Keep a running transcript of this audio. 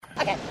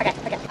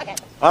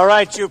All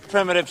right, you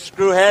primitive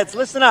screwheads,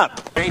 listen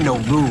up. There ain't no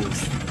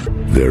rules.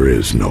 There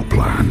is no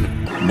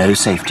plan. No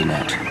safety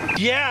net.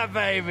 Yeah,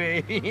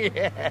 baby.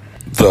 Yeah.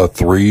 The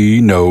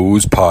Three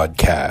Nose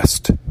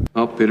Podcast.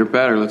 Oh, pitter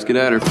patter, let's get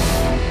at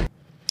her.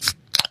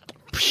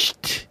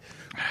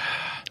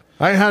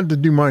 I had to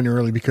do mine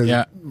early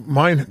because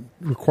mine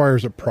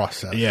requires a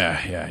process.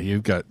 Yeah. You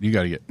got to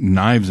get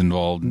knives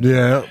involved.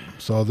 Yeah.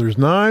 So there's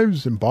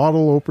knives and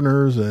bottle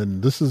openers,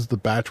 and this is the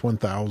batch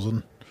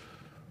 1000.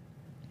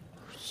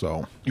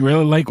 So You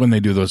really like when they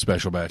do those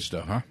special batch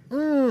stuff, huh?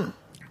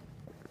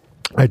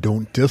 I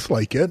don't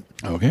dislike it.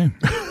 Okay.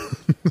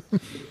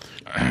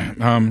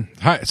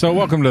 Hi. So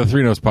welcome to the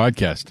Three Nose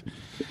Podcast.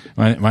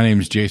 My name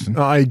is Jason.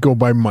 I go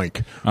by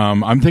Mike.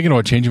 I'm thinking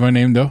about changing my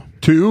name though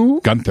To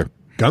Gunther.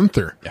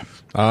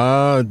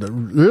 Yeah.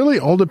 Really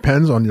all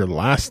depends on your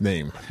last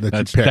name that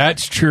you pick.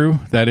 That's true.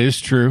 That is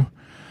true.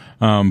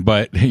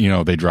 But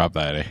they dropped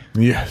that. Eh?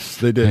 Yes,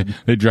 they did.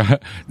 They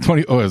dropped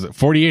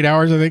 48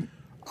 hours? I think.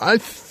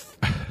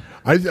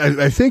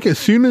 I think as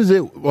soon as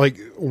it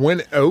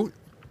went out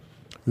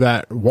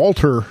that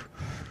Walter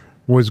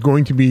was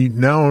going to be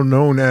now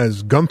known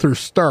as Gunther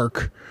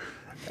Stark,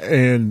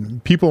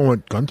 and people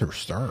went, Gunther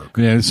Stark?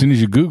 Yeah, as soon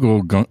as you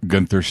Google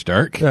Gunther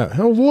Stark. Yeah,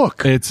 hell,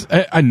 look. It's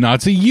a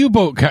Nazi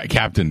U-boat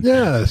captain.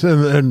 Yes,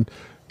 and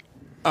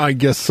I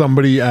guess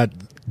somebody at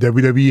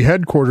WWE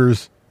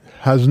headquarters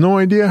has no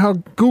idea how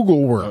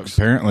Google works.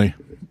 Apparently.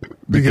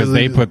 Because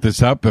they put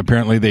this up.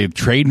 Apparently they've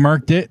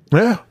trademarked it.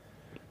 Yeah.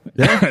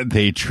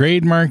 They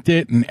trademarked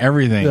it and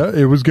everything. Yeah,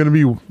 it was going to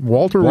be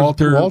Walter.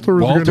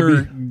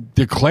 Walter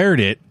declared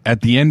it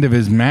at the end of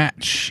his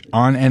match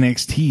on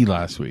NXT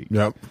last week.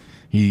 Yep.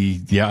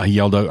 He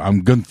yelled out,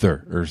 "I'm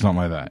Gunther," or something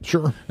like that.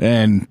 Sure.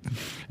 And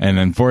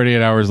then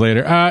 48 hours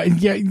later,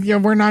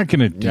 we're not going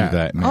to do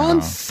that now.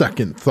 On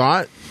second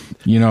thought,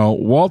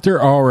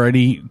 Walter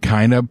already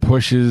kind of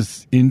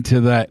pushes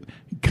into that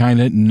kind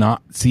of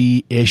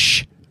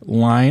Nazi-ish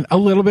line a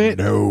little bit.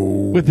 No.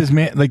 With his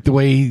man, like the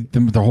way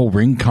the whole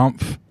ring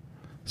comp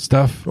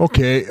stuff.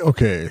 Okay.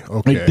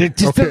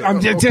 Just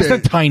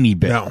a tiny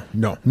bit.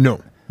 No.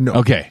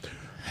 Okay.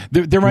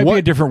 There might be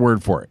a different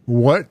word for it.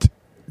 What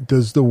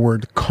does the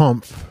word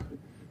 "comf"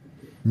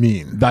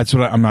 mean? That's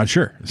what I'm not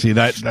sure. See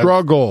that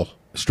struggle.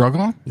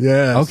 Struggle?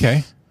 Yes.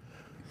 Okay.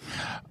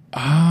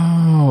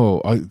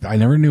 Oh, I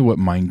never knew what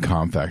Mein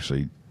Kampf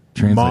actually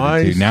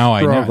translated to. Now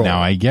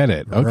I get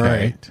it.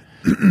 Okay.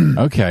 Right.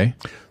 Okay.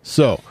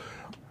 So,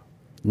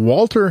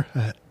 Walter.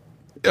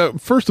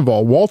 First of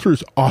all,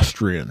 Walter's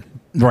Austrian.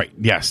 Right.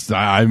 Yes.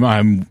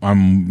 I'm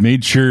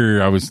made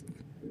sure I was.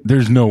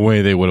 There's no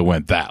way they would have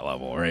went that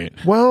level, right?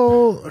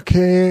 Well,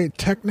 okay.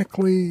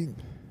 Technically,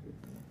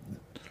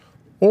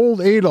 old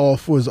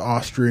Adolf was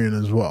Austrian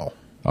as well.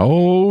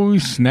 Oh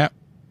snap!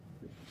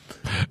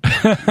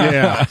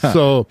 Yeah.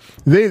 So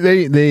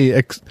they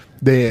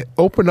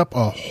opened up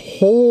a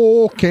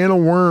whole can of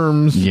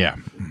worms. Yeah.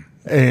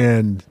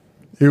 And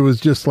it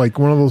was just like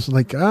one of those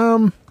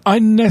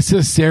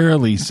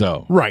unnecessarily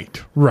so.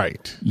 Right.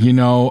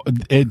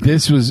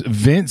 This was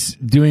Vince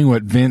doing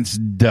what Vince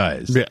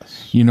does.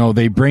 Yes.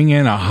 They bring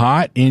in a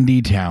hot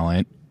indie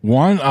talent,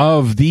 one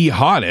of the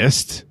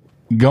hottest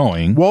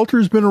going.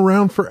 Walter's been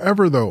around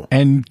forever though.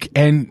 And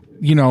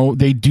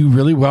they do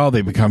really well.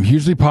 They become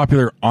hugely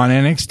popular on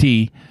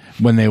NXT.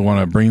 When they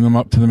want to bring them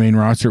up to the main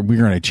roster, we're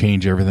going to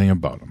change everything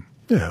about them.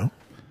 Yeah.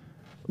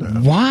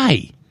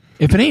 Why?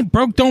 If it ain't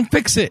broke, don't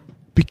fix it.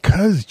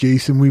 Because,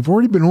 Jason, we've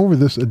already been over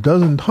this a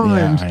dozen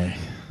times. Yeah,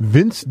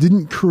 Vince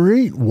didn't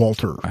create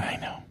Walter. I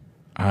know.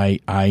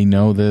 I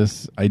know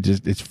this.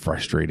 It's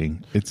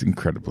frustrating. It's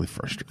incredibly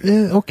frustrating.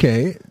 Yeah,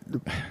 okay.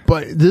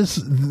 But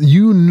this,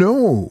 you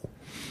know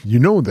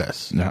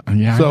this.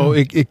 Yeah. So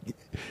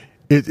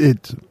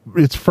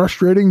it's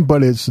frustrating,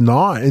 but it's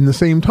not in the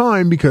same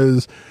time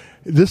because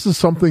this is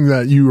something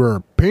that you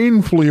are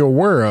painfully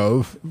aware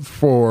of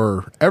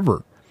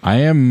forever. I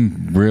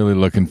am really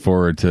looking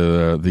forward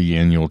to the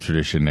annual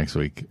tradition next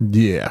week.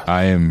 Yeah.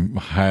 I am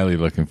highly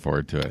looking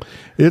forward to it.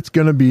 It's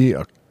going to be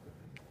a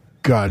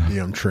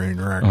goddamn train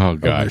wreck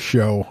of a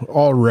show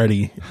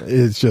already.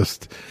 It's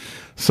just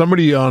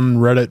somebody on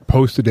Reddit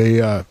posted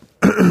a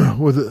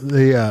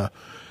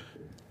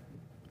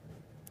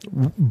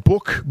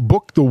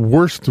book the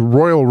worst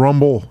Royal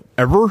Rumble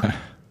ever.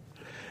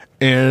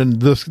 And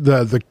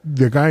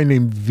the guy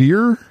named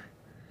Veer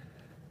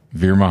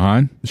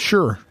Mahan?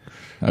 Sure.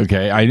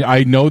 Okay,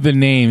 I know the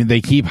name. They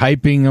keep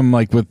hyping him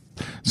like with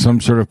some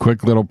sort of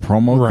quick little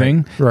promo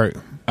thing. Right.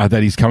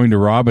 That he's coming to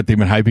Raw, but they've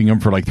been hyping him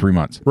for like 3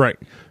 months. Right.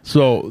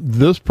 So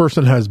this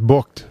person has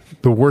booked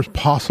the worst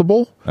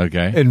possible.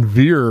 Okay. And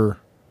Veer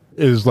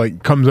is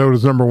comes out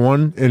as number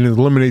one and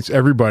eliminates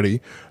everybody,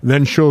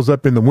 then shows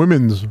up in the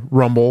women's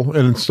Rumble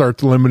and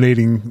starts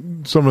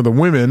eliminating some of the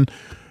women.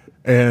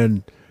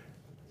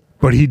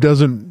 But he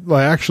doesn't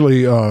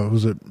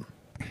was it?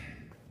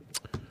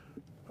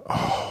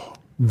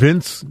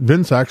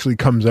 Vince actually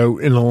comes out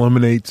and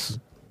eliminates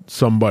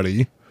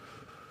somebody.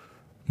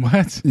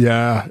 What?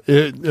 Yeah.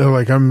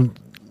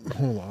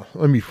 Hold on.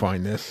 Let me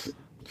find this.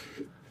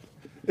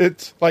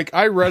 It's like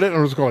I read it and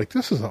I was going like,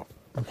 "This is a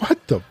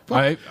what the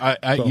fuck?"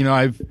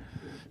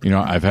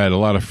 I've had a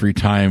lot of free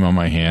time on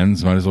my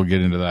hands. Might as well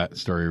get into that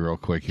story real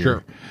quick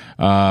here.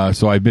 Sure.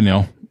 So I've been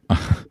ill.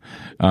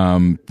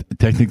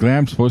 Technically,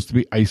 I'm supposed to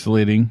be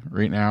isolating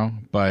right now,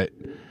 but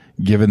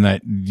given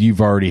that you've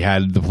already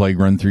had the plague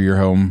run through your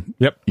home,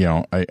 Yep.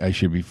 I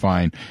should be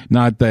fine.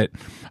 Not that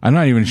I'm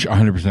not even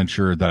 100%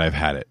 sure that I've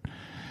had it.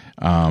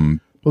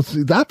 Well,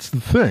 see, that's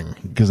the thing.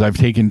 Because I've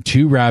taken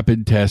 2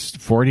 rapid tests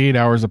 48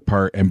 hours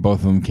apart, and both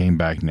of them came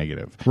back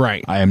negative.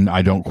 Right.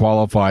 I don't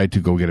qualify to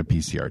go get a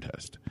PCR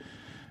test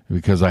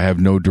because I have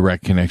no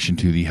direct connection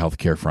to the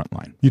healthcare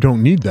frontline. You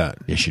don't need that.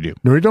 Yes, you do.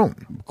 No, you don't.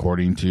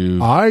 According to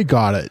I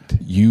got it.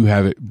 you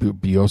have it,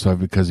 but you also have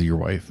it because of your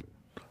wife.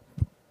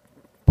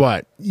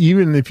 But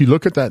even if you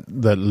look at that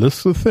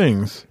list of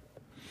things,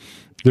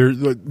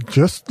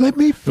 just let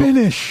me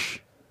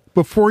finish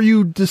before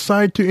you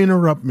decide to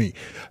interrupt me.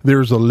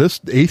 There's a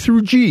list A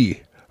through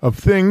G of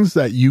things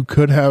that you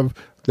could have,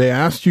 they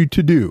asked you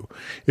to do.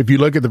 If you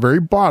look at the very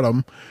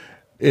bottom,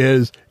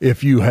 is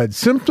if you had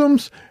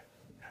symptoms,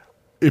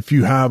 if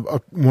you have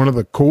one of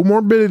the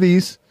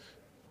comorbidities,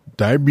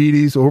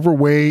 diabetes,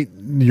 overweight,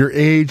 your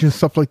age and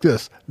stuff like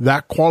this,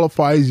 that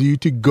qualifies you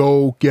to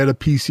go get a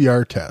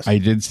PCR test. I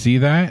did see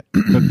that,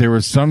 but there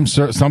was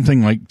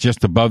something like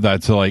just above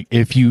that. So like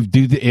if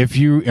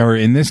you are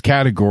in this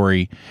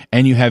category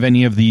and you have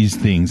any of these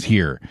things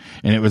here,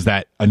 and it was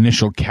that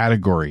initial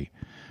category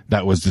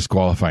that was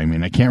disqualifying me.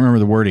 And I can't remember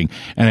the wording.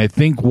 And I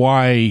think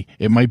why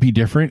it might be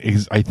different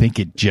is I think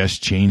it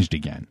just changed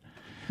again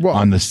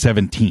on the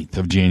 17th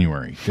of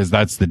January, because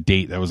that's the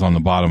date that was on the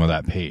bottom of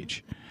that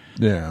page.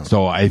 Yeah.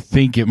 So I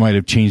think it might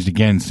have changed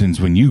again since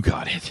when you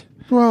got it.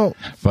 Well,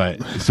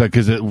 but so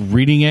because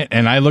reading it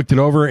and I looked it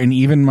over, and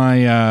even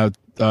my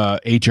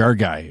HR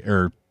guy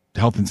or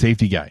health and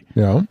safety guy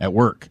at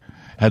work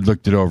had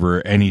looked it over,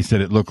 and he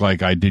said it looked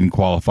like I didn't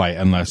qualify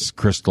unless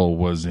Crystal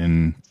was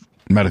in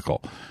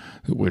medical,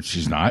 which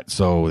she's not.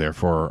 So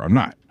therefore, I'm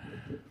not.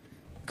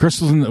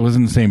 Crystal was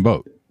in the same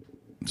boat.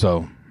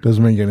 So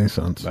doesn't make any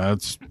sense.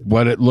 That's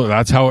what it look.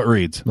 That's how it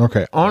reads.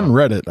 Okay, on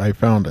Reddit, I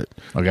found it.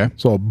 Okay,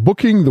 so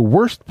booking the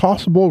worst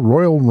possible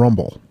Royal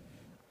Rumble,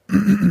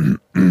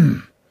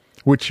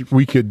 which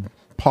we could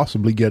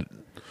possibly get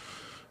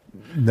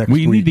next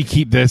week. We need to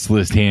keep this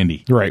list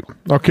handy. Right.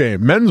 Okay,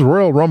 men's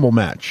Royal Rumble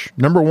match.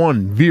 Number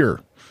 1,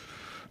 Veer.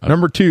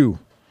 Number 2.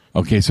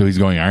 Okay, so he's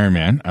going Iron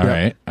Man. All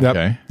right. Yep.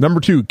 Okay. Number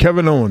 2,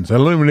 Kevin Owens,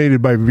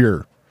 eliminated by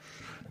Veer.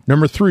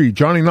 Number 3,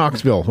 Johnny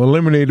Knoxville,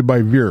 eliminated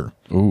by Veer.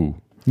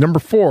 Ooh. Number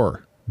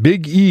 4,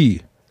 Big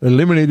E,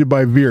 eliminated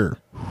by Veer.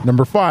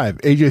 Number 5,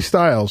 AJ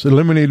Styles,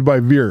 eliminated by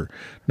Veer.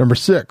 Number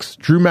 6,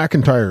 Drew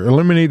McIntyre,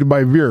 eliminated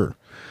by Veer.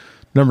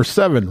 Number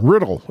 7,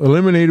 Riddle,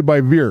 eliminated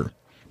by Veer.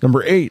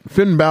 Number 8,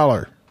 Finn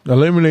Balor,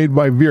 eliminated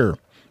by Veer.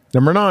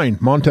 Number 9,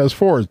 Montez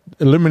Ford,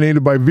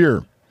 eliminated by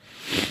Veer.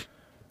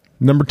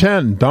 Number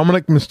 10,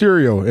 Dominic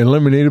Mysterio,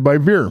 eliminated by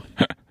Veer.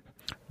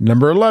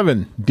 Number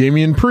 11,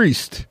 Damian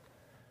Priest,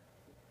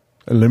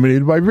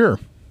 eliminated by Veer.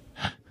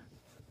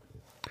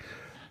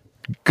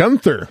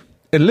 Gunther,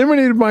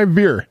 eliminated by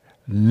Veer.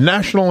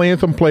 National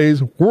anthem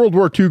plays, World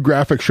War II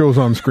graphic shows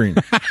on screen.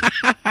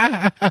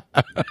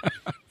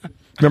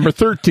 Number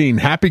 13,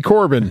 Happy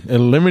Corbin,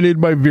 eliminated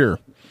by Veer.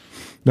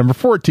 Number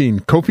 14,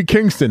 Kofi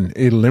Kingston,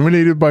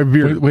 eliminated by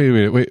Veer.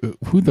 Wait.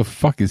 Who the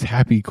fuck is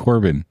Happy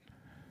Corbin?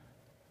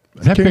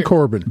 Is that King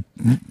Corbin.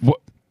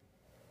 What?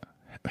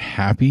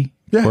 Happy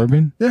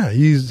Corbin? Yeah,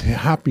 he's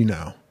happy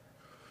now.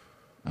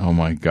 Oh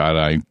my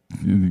god!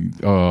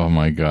 Oh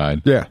my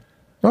god! Yeah.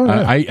 Oh,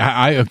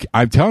 yeah.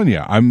 I'm telling you,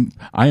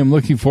 I am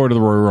looking forward to the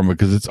Royal Rumble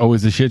because it's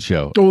always a shit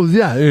show. Oh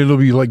yeah, it'll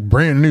be like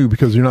brand new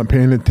because you're not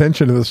paying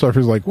attention to the stuff.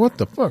 It's like, what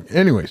the fuck?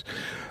 Anyways,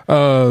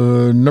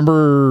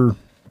 number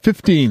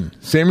 15,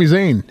 Sami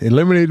Zayn,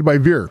 eliminated by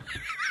Veer.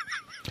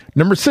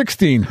 Number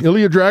 16,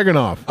 Ilya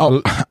Dragunov.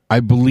 Oh,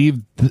 I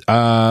believe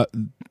the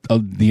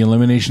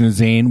elimination of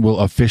Zayn will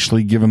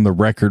officially give him the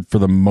record for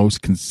the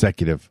most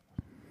consecutive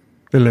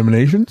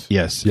eliminations.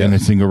 Yes, in a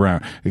single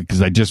round.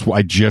 Because I just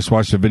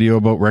watched a video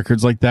about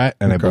records like that,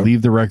 and I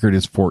believe the record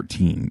is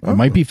 14. It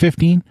might be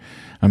 15.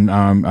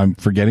 I'm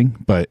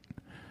forgetting, but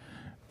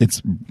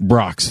it's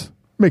Brock's.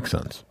 Makes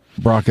sense.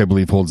 Brock, I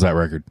believe, holds that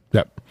record.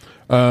 Yep.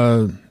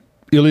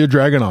 Ilya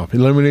Dragunov,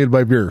 eliminated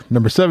by Veer.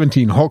 Number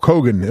 17, Hulk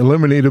Hogan,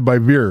 eliminated by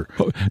Veer.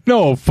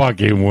 No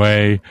fucking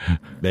way.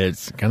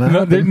 It's gonna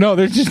happen.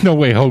 There's just no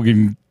way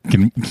Hogan he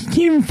can't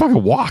even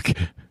fucking walk.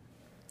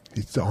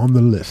 It's on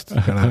the list.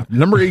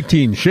 Number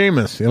 18,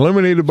 Sheamus,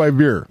 eliminated by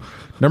Veer.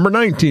 Number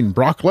 19,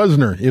 Brock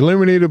Lesnar,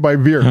 eliminated by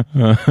Veer.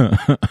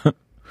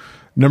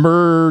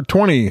 Number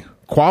 20,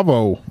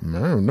 Quavo.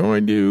 I have no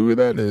idea who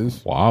that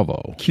is.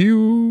 Quavo.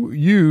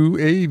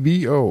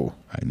 Quavo.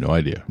 I have no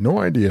idea. No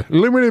idea.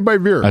 Eliminated by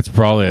Veer. That's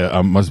probably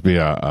must be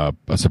a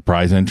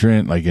surprise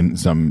entrant. Like in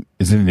some,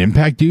 is it an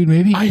Impact dude?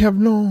 Maybe. I have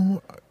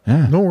no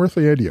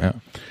earthly idea. Yeah.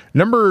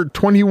 Number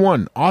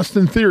 21,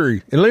 Austin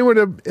Theory,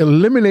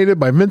 eliminated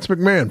by Vince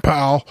McMahon,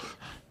 pal.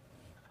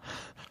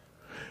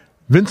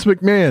 Vince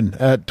McMahon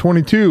at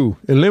 22,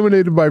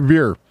 eliminated by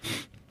Veer.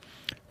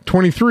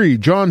 23,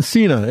 John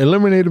Cena,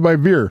 eliminated by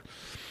Veer.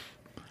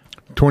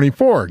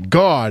 24,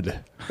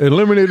 God,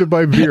 eliminated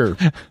by Veer.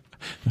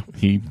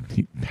 He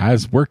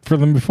has worked for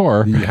them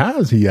before. He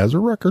has a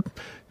record.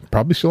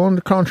 Probably still under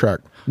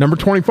contract. Number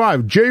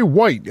 25, Jay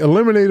White,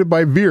 eliminated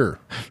by Veer.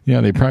 Yeah,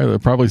 they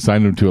probably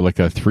signed him to like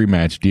a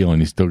 3-match deal, and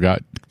he's still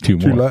got two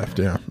more left.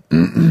 Yeah.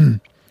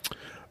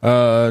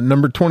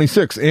 Number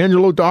 26,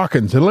 Angelo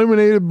Dawkins,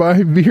 eliminated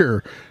by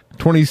Veer.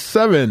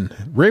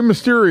 27, Rey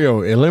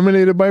Mysterio,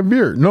 eliminated by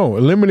Veer. No,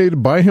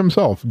 eliminated by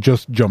himself.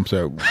 Just jumps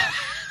out.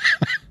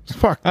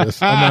 Fuck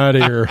this. I'm out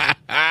of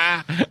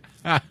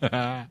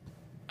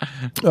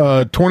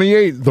here.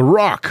 28, The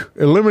Rock,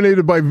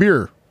 eliminated by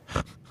Veer.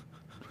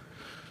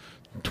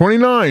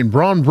 29,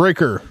 Braun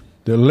Breaker,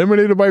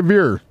 eliminated by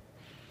Veer.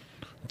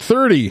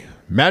 30,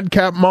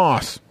 Madcap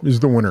Moss is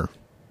the winner.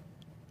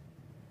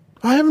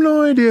 I have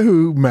no idea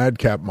who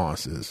Madcap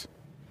Moss is.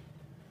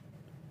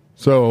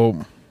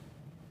 So,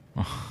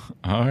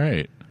 all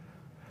right.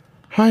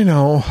 I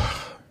know.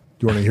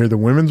 Do you want to hear the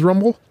Women's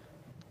Rumble?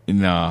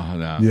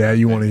 No. Yeah,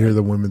 you want to hear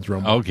the Women's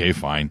Rumble. Okay,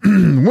 fine.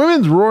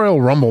 Women's Royal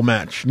Rumble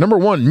match. Number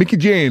 1, Mickie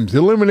James,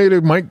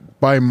 eliminated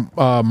by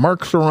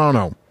Mark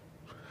Serrano.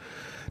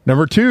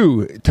 Number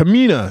 2,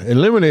 Tamina,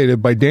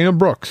 eliminated by Dana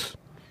Brooks.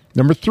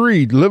 Number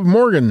 3, Liv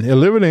Morgan,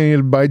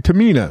 eliminated by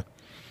Tamina.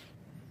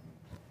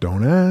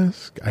 Don't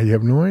ask. I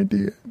have no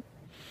idea.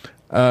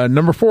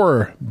 Number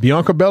 4,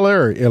 Bianca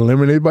Belair,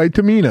 eliminated by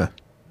Tamina.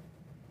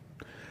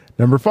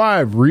 Number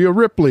 5, Rhea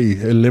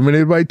Ripley,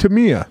 eliminated by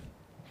Tamina.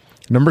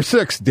 Number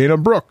 6, Dana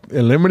Brooke,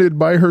 eliminated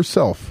by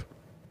herself.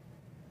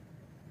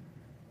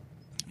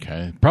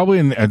 Okay.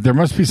 Probably there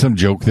must be some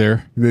joke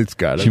there. It's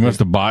got it. She must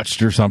have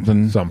botched or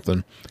something.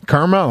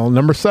 Carmella,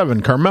 number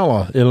 7,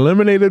 Carmella,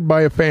 eliminated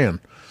by a fan.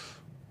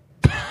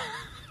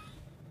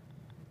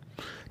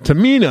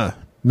 Tamina,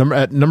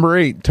 at number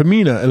 8,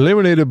 Tamina,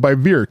 eliminated by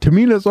Veer.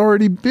 Tamina's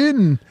already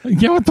been.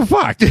 Yeah, what the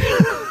fuck?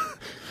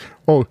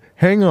 Oh,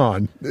 hang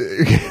on.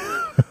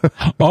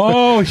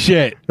 Oh,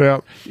 shit.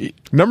 Yeah.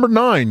 Number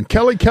 9,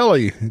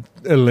 Kelly,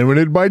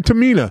 eliminated by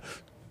Tamina.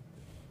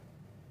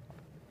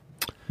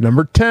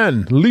 Number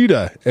 10,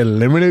 Lita,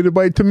 eliminated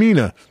by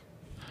Tamina.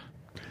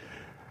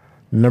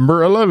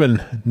 Number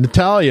 11,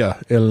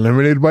 Natalia,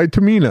 eliminated by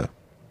Tamina.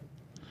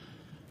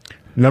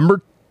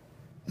 Number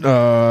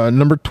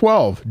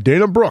 12,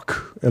 Dana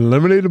Brooke,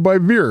 eliminated by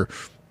Veer.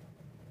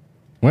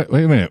 Wait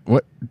a minute.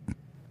 What?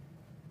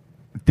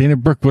 Dana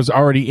Brooke was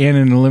already in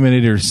and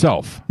eliminated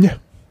herself. Yeah.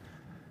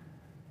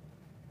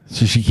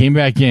 So she came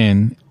back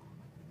in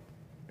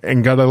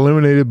and got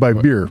eliminated by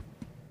Veer.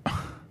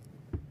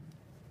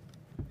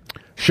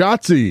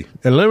 Shotzi,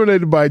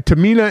 eliminated by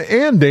Tamina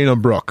and Dana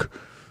Brooke.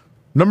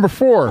 Number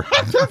 4,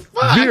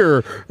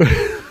 Veer.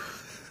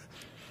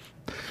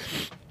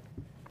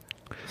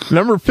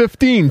 Number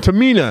 15,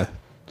 Tamina,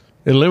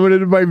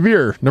 eliminated by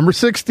Veer. Number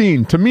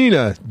 16,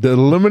 Tamina,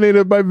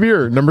 eliminated by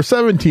Veer. Number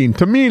 17,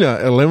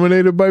 Tamina,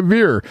 eliminated by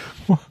Veer.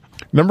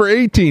 Number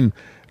 18,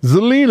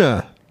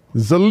 Zelina,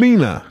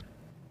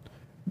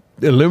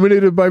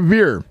 eliminated by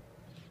Veer.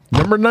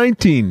 Number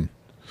 19,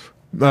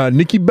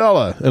 Nikki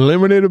Bella,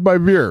 eliminated by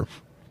Veer.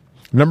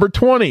 Number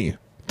 20,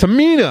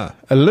 Tamina,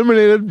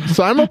 eliminated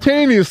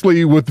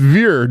simultaneously with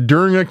Veer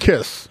during a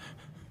kiss.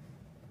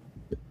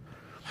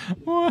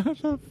 What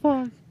the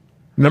fuck?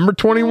 Number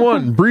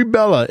 21, Brie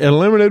Bella,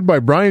 eliminated by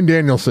Bryan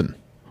Danielson.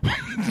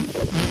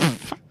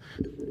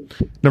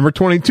 Number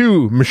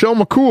 22, Michelle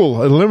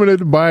McCool,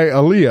 eliminated by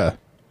Aaliyah.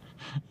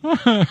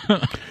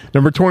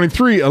 Number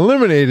 23,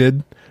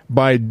 eliminated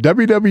by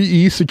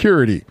WWE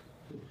Security.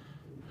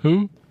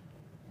 Who?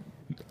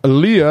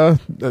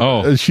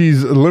 Aaliyah,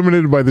 she's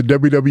eliminated by the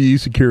WWE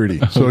Security.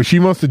 So she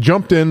must have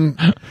jumped in,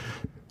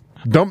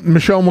 dumped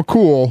Michelle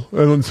McCool,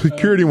 and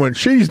security went,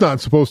 she's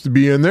not supposed to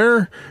be in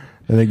there,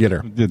 and they get her.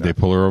 Did they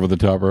pull her over the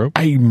top rope?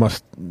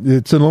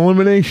 It's an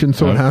elimination,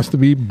 so it has to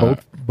be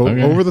both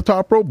okay. Over the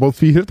top rope, both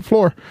feet hit the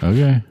floor.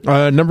 Okay.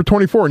 Number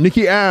 24,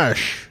 Nikki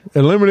Ash,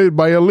 eliminated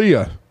by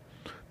Aaliyah.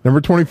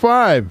 Number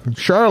 25,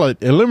 Charlotte,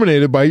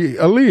 eliminated by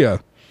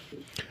Aaliyah.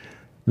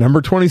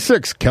 Number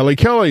 26,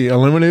 Kelly,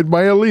 eliminated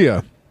by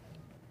Aaliyah.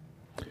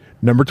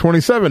 Number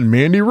 27,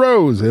 Mandy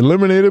Rose,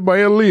 eliminated by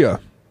Aaliyah.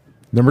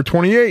 Number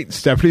 28,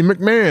 Stephanie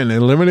McMahon,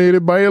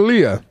 eliminated by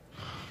Aaliyah.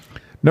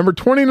 Number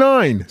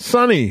 29,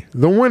 Sunny,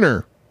 the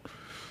winner.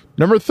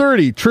 Number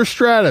 30, Trish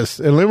Stratus,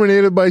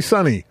 eliminated by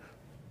Sunny.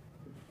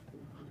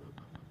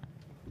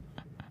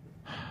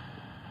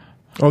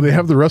 Oh, they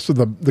have the rest of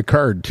the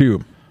card,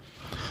 too.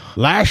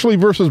 Lashley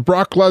versus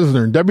Brock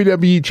Lesnar,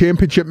 WWE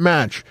Championship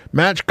match.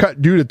 Match cut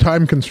due to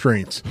time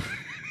constraints.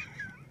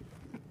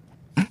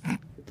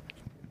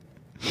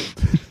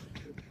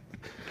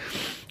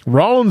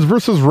 Rollins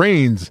versus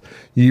Reigns,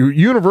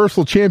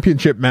 Universal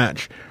Championship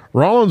match.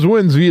 Rollins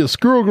wins via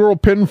Screwgirl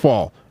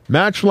pinfall.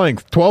 Match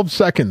length, 12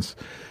 seconds.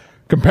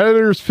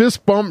 Competitors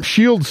fist bump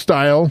Shield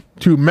style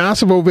to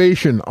massive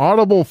ovation.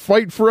 Audible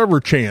fight forever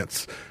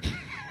chants.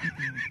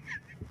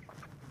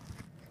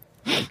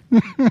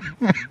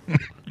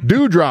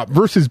 Doudrop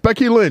versus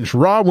Becky Lynch,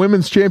 Raw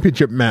Women's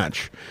Championship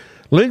match.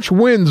 Lynch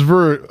wins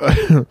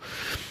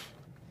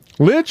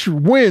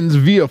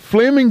via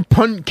flaming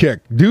punt kick.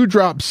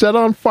 Dewdrop set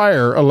on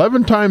fire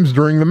 11 times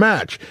during the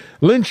match.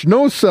 Lynch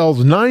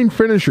no-sells 9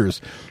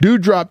 finishers.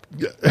 Dewdrop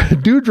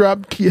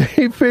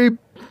kayfabe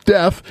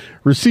death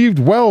received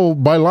well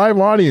by live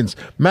audience.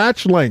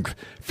 Match length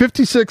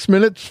 56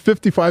 minutes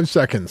 55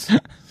 seconds.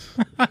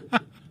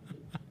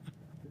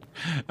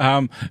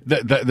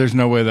 There's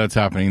no way that's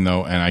happening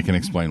though, and I can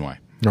explain why.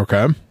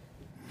 Okay.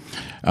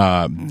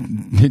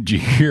 Did you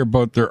hear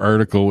about their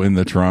article in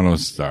the Toronto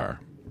Star?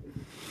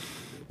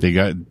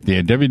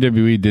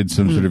 WWE did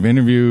some sort of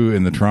interview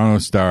in the Toronto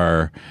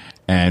Star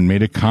and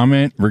made a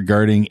comment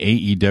regarding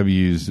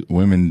AEW's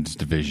women's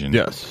division.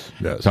 Yes.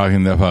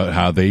 Talking about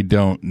how they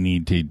don't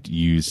need to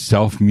use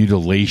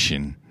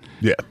self-mutilation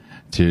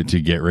to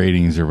get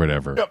ratings or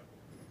whatever. Yep.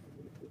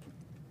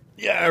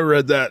 Yeah, I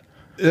read that.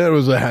 It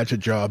was a hatchet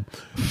job.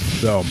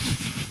 So,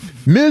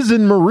 Miz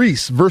and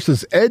Maurice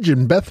versus Edge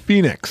and Beth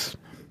Phoenix.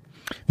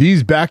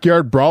 These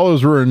backyard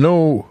brawlers were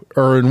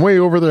in way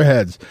over their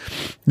heads.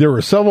 There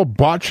were several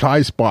botched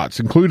high spots,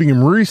 including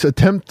Maurice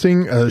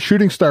attempting a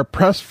shooting star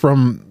press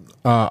from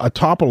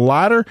atop a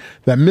ladder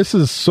that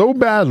misses so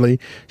badly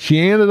she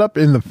ended up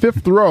in the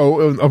 5th row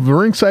of the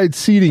ringside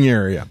seating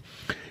area.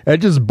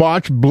 Edge's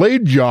botched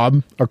blade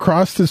job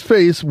across his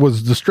face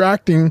was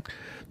distracting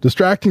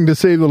to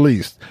say the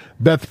least.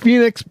 Beth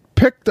Phoenix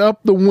picked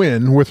up the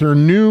win with her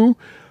new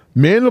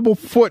mandible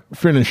foot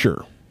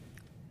finisher,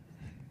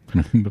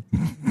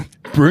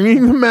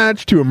 bringing the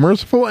match to a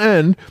merciful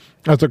end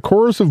as a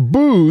chorus of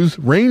boos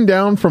rained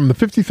down from the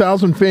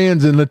 50,000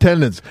 fans in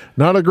attendance.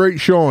 Not a great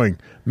showing.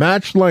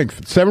 Match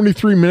length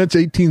 73 minutes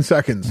 18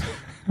 seconds.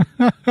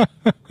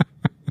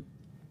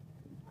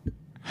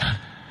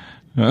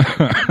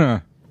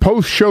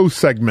 Post-show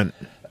segment.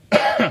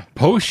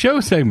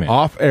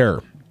 Off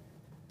air.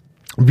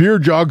 Veer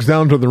jogs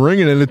down to the ring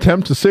in an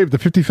attempt to save the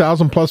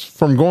 50,000 plus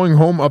from going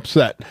home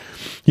upset.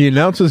 He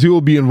announces he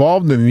will be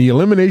involved in the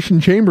Elimination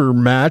Chamber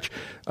match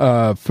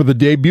for the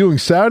debuting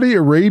Saudi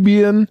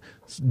Arabian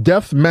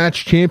Death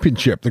Match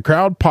Championship. The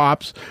crowd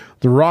pops.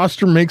 The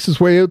roster makes its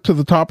way out to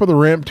the top of the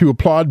ramp to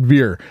applaud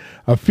Veer.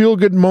 A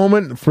feel-good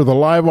moment for the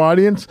live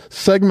audience.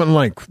 Segment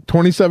length,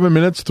 27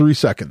 minutes, 3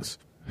 seconds.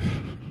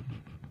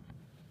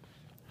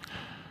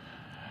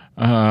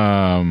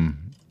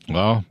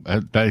 Well,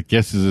 that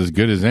guess is as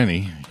good as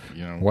any.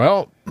 You know,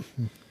 well,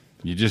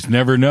 you just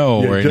never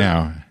know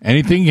now.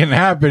 Anything can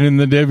happen in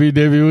the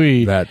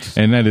WWE.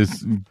 And that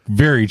is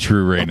very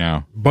true right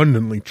now.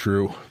 Abundantly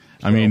true.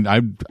 I mean,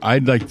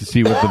 I'd like to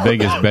see what the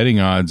Vegas betting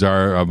odds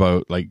are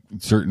about like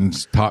certain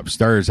top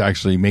stars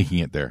actually making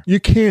it there. You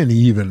can't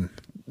even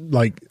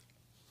like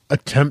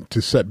attempt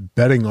to set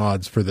betting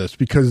odds for this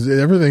because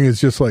everything is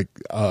just like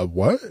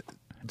what?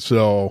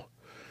 So,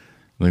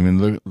 I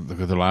mean,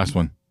 look at the last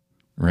one.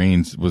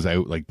 Reigns was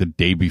out like the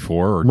day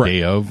before or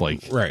day of,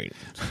 like right.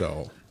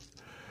 So,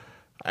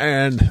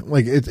 and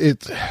like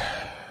it's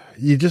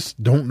you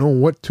just don't know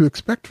what to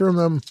expect from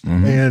them,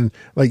 and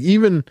like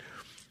even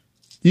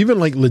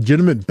like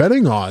legitimate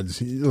betting odds,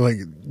 like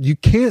you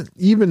can't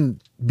even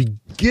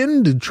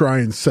begin to try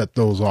and set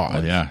those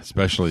odds. Yeah,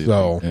 especially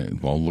well,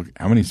 look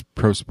how many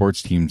pro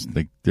sports teams.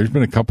 Like, there's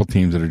been a couple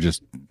teams that are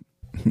just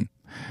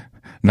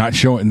not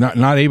showing,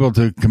 not able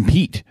to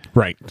compete.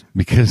 Right.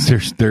 Because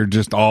they're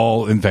just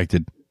all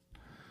infected.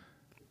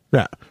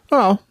 Yeah.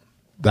 Well,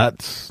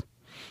 that's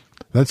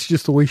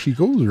just the way she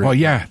goes right Well,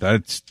 yeah,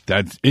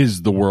 that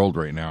is the world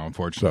right now,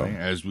 unfortunately,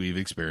 as we've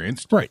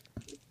experienced. Right.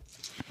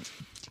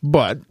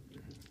 But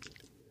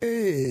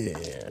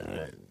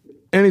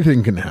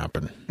anything can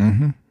happen.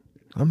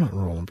 I'm not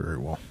rolling very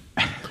well.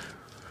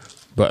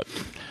 But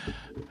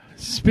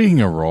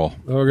speaking of roll.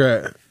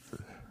 Okay.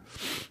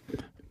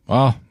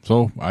 Well,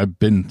 so I've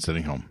been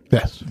sitting home.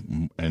 Yes.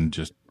 And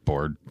just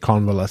bored.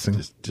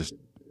 Convalescing. Just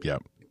yeah.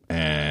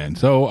 And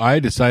so I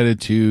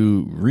decided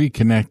to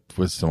reconnect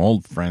with some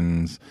old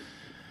friends,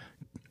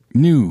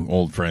 new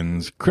old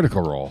friends,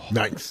 Critical Role.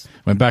 Nice.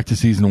 Went back to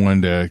season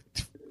 1 to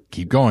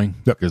keep going.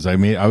 Yep. Because I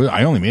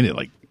only made it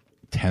like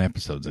 10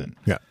 episodes in.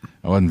 Yeah.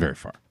 I wasn't very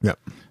far. Yep.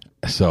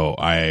 So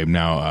I'm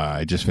now,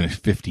 I just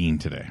finished 15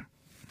 today.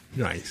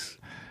 Nice.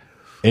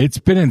 It's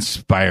been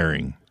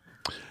inspiring.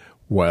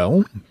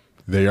 Well,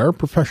 they are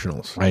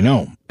professionals. I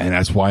know. And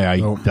that's why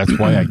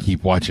I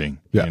keep watching.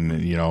 Yeah.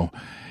 And, you know,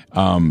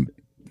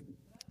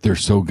 they're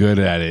so good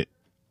at it.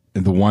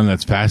 And the one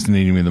that's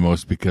fascinating me the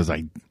most, because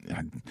I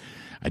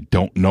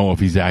don't know if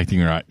he's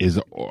acting or not, is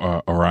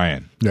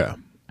Orion. Yeah.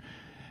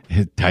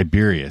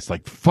 Tiberius.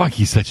 Like, fuck,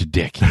 he's such a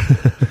dick.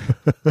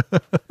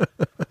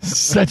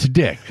 Such a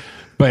dick.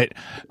 But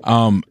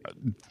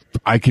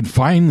I could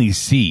finally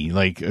see,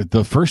 like,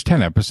 the first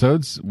 10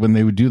 episodes, when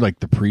they would do, like,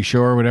 the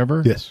pre-show or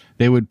whatever. Yes.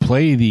 They would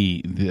play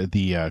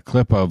the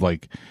clip of,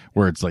 like,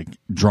 where it's, like,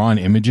 drawn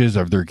images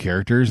of their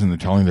characters and they're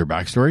telling their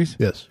backstories.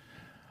 Yes.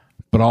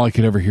 But all I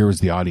could ever hear was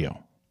the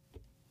audio.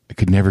 I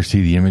could never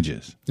see the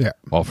images. Yeah.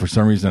 Well, for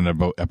some reason,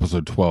 about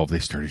episode 12, they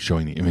started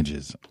showing the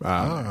images.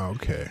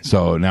 Okay.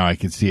 So now I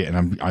can see it,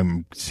 and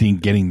I'm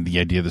getting the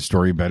idea of the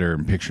story better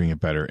and picturing it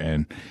better,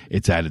 and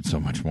it's added so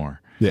much more.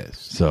 Yes.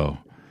 So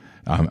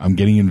I'm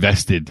getting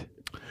invested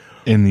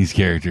in these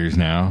characters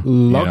now.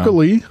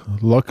 Luckily,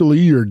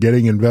 you're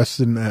getting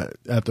invested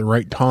at the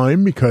right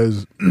time,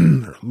 because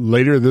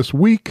later this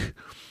week,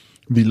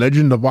 the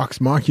Legend of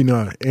Vox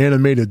Machina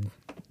animated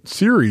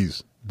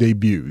series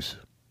debuts.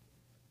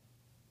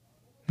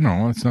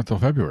 No, it's not till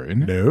February,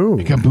 isn't it? No.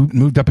 It got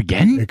moved up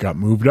again? It got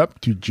moved up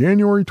to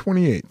January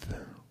 28th.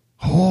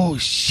 Oh,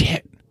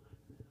 shit.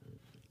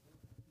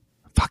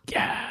 Fuck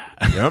yeah.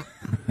 Yep.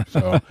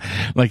 So,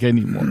 like, I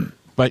need more.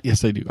 But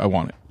yes, I do. I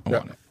want it.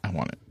 I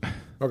want it.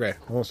 okay,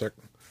 hold on a sec.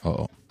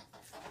 Uh-oh.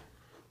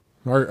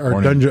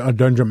 Our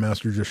dungeon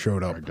master just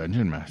showed up. Our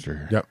dungeon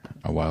master. Yep.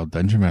 A wild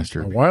dungeon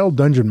master. A wild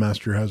dungeon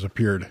master has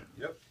appeared.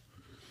 Yep.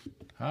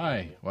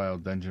 Hi,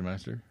 wild dungeon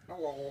master.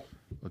 Hello.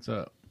 What's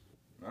up?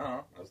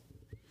 Oh,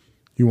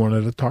 You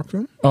wanted to talk to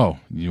him? Oh,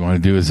 you want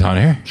to do this on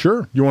air?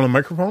 Sure. You want a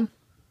microphone?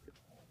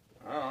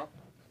 Hold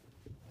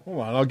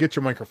on, I'll get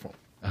your microphone.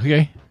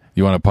 Okay.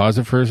 You want to pause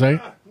it for a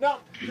second? no.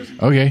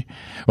 Okay.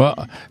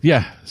 Well,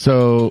 yeah.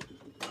 So,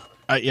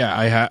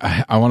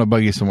 I want to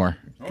bug you some more,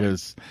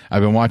 because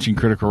I've been watching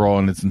Critical Role,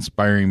 and it's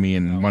inspiring me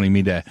and wanting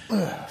me to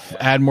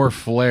add more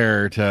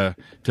flair to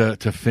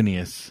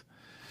Phineas,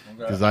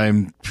 because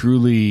I'm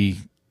truly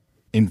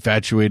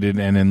infatuated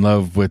and in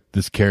love with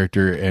this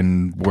character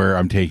and where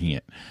I'm taking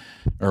it,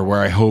 or where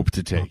I hope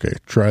to take. Okay,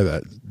 try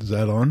that. Is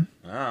that on?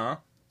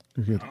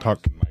 You can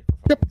talk.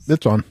 Yep,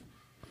 it's on.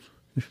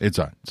 It's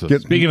on. So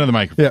speaking of the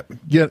microphone,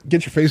 Yeah,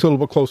 get your face a little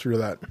bit closer to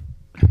that.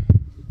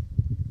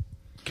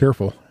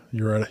 Careful,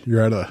 you're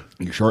at a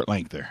your short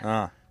length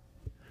there.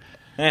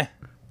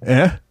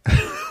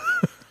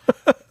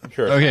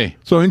 Sure. Okay.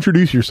 So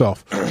introduce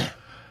yourself.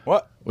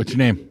 What? What's your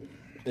name?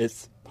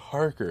 It's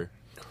Parker.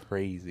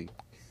 Crazy.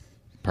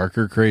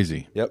 Parker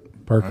Crazy. Yep.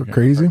 Parker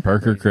Crazy.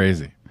 Parker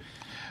Crazy.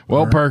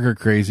 Well, Parker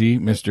Crazy,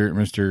 Mr.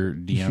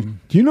 DM.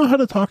 Do you know how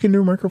to talk into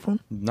a microphone?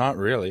 Not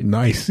really.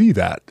 I see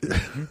that.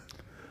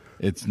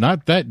 It's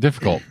not that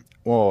difficult.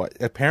 Well,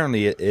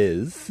 apparently it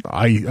is.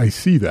 I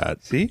see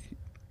that. See?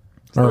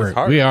 All it's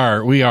right.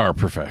 hard. We are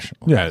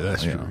professionals. Yeah,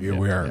 that's true. Yeah,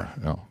 we are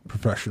No.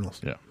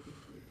 professionals. Yeah.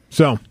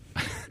 So,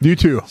 you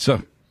too.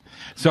 So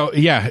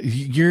yeah,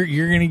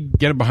 you're gonna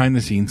get a behind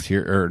the scenes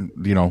here, or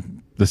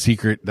the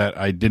secret that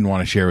I didn't want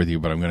to share with you,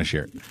 but I'm going to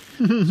share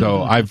it.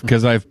 So I've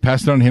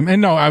passed it on to him,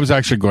 and no, I was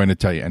actually going to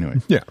tell you anyway.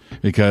 Yeah,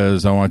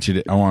 because I want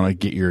to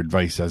get your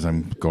advice as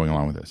I'm going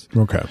along with this.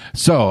 Okay.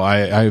 So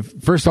I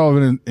first of all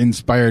been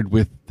inspired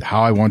with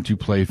how I want to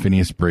play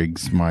Phineas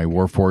Briggs, my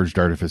Warforged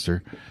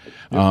artificer.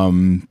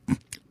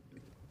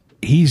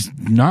 He's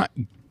not.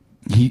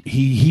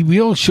 He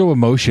will show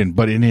emotion,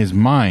 but in his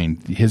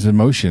mind, his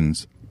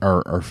emotions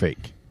are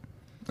fake.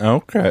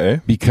 Okay.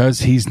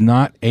 Because he's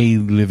not a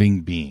living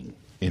being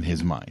in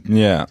his mind.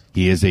 Yeah.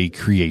 He is a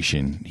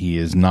creation. He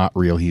is not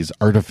real. He's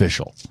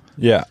artificial.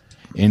 Yeah.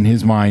 In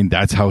his mind,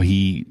 that's how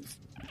he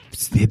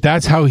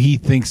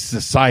thinks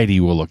society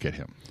will look at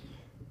him.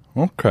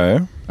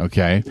 Okay.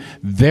 Okay.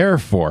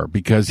 Therefore,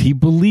 because he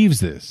believes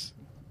this,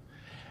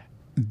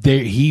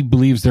 he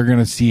believes they're going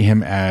to see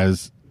him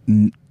as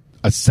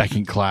a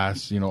second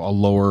class, a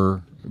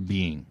lower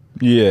being.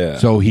 Yeah.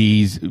 So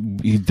he's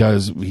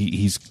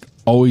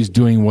always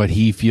doing what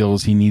he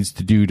feels he needs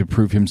to do to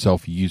prove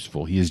himself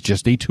useful. He is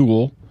just a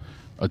tool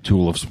of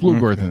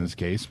Splugorth in this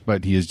case,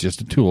 but he is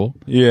just a tool.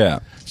 Yeah.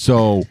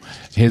 So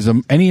his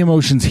any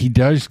emotions he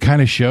does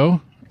kind of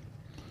show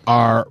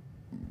are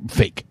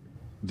fake.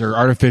 They're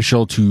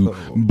artificial to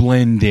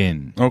blend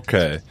in.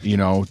 Okay.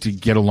 To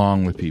get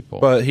along with people.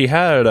 But he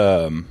had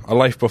a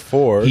life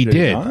before. He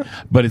did. not?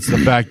 But it's the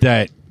fact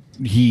that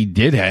he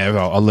did have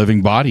a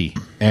living body,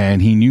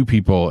 and he knew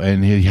people,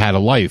 and he had a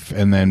life,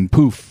 and then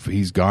poof,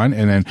 he's gone,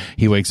 and then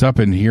he wakes up,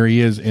 and here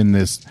he is in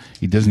this.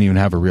 He doesn't even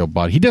have a real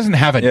body. He doesn't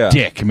have a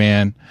dick,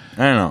 man.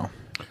 I know.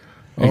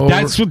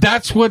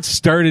 That's what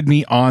started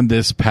me on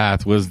this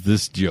path, was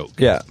this joke.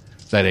 Yeah.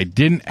 That I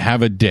didn't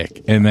have a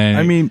dick, and then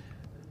I mean,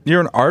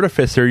 you're an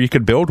artificer. You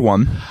could build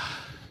one.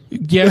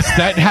 Yes,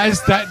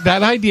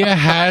 that idea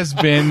has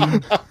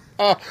been.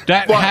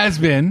 Has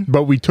been.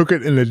 But we took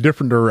it in a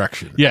different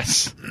direction.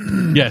 Yes.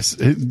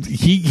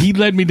 He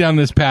led me down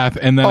this path,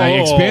 and then I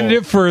expanded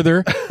it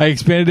further.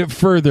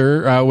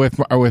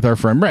 With our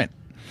friend Brent.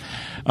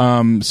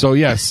 So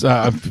yes,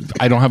 I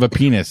don't have a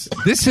penis.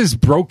 This has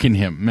broken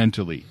him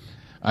mentally.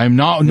 I'm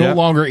no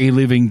longer a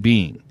living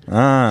being.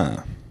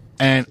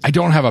 And I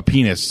don't have a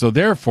penis, so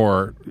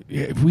therefore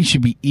we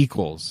should be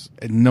equals.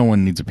 No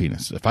one needs a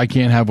penis. If I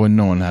can't have one,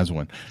 no one has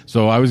one.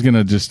 So I was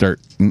gonna just start,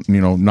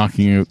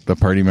 knocking out the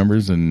party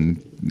members,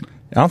 and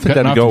I don't think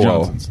that'd go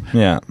well. Johnsons.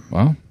 Yeah.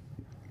 Well,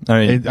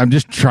 I mean, I'm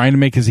just trying to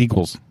make us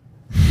equals.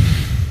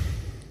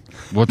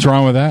 What's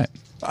wrong with that?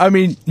 I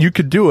mean, you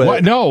could do it.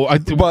 What? No,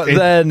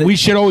 then we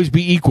should always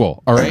be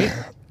equal. All right.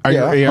 Are you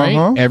right?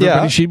 Uh-huh. Everybody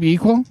Yeah. should be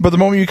equal. But the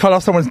moment you cut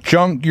off someone's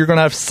junk, you're going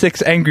to have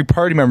 6 angry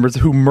party members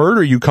who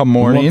murder you come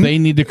morning. Well, they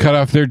need to cut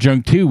off their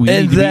junk too. We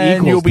and need to be then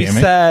equals, you'll be damn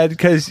it. sad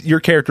because your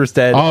character's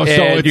dead. Oh, so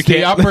and you it's the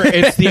can't- upper,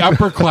 it's the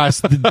upper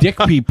class, the dick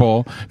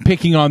people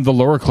picking on the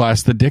lower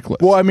class, the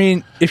dickless. Well, I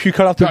mean, if you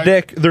cut off their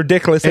dick, they're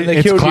dickless, and they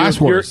It's kill class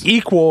you. You're wars.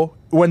 equal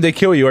when they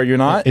kill you, are you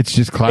not? It's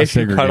just class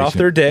If you cut off segregation.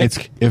 their dick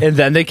It's- if- and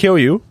then they kill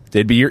you,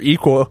 they'd be your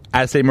equal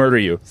as they murder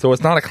you. So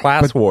it's not a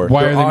class war.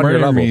 Why They're are they on your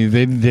murdering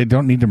level. me? They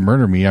don't need to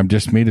murder me. I'm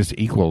just made as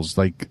equals.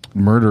 Like,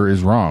 murder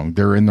is wrong.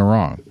 They're in the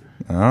wrong.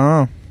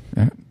 Oh.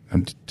 Yeah,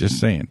 I'm just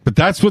saying. But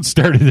that's what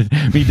started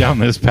me down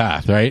this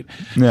path, right?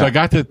 Yeah. So I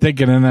got to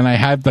thinking, and then I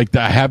had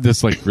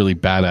this like really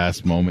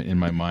badass moment in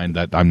my mind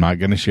that I'm not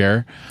going to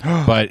share,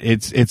 but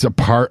it's a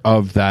part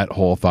of that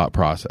whole thought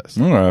process.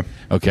 Okay.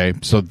 Okay,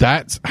 so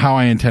that's how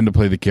I intend to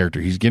play the character.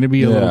 He's going to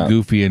be a little Yeah.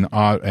 goofy and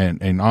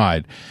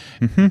odd,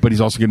 but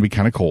he's also going to be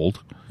kind of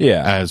cold.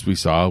 Yeah. As we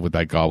saw with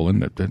that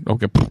goblin.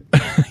 Okay,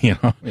 you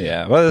know.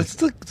 Yeah. Well,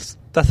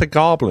 that's a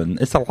goblin.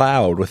 It's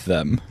allowed with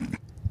them.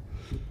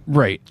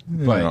 Right,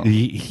 but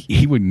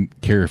he wouldn't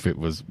care if it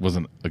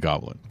wasn't a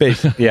goblin.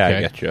 Basically, yeah, Okay?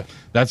 I get you.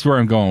 That's where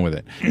I'm going with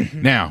it.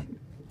 Now,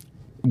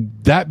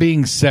 that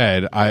being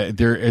said, I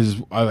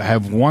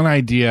have one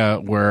idea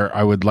where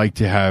I would like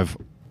to have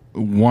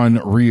one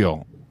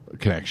real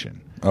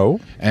connection. Oh?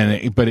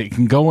 But it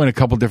can go in a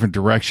couple different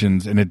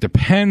directions, and it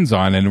depends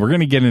on. And we're going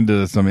to get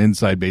into some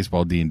inside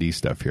baseball D&D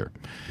stuff here.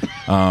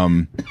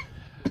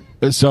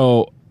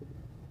 So,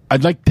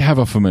 I'd like to have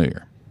a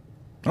familiar.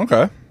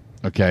 Okay.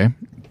 Okay,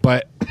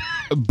 but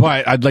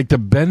I'd like to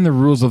bend the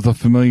rules of the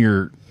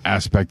familiar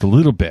aspect a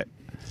little bit.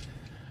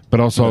 But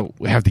also,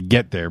 we have to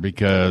get there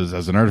because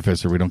as an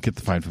artificer, we don't get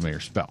to find familiar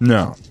spell.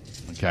 No.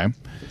 Okay,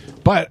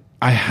 but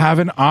I have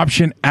an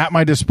option at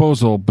my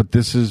disposal. But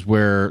this is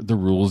where the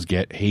rules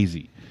get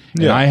hazy.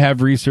 And Yeah. I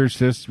have researched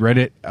this, read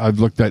it. I've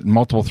looked at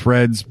multiple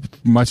threads,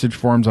 message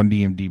forums on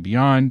D&D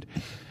Beyond.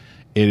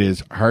 It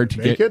is hard to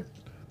Make get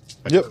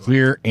it. a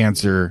clear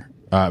answer.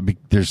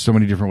 There's so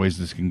many different ways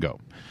this can go.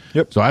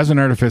 Yep. So as an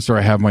artificer,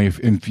 I have my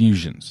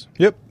infusions.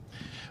 Yep.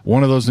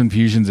 One of those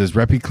infusions is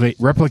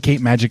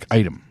replicate magic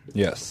item,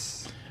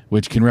 Yes.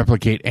 which can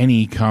replicate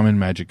any common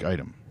magic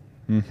item.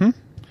 Mm-hmm.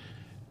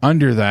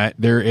 Under that,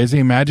 there is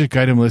a magic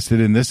item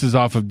listed, and this is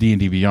off of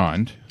D&D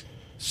Beyond,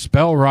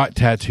 Spell Rot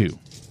Tattoo.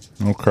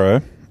 Okay.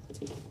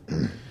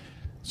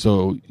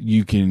 So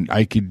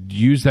I could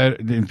use that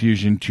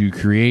infusion to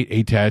create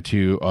a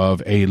tattoo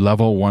of a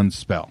level 1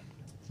 spell.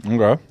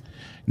 Okay.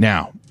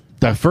 Now,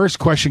 the first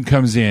question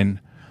comes in,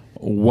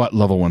 what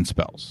level 1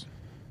 spells?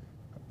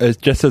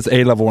 It just says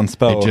a level 1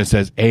 spell. It just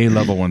says a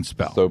level 1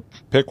 spell. So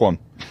pick one.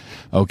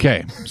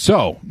 Okay.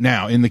 So,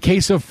 now, in the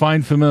case of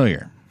Find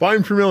Familiar,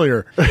 Find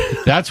familiar.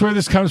 that's where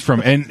this comes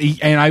from. And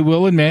I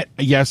will admit,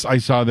 yes, I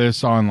saw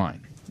this online.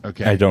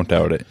 Okay. I don't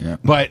doubt it. Yeah.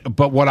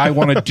 But what I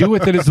want to do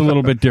with it is a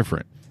little bit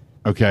different.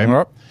 Okay.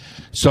 Yep.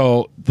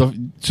 So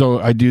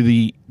I do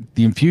the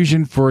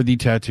infusion for the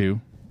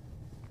tattoo,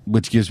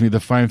 which gives me the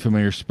Find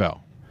Familiar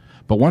spell.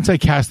 But once I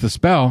cast the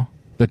spell,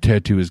 the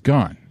tattoo is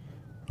gone.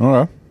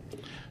 Okay.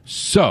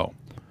 So,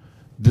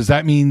 does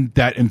that mean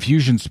that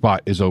infusion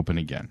spot is open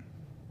again?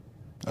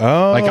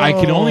 Oh. Like I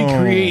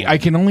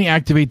can only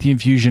activate the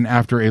infusion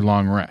after a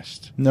long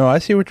rest. No, I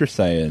see what you're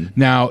saying.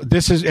 Now,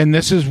 this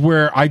is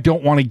where I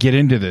don't want to get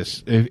into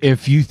this.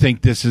 If you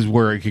think this is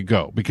where it could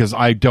go, because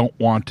I don't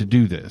want to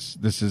do this.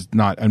 This is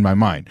not in my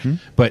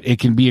mind. But it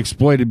can be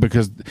exploited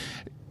because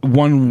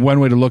one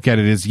way to look at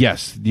it is,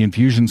 yes, the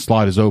infusion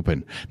slot is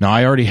open. Now,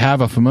 I already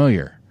have a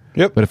familiar.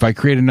 Yep. But if I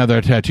create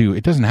another tattoo,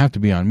 it doesn't have to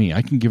be on me.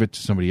 I can give it to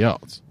somebody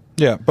else.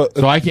 Yeah, but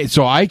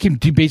So I can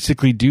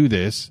basically do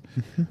this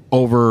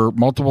over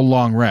multiple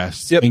long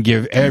rests Yep. and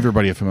give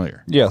everybody a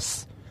familiar.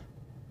 yes.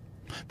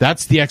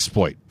 That's the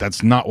exploit.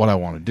 That's not what I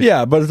want to do.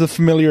 Yeah, but if the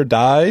familiar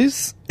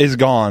dies, is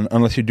gone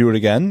unless you do it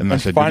again.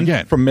 Unless And I do it Find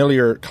again.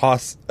 familiar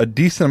costs a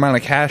decent amount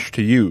of cash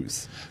to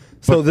use.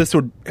 So this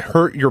would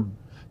hurt your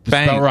The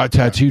bank. spell rot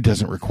tattoo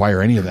doesn't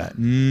require any of that.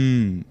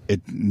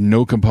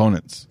 No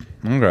components.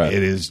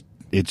 Okay.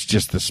 It's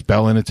just the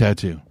spell in a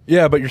tattoo.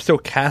 Yeah, but you're still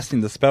casting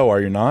the spell, are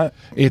you not?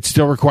 It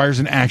still requires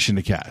an action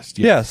to cast.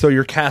 Yeah, so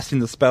you're casting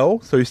the spell,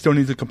 so you still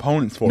need the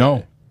components for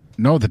it.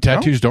 No, the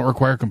tattoos don't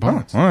require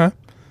components. All right.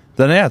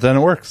 Then it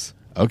works.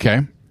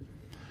 Okay.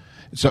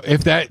 So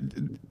if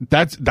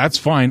that's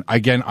fine.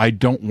 Again, I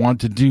don't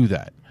want to do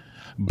that.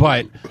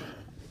 But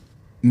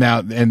now,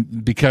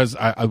 and because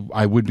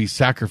I would be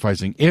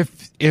sacrificing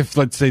if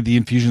let's say the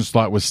infusion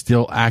slot was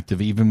still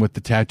active, even with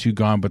the tattoo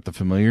gone, but the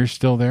familiar is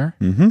still there,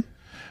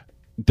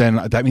 then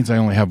that means I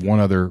only have one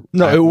other.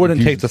 No, it wouldn't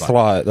infusion take the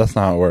slot. That's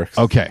not how it works.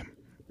 Okay,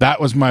 that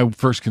was my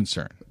first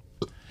concern.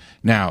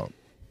 Now,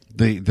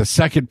 the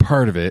second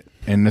part of it,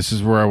 and this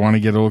is where I want to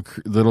get a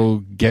little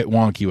get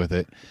wonky with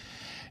it,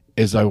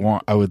 is I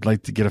would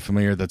like to get a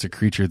familiar that's a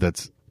creature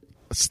that's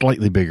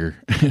slightly bigger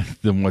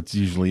than what's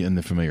usually in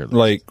the familiar list.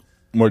 Like,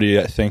 what are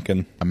you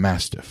thinking? A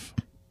mastiff.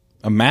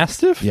 A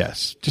mastiff?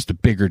 Yes, just a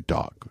bigger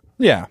dog.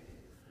 Yeah.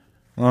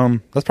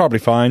 That's probably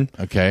fine.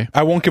 Okay.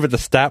 I won't give it the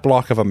stat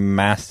block of a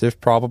Mastiff,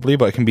 probably,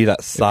 but it can be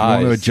that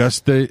size.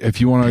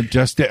 If you want to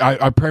adjust it,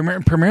 I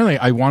primarily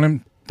I want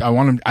him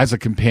as a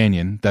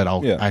companion that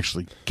I'll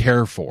actually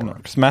care for.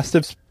 Because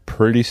Mastiff's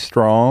pretty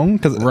strong.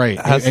 Right.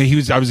 And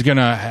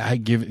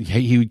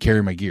he would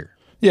carry my gear.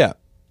 Yeah.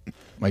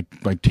 My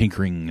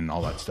tinkering and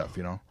all that stuff,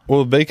 Well,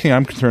 the big thing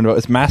I'm concerned about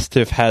is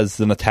Mastiff has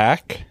an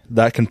attack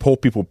that can pull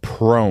people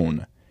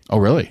prone. Oh,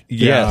 really?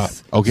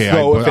 Yes. Yeah. Okay.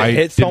 So if it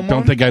hits someone,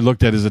 don't think I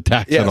looked at his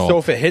attacks at all. So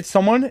if it hits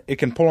someone, it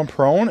can pull them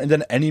prone, and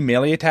then any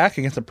melee attack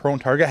against a prone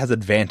target has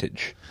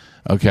advantage.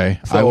 Okay.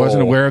 I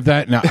wasn't aware of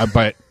that,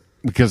 but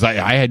because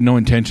I had no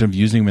intention of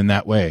using him in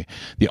that way.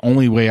 The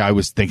only way I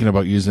was thinking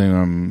about using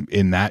him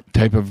in that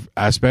type of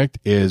aspect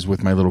is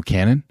with my little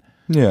cannon.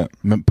 Yeah.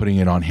 Putting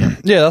it on him.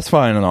 Yeah, that's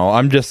fine and all.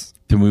 I'm just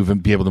to move him,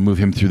 be able to move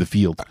him through the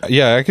field.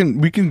 Yeah,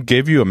 we can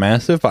give you a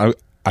Mastiff.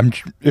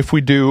 If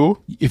we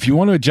do, if you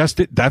want to adjust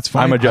it, that's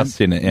fine. I'm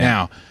adjusting it.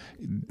 Yeah.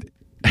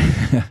 Now,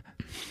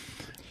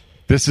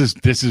 this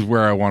is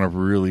where I want to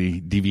really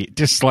deviate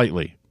just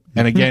slightly.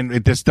 And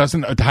again, this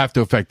doesn't have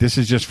to affect. This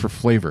is just for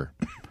flavor.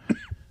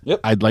 Yep.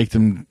 I'd like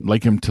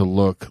him to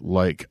look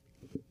like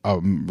a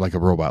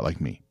robot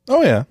like me.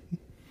 Oh yeah.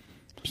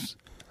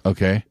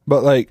 Okay.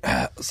 But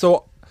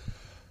so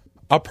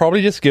I'll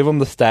probably just give him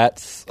the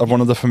stats of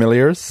one of the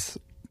familiars.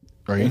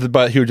 Right.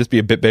 But he would just be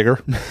a bit bigger.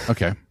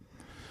 Okay.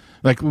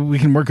 We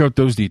can work out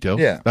those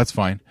details. Yeah. That's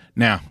fine.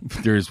 Now,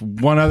 there's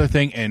one other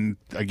thing, and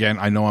again,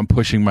 I know I'm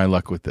pushing my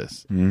luck with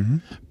this. Mm-hmm.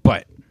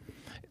 But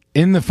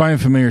in the Find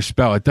Familiar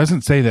spell, it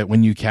doesn't say that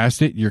when you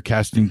cast it, you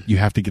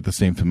have to get the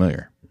same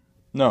familiar.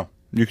 No.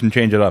 You can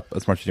change it up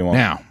as much as you want.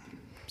 Now,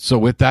 so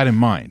with that in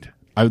mind,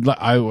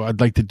 I'd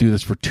like to do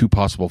this for 2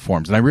 possible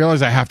forms. And I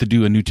realize I have to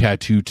do a new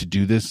tattoo to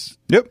do this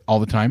all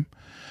the time.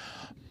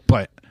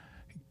 But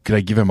could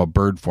I give him a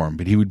bird form?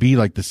 But he would be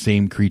like the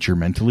same creature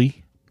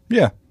mentally.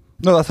 Yeah.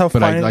 No, that's how.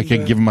 But I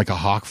could give him like a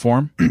hawk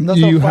form.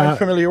 That's how Find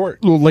Familiar works.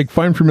 Well,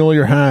 Find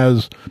Familiar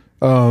has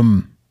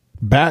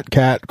bat,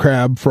 cat,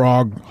 crab,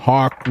 frog,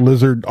 hawk,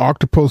 lizard,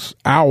 octopus,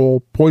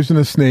 owl,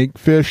 poisonous snake,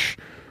 fish,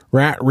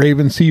 rat,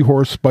 raven,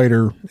 seahorse,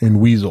 spider, and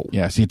weasel.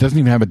 Yeah, see, it doesn't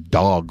even have a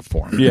dog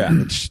form. Yeah.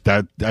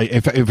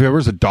 If there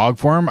was a dog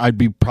form, I'd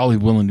be probably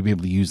willing to be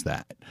able to use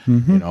that.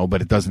 Mm-hmm.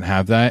 But it doesn't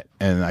have that.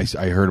 And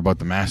I heard about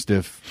the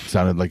Mastiff.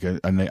 Sounded like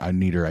a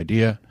neater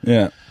idea.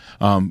 Yeah.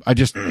 I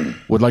just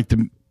would like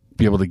to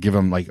be able to give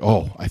him I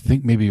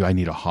think maybe I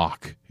need a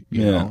hawk.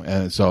 You know?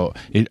 And so,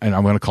 and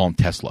I'm going to call him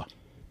Tesla.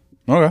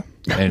 Okay.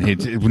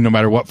 And no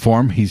matter what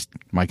form, he's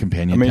my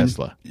companion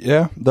Tesla.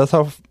 Yeah,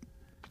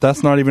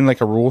 that's not even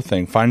like a rule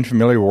thing. Find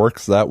Familiar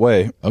works that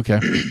way. Okay.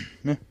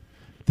 Yeah.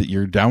 That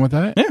you're down with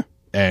that? Yeah.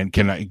 And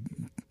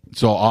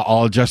so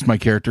I'll adjust my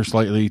character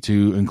slightly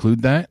to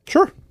include that?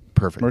 Sure.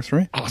 Perfect. Works for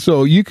me.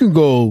 So you can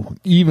go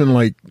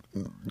even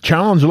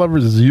challenge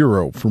level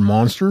 0 for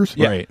monsters.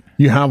 Yeah. Right.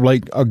 You have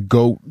a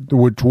goat,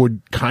 which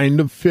would kind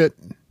of fit.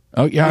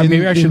 Oh yeah,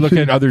 maybe I should look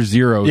at other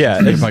zeros. Yeah,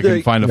 and see if I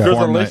can find a there's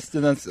form. A list,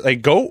 and that's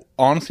goat.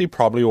 Honestly,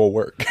 probably will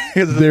work.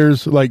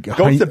 There's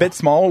goat's a bit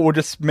small. We'll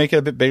just make it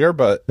a bit bigger,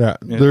 but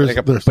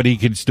but he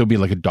could still be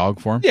like a dog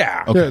form.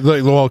 Yeah. Okay.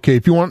 Yeah, okay.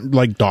 If you want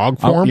dog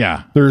form,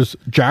 yeah. There's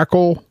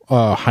jackal,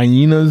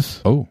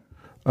 hyenas. Oh,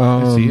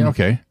 see,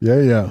 okay.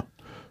 Yeah.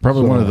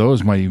 Probably one of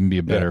those might even be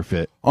a better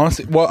fit.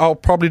 Honestly, what I'll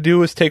probably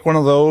do is take one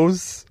of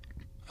those.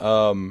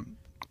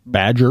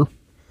 Badger.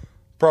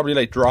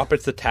 Probably drop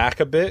its attack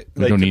a bit.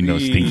 We don't need no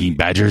stinking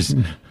badgers.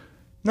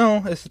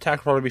 No, its attack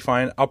will probably be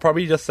fine. I'll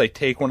probably just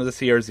take one of the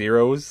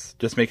CR0s,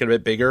 just make it a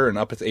bit bigger and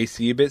up its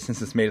AC a bit since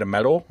it's made of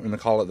metal, and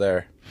call it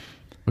there.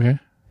 Okay.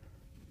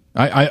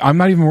 I'm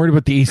not even worried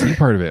about the AC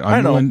part of it. I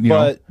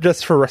know,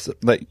 just for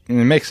the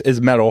mix is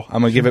metal.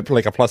 I'm gonna give it a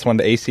 +1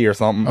 to AC or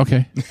something.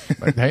 Okay.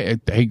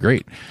 hey,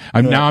 great.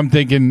 I'm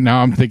thinking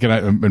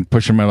I've been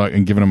pushing my luck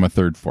and giving him a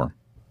 3rd form.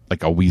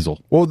 Like a weasel.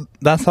 Well,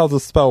 that's how the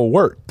spell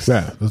works.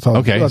 Yeah, that's how.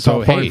 Okay, that's so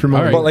how Find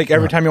Familiar. But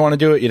every time you want to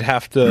do it, you'd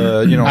have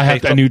to, I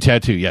have a new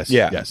tattoo. Yes.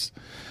 Yeah. Yes.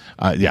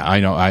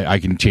 I know. I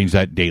can change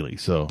that daily.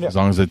 So as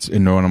long as it's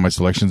in one of my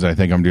selections, I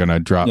think I'm going to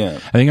drop. Yeah.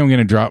 I think I'm going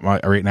to drop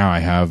right now. I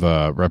have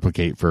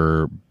replicate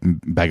for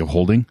bag of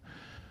holding.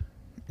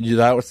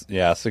 Yeah,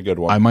 that's a good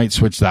one. I might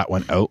switch that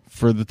one out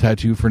for the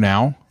tattoo for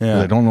now.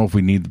 Yeah. I don't know if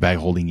we need the bag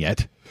of holding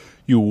yet.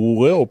 You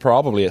will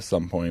probably at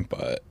some point,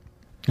 but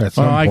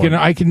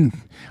I can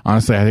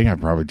honestly. I think I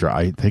probably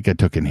I think I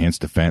took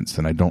enhanced defense,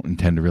 and I don't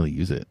intend to really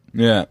use it.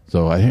 Yeah.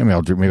 So I think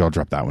maybe I'll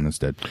drop that one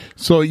instead.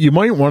 So you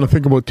might want to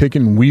think about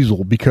taking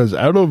Weasel, because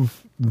out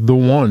of the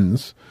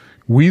ones,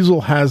 Weasel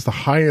has the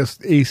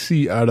highest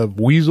AC out of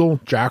Weasel,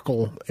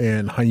 Jackal,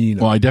 and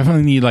Hyena. Well, I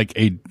definitely need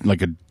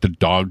the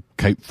dog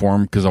type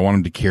form, because I want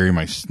him to carry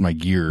my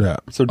gear. Yeah.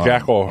 So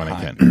Jackal when I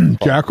can.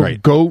 Jackal,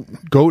 Right.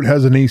 Goat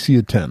has an AC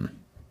of 10.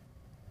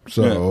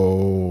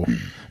 So,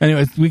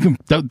 anyways, we can.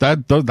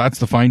 That's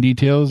the fine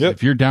details. Yep.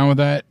 If you're down with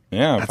that,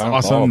 Yeah, that's fine with all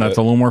awesome. of That's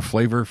it. a little more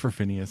flavor for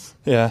Phineas.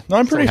 Yeah. No,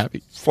 I'm pretty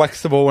happy.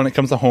 flexible when it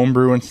comes to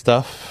homebrew and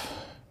stuff.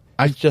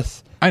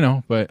 I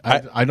know, but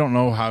I don't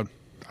know how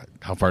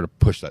far to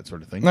push that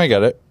sort of thing. I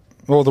get it.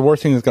 Well, the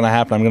worst thing that's going to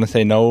happen, I'm going to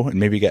say no and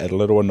maybe get a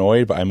little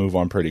annoyed, but I move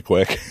on pretty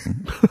quick.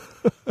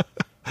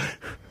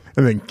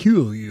 And then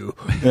kill you.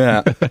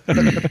 Yeah.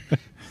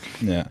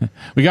 Yeah.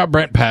 We got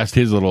Brent past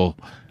his little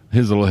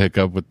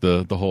hiccup with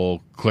the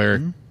whole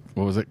cleric.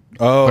 What was it?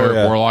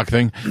 Cleric warlock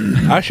thing.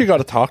 I actually got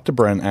to talk to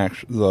Brent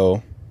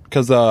though,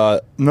 because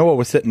Noah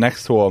was sitting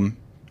next to him,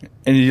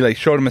 and he like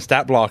showed him a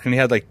stat block, and he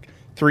had like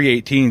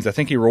 3 18s. I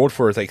think he rolled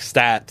for his like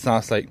stats, and I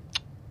was like,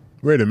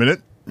 Wait a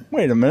minute.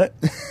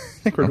 I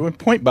think we're doing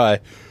point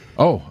by.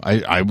 Oh,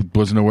 I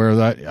wasn't aware of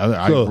that.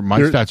 My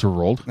stats were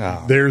rolled.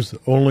 There's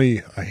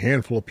only a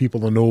handful of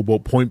people that know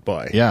about point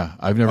buy. Yeah,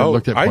 I've never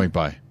looked at point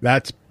buy.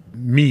 That's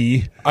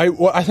me.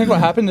 I think what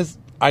happened is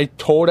I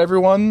told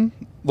everyone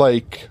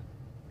like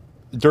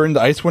during the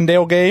Icewind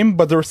Dale game,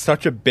 but there was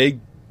such a big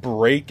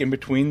break in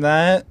between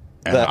that.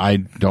 And I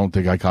don't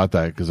think I caught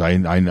that because I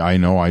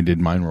know I did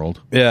mine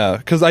rolled. Yeah,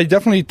 because I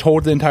definitely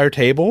told the entire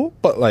table,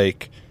 but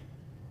like,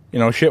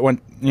 shit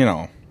went,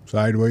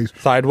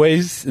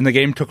 sideways, and the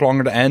game took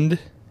longer to end.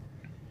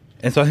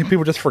 And so I think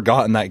people just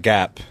forgot in that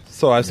gap.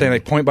 So I was saying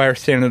like point buy or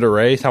standard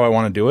array is how I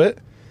want to do it.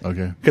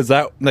 Okay. Because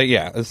that, like,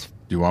 yeah. Do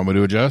you want me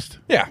to adjust?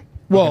 Yeah.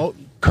 Well,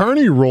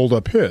 Carney rolled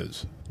up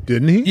his,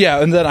 didn't he?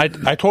 Yeah, and then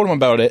I told him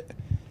about it,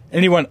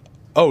 and he went,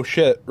 oh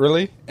shit,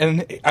 really?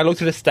 And I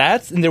looked at his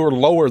stats, and they were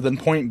lower than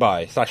point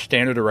buy /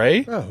 standard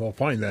array. Oh, well,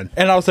 fine then.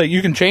 And I was like,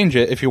 you can change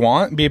it if you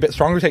want, be a bit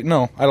stronger. He's like,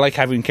 no, I like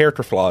having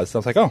character flaws. So I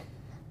was like, oh,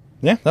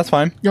 yeah, that's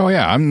fine. Oh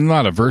yeah, I'm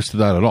not averse to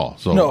that at all.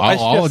 So no,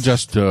 I'll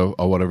adjust to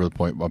whatever the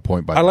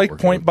point by. I like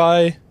point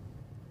by,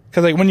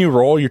 because like when you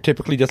roll, you're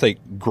typically just like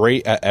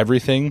great at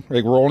everything.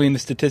 Like rolling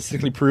is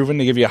statistically proven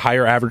to give you a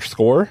higher average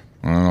score.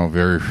 I don't know.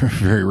 Very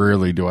very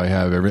rarely do I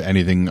have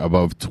anything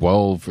above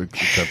 12,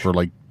 except for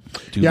like.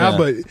 Yeah,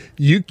 but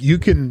you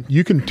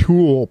can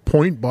tool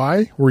point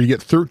by where you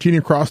get 13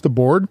 across the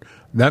board.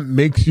 That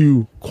makes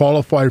you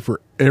qualify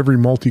for every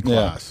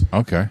multi-class. Yeah.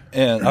 Okay.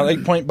 And I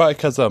like point by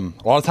because a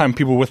lot of time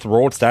people with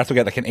rolled stats will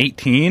get like an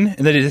 18, and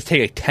then they just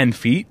take like 10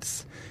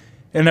 feats,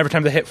 and every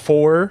time they hit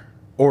 4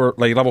 or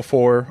like level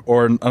 4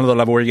 or another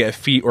level where you get a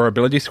feat or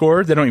ability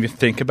score, they don't even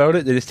think about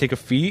it. They just take a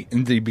feat,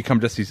 and they become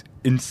just these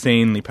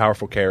insanely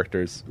powerful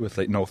characters with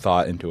like no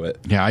thought into it.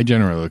 Yeah, I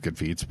generally look at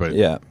feats, but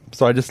yeah.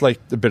 So I just like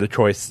a bit of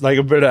choice, like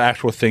a bit of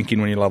actual thinking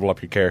when you level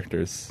up your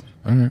characters.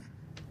 All right.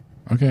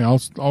 Okay,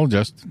 I'll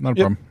adjust. Not a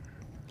problem.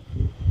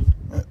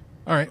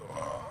 All right.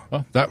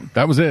 Well,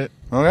 that was it.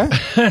 Okay.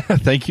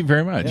 Thank you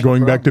very much.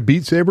 Going back to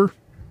Beat Saber?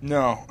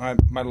 No,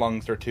 my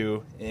lungs are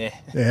too. Yeah.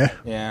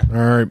 Yeah. All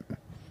right.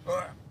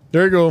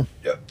 There you go.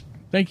 Yep.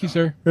 Thank you,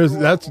 sir.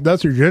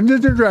 That's your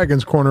Dungeons and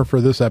Dragons corner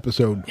for this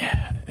episode.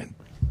 Yeah. I'm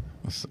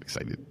so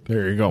excited.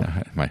 There you go.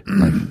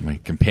 My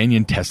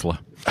companion Tesla.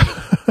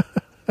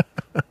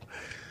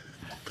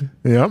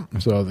 Yep.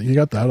 So you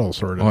got that all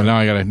sorted. Oh, now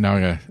I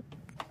gotta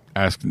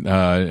ask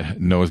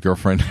Noah's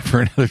girlfriend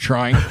for another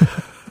drawing.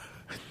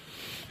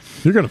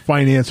 You're gonna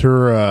finance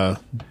her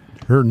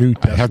new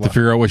Tesla. I have to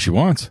figure out what she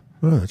wants.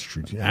 Oh, that's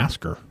true.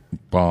 Ask her.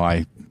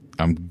 Well,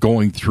 I'm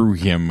going through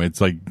him.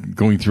 It's like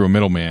going through a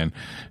middleman.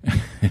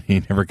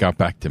 He never got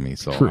back to me,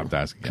 so I'll have to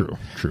ask again.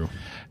 True.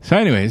 So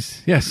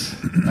anyways, yes,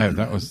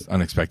 that was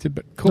unexpected,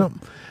 but cool. No,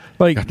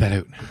 like, got that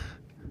out.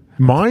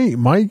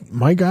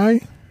 My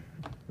guy,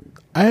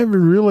 I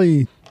haven't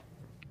really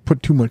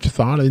put too much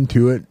thought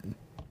into it,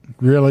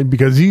 really,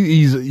 because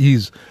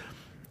he's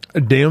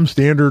a damn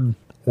standard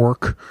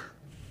orc.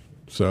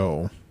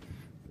 So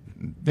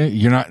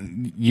you're not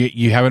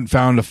you haven't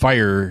found a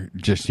fire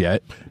just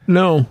yet.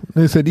 No,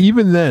 they said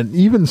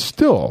even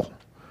still,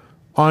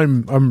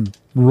 I'm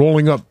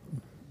rolling up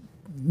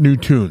new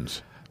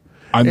tunes.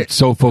 I'm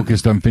so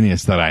focused on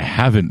Phineas that I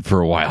haven't for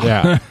a while.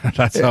 Yeah,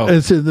 that's how.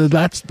 That's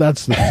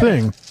the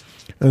thing.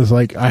 It's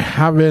like I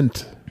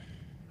haven't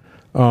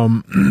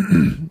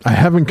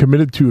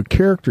committed to a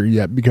character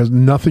yet because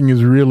nothing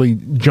has really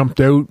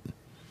jumped out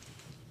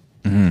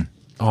on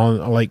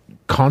like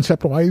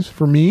concept wise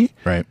for me.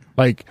 Right.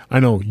 Like I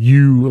know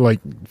you like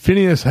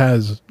Phineas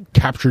has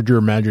captured your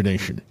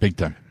imagination big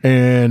time,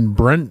 and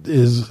Brent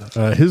is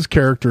his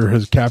character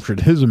has captured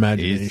his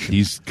imagination.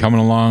 He's coming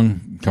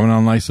on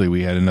nicely.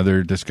 We had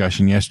another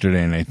discussion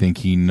yesterday, and I think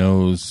he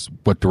knows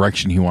what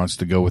direction he wants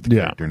to go with the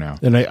character now.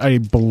 And I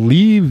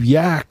believe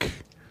Yak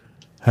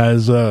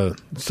has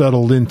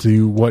settled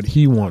into what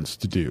he wants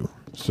to do.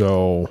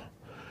 So,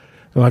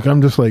 like,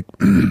 I'm just like,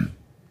 I'm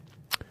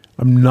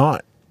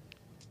not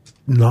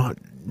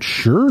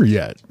sure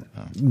yet,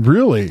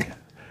 really.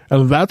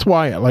 And that's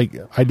why, like,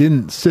 I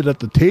didn't sit at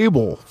the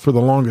table for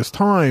the longest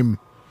time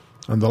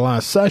on the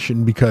last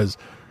session because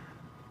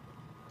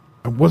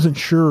I wasn't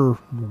sure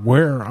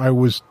where I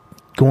was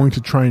going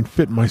to try and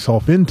fit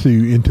myself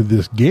into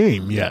this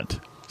game yet.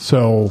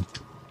 So,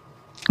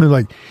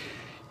 like,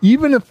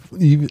 even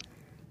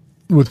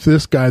with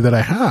this guy that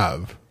I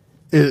have,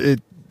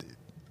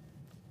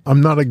 I'm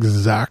not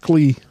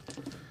exactly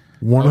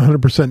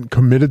 100%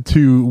 committed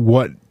to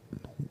what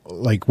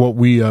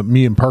we,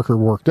 me and Parker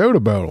worked out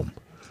about him.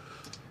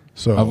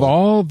 So, of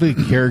all the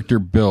character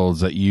builds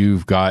that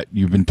you've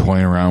been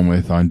toying around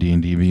with on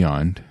D&D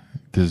Beyond,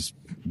 because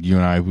you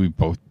and I, we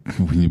both,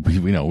 we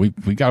know, we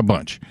got a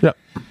bunch. Yeah.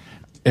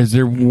 Is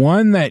there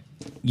one that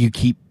you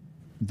keep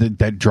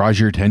that draws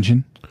your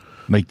attention?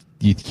 Like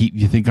you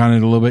think on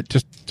it a little bit?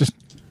 Just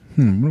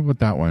what about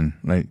that one?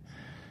 Like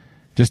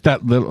just a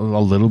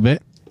little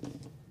bit?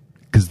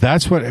 Because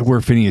that's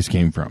where Phineas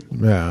came from.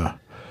 Yeah.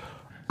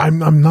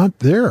 I'm not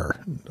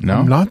there. No?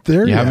 I'm not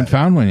there You yet. haven't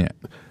found one yet.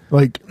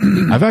 Like,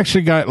 I've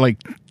actually got like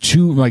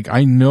two, like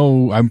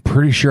I'm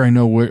pretty sure I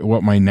know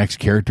what my next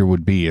character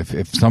would be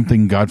if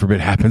something, God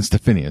forbid, happens to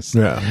Phineas.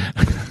 yeah.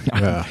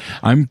 Yeah.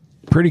 I'm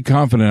pretty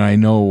confident I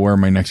know where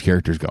my next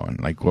character's going,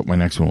 like what my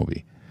next one will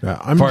be.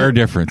 Yeah. Fire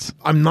difference.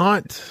 I'm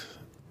not.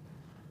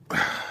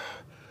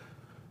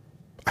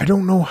 I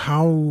don't know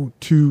how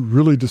to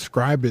really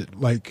describe it.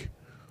 Like,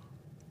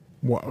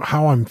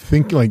 how I'm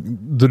thinking, like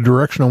the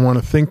direction I want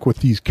to think with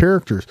these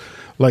characters.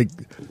 Like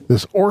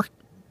this orc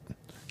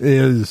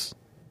is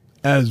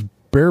as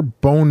bare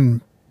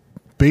bone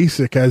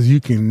basic as you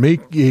can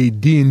make a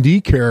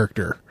D&D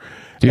character.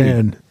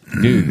 Dude,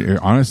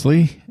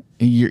 honestly,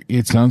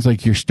 it sounds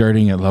like you're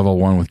starting at level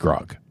 1 with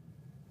grog.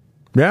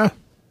 Yeah.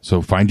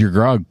 So find your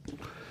grog.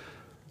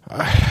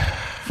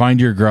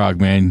 Find your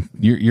grog, man.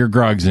 Your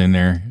grog's in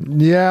there.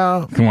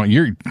 Yeah. Come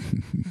on,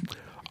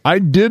 I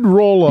did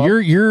roll up.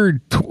 You're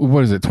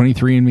what is it?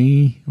 23 and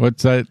Me?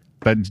 What's that?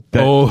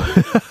 Oh,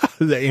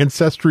 the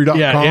Ancestry.com.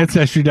 Yeah,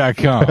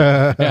 Ancestry.com.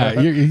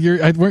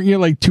 Yeah, weren't you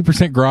like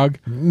 2% grog?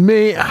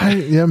 Maybe.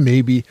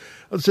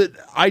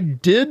 I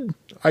did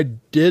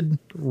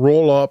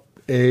roll up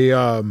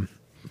a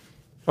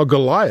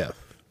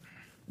Goliath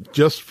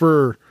just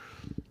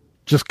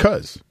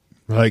cause.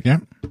 Like, yeah.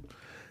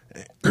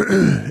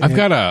 I've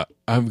got a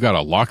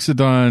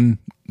Loxodon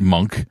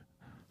monk.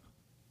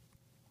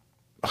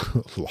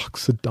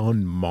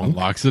 Loxodon monk.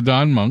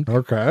 Loxodon monk.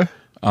 Okay.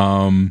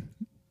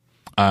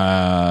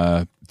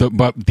 The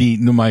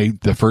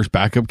first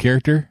backup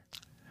character,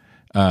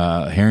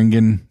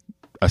 Haringen,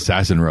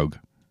 assassin rogue.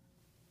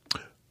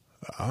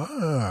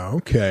 Ah,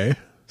 okay.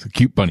 It's a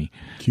cute bunny.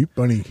 Cute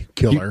bunny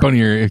killer.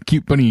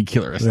 Cute bunny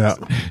killer. Yeah.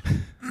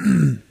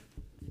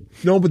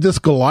 No, but this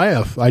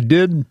Goliath, I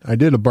did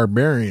a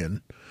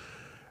barbarian,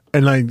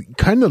 and I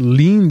kind of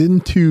leaned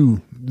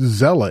into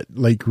Zealot,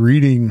 like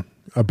reading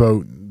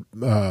about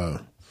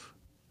the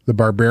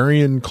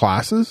barbarian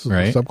classes,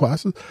 right,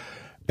 subclasses,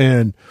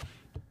 and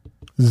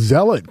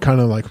Zealot kind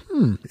of like,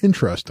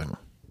 interesting.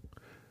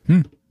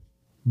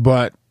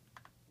 But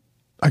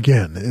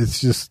again, it's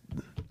just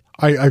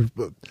I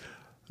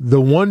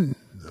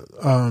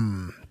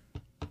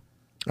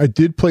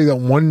did play that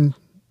one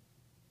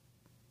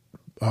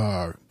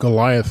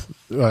Goliath,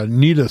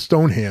 Nita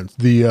Stonehands,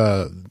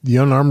 the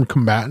unarmed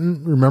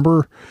combatant.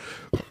 Remember,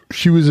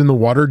 she was in the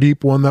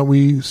Waterdeep one that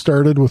we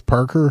started with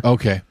Parker.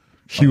 Okay,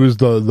 she was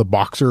the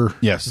boxer.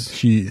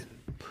 Yes,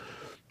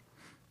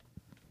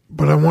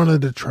 But I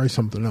wanted to try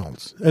something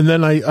else, and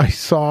then I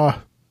saw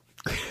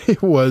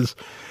it was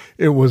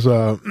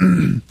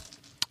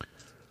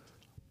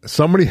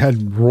somebody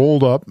had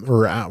rolled up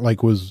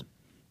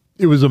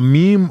it was a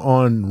meme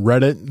on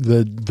Reddit,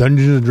 the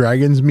Dungeons and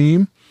Dragons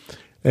meme,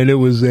 and it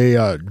was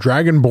a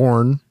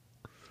dragonborn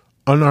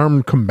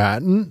unarmed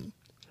combatant,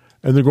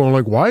 and they're going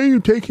like, "Why are you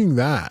taking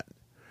that?"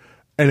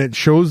 And it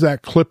shows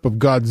that clip of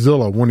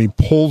Godzilla when he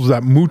pulls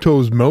that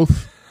Muto's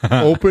mouth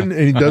open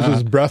and he does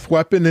his breath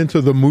weapon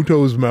into the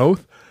Muto's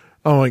mouth.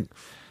 I'm like,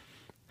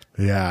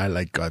 yeah, I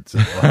like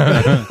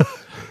Godzilla.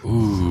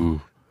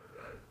 Ooh.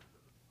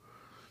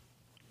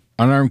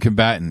 Unarmed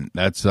combatant.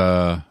 That's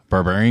a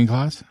barbarian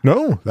class?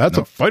 No, that's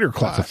a fighter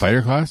class. That's a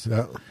fighter class?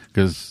 Yeah.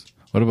 Because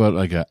what about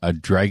like a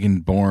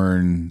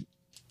dragonborn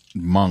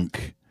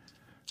monk?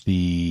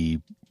 The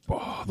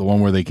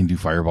one where they can do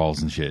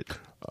fireballs and shit.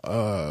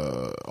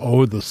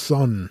 The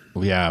sun.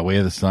 Yeah, Way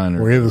of the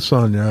Sun. Way of the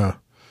Sun, yeah.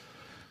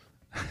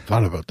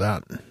 Thought about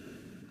that.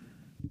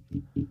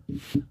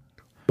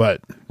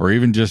 But or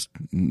even just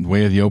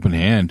Way of the Open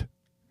Hand.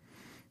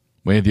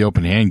 Way of the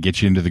Open Hand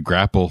gets you into the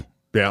grapple.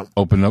 Yeah.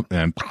 Open up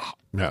and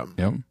yeah.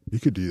 Yep. You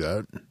could do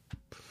that.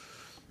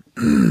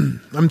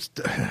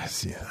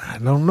 I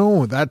don't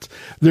know.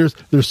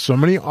 There's so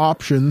many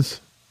options.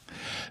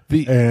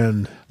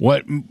 And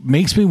what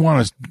makes me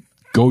want to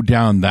go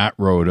down that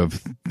road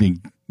of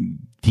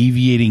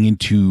deviating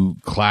into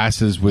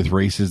classes with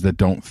races that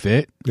don't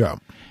fit,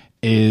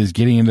 is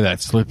getting into that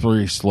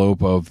slippery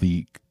slope of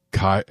the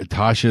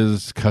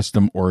Tasha's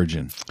custom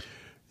origin.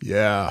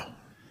 Yeah,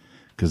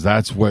 because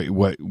that's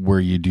where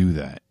you do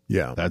that.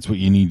 Yeah, that's what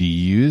you need to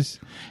use,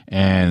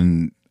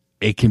 and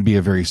it can be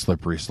a very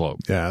slippery slope.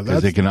 Yeah,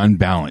 because it can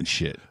unbalance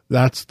shit.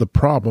 That's the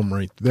problem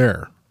right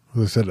there.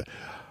 As I said,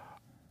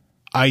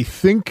 I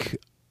think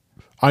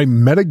I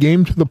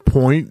metagame to the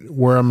point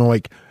where I'm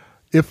like,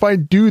 if I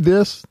do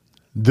this,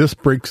 this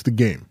breaks the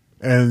game.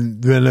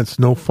 And then it's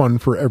no fun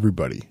for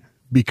everybody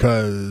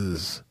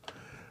because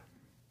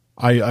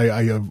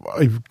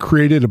I've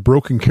created a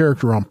broken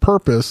character on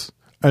purpose.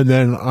 And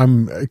then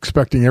I'm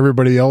expecting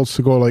everybody else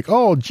to go like,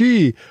 oh,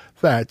 gee,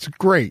 that's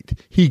great.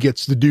 He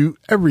gets to do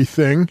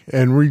everything.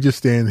 And we just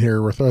stand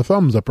here with our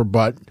thumbs up our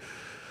butt.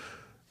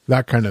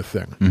 that kind of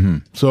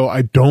thing. So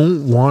I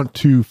don't want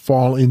to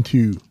fall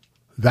into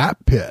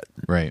that pit.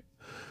 Right.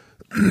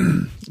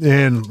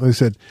 And like I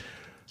said,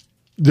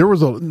 there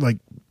was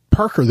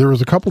Parker, there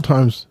was a couple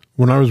times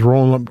when I was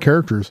rolling up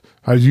characters,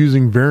 I was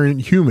using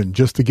variant human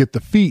just to get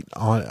the feat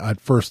on at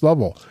first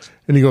level.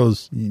 And he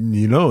goes,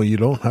 you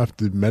don't have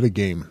to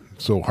metagame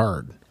so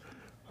hard.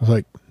 I was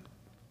like,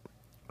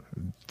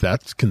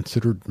 that's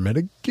considered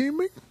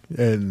metagaming?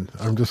 And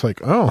I'm just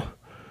like, oh,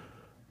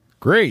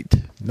 great.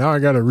 Now I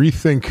got to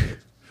rethink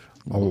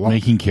a lot.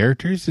 Making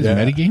characters is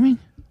metagaming?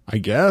 I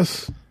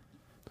guess.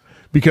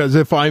 Because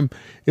if I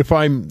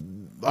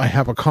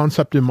have a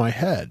concept in my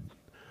head,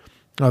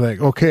 I'm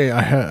like, okay,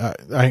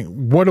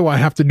 what do I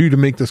have to do to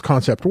make this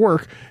concept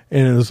work?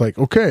 And it was like,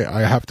 okay,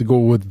 I have to go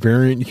with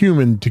variant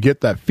human to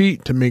get that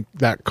feat to make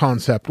that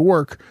concept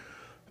work.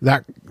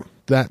 That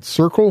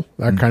circle,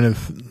 that kind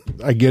of,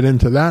 I get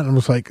into that and I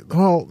was like,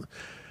 oh,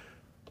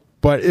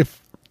 but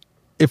if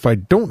I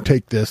don't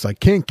take this, I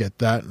can't get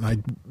that,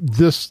 and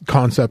this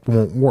concept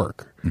won't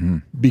work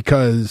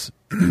because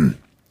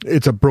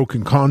it's a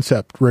broken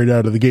concept right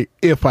out of the gate.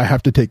 If I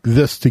have to take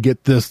this to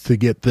get this to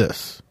get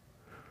this.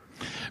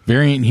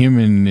 Variant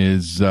human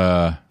is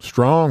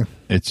strong.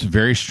 It's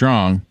very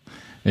strong.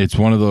 It's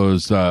one of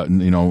those some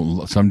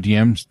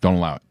DMs don't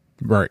allow it.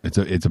 Right.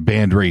 It's a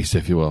banned race,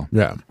 if you will.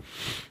 Yeah.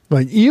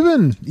 Like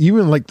even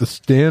like the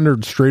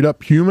standard straight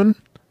up human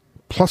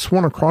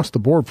 +1 across the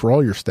board for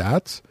all your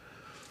stats.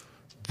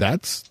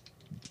 That's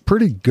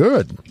pretty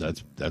good.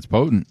 That's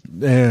potent.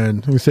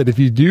 And like I said, if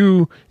you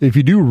do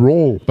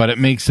roll, but it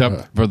makes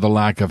up for the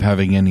lack of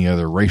having any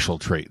other racial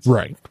traits.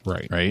 Right.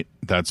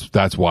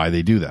 That's why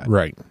they do that.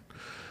 Right.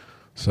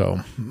 So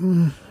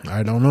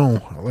I don't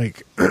know.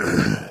 Like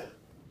I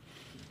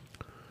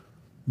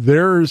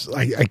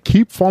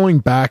keep falling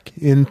back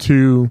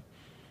into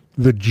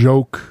the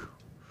joke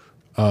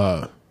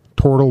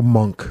turtle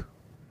monk.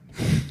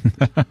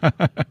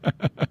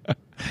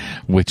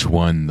 Which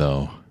one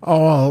though?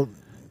 Oh,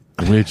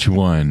 which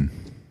one?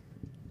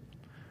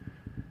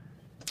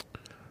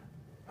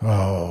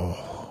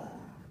 Oh,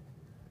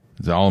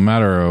 it's all a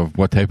matter of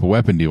what type of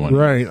weapon do you want.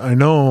 Right, I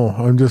know.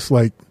 I'm just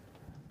like,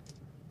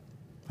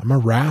 I'm a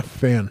Raph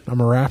fan.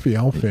 I'm a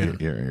Raphael fan.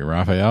 You're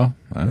Raphael?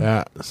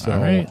 Yeah. So. All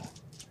right.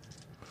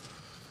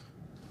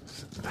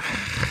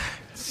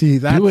 See,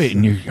 that's... Do it,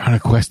 and you're on a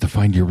quest to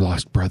find your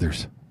lost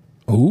brothers.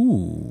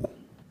 Ooh.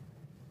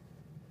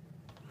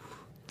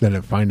 Then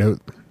I find out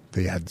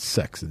they had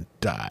sex and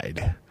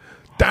died.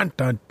 Dun,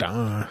 dun,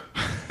 dun.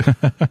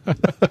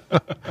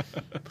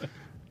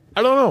 I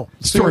don't know.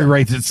 The story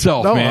writes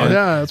itself, man.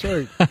 Yeah, that's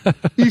right.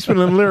 Eastman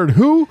and Laird,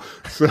 who?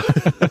 So,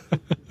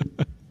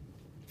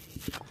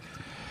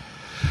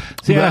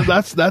 yeah,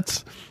 that's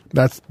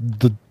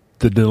the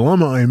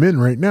dilemma I'm in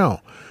right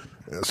now.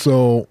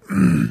 So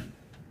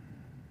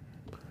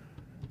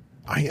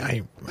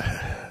I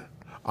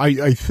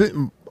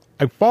think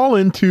I fall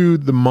into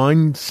the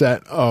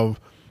mindset of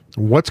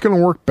what's going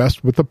to work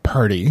best with the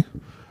party,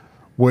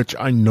 which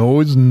I know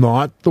is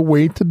not the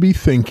way to be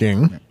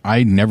thinking.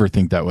 I never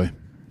think that way.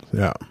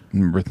 Yeah.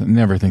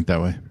 Never think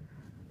that way.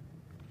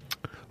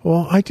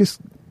 Well, I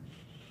just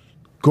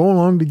go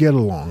along to get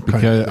along.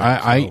 Because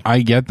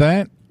I get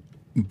that,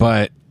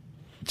 but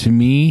to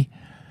me,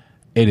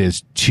 it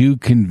is too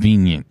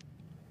convenient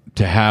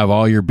to have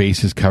all your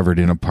bases covered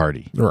in a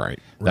party. Right.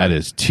 That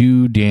is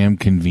too damn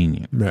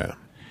convenient. Yeah.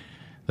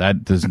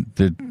 There's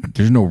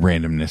no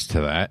randomness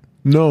to that.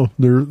 No,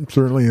 there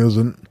certainly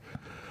isn't.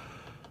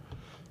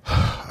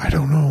 I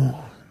don't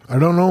know.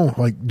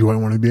 Like, do I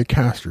want to be a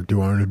caster?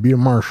 Do I want to be a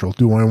marshal?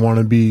 Do I want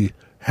to be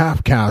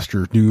half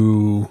caster?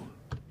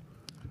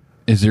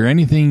 Is there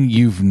anything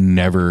you've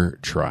never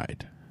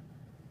tried?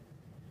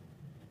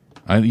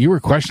 You were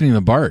questioning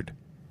the bard.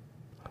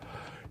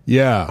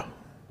 Yeah.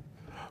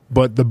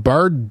 But the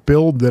bard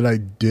build that I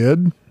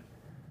did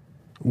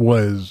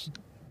was...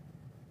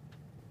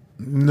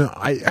 No,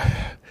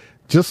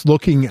 just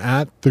looking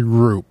at the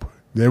group,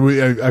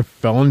 I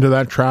fell into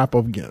that trap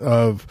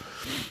of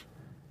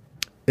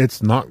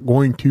it's not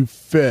going to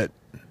fit,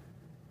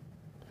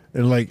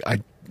 and like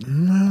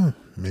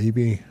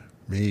maybe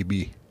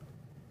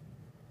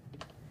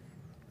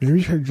I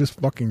should just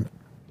fucking.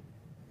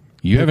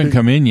 You haven't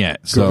come in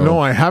yet, so no,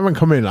 I haven't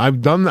come in.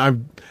 I've left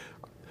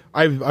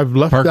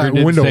Parker that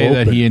did window say open.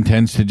 that he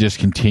intends to just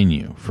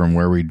continue from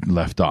where we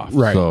left off.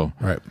 Right. So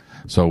right.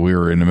 So we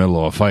were in the middle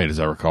of a fight, as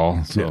I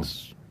recall. So,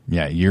 yes.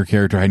 Yeah, your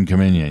character hadn't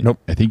come in yet. Nope.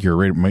 I think your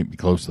rate might be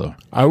close, though.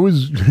 I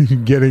was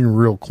getting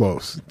real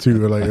close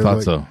to like. I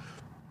thought so.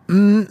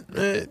 And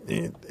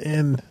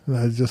I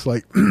was just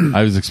like,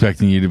 I was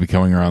expecting you to be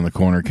coming around the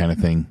corner, kind of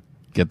thing.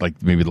 Get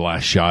like maybe the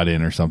last shot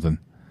in or something.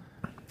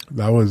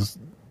 That was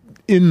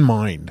in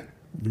mind,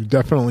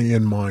 definitely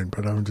in mind.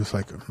 But I'm just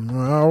like,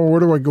 oh,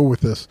 where do I go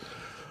with this?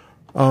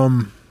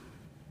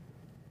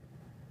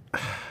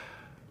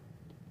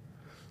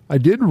 I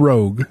did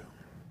rogue.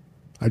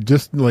 I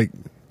just like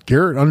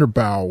Garrett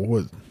Underbow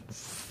was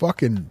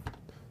fucking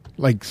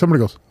like somebody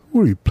goes,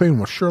 "What are you playing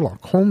with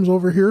Sherlock Holmes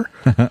over here?"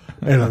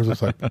 And I was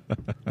just like,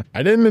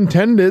 I didn't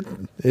intend it.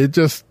 It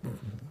just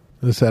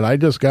I said, I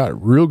just got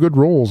real good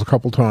rolls a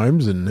couple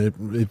times, and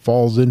it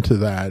falls into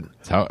that.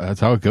 That's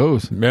how it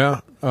goes.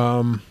 Yeah.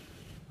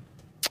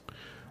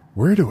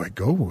 Where do I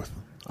go with?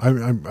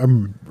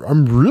 I'm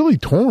really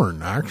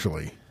torn,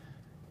 actually.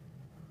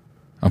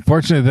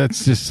 Unfortunately,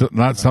 that's just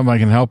not something I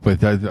can help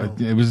with.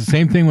 It was the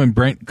same thing when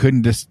Brent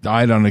couldn't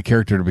decide on a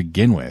character to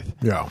begin with.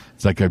 Yeah.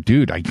 It's like,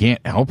 dude, I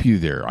can't help you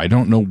there. I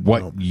don't know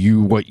what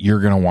you're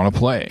going to want to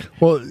play.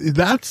 Well,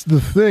 that's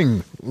the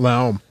thing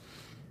now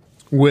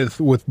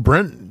with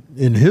Brent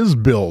in his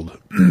build.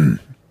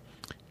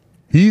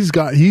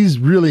 He's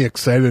really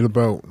excited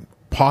about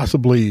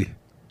possibly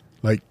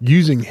like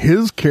using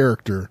his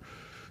character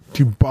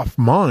to buff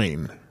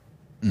mine.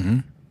 Mm-hmm.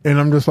 And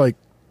I'm just like,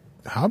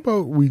 how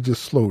about we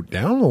just slow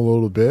down a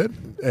little bit?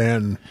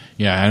 And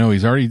yeah, I know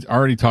he's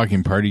already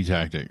talking party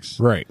tactics.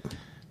 Right.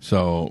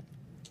 So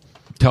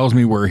tells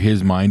me where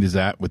his mind is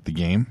at with the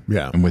game.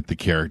 Yeah. And with the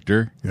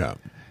character. Yeah.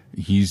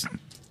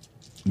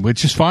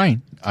 Which is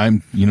fine. I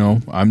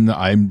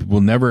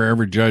will never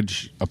ever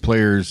judge a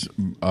player's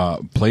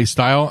play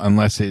style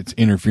unless it's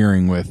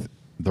interfering with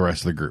the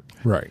rest of the group.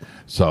 Right.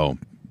 So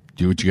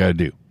do what you got to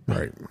do.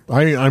 Right.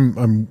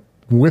 I'm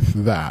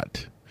with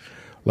that.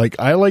 Like,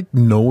 I like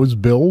Noah's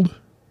build.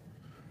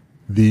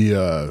 The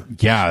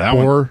that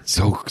spore.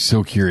 one.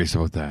 So curious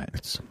about that.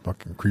 It's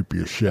fucking creepy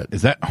as shit.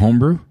 Is that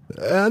homebrew?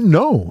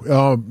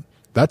 No.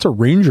 That's a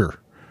ranger.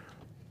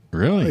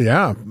 Really?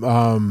 Yeah.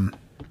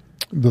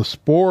 The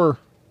spore.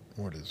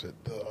 What is it?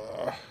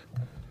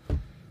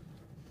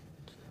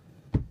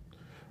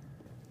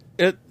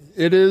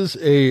 It is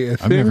a thing.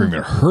 I've never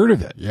even heard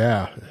of it.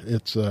 Yeah.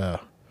 It's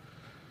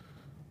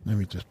let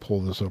me just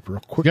pull this up real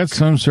quick. Got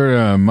some sort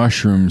of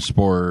mushroom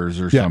spores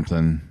or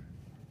something.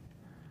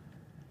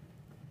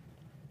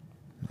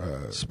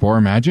 Spore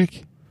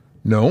magic?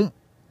 No.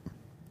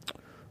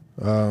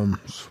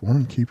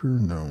 Swarm Keeper?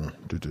 No.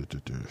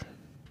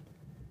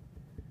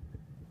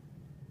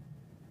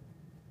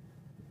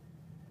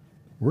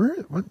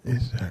 What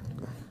is that?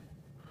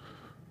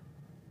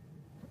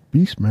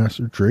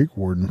 Beastmaster, Drake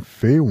Warden,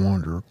 Fey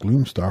Wanderer,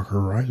 Gloomstalker,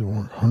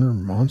 Horizon Hunter,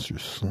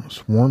 Monsters,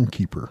 Swarm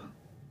Keeper.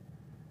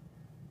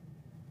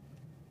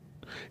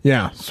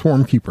 Yeah,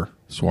 Swarm Keeper.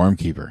 Swarm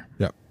Keeper.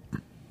 Yep.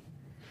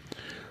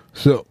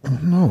 So,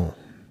 no,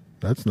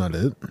 that's not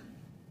it.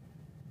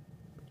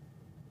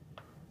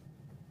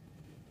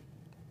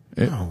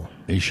 No.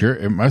 Are you sure?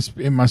 It must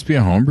be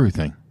a homebrew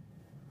thing.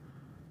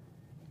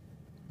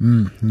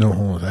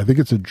 No, I think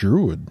it's a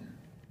druid.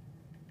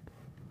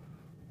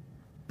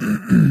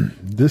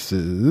 This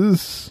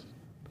is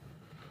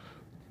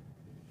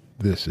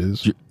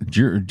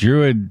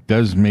Druid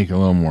does make a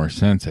little more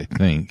sense, I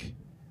think.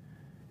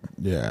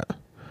 Yeah.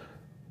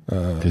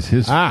 Because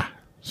his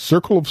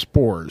Circle of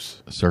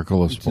Spores.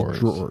 Circle of Spores.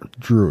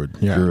 Druid.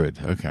 Yeah. Druid.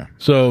 Okay.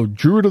 So,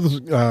 Druid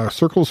of the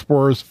Circle of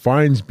Spores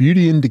finds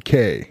beauty in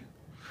decay.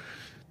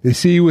 They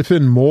see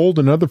within mold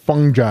and other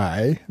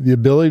fungi the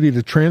ability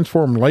to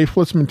transform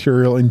lifeless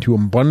material into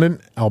abundant,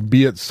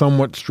 albeit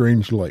somewhat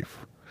strange life.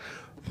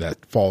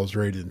 That falls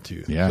right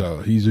into. Yeah. So,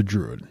 he's a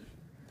druid.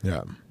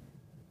 Yeah.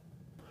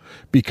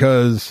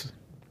 Because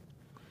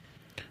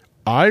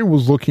I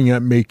was looking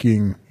at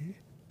making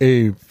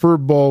a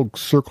Furbolg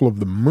Circle of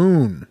the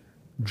Moon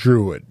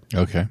druid.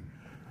 Okay.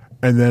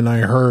 And then I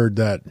heard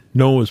that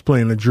Noah was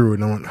playing a druid,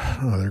 and I went,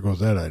 oh, there goes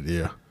that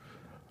idea.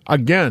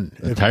 Again.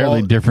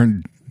 Entirely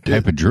different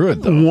type of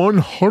druid, though.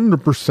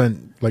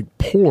 100% like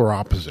polar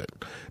opposite.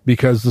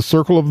 Because the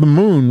Circle of the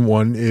Moon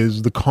one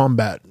is the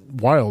combat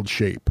wild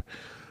shape.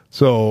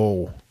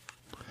 So.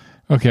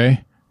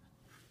 Okay.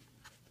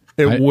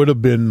 It would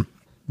have been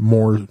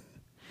more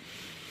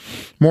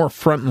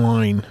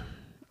frontline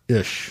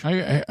ish.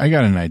 I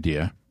got an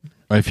idea.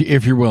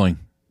 If you're willing,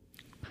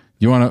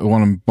 you want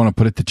to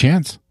put it to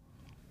chance?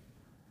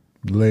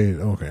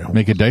 Okay.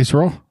 Make a dice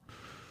roll.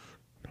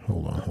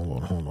 Hold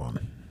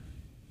on.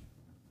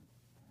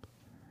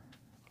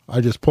 I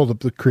just pulled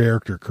up the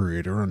character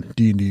creator on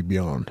D&D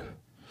Beyond.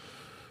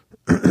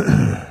 All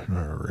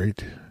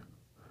right.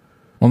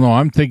 Well, no,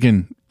 I'm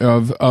thinking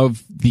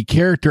of the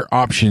character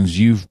options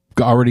you've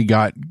already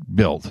got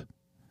built.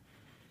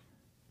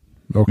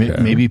 Okay.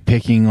 Maybe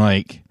pick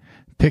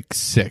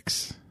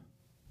 6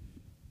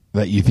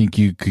 that you think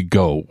you could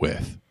go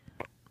with,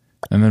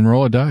 and then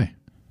roll a die.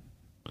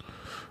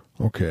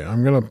 Okay,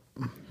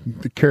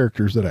 the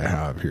characters that I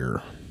have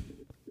here.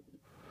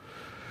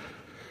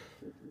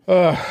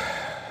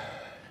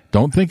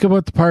 Don't think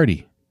about the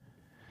party.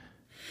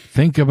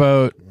 Think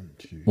about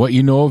what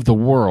you know of the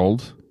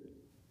world,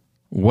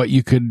 what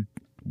you could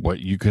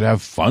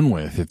have fun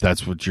with, if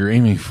that's what you're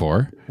aiming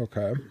for.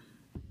 Okay.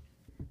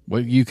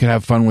 What you could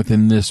have fun with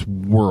in this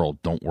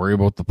world. Don't worry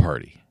about the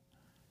party.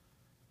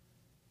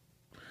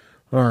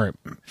 All right.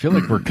 I feel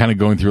like we're kind of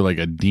going through like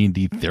a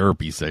D&D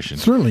therapy session.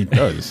 It certainly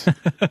does.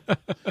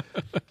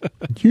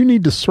 You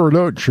need to sort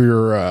out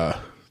your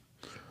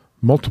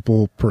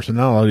multiple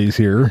personalities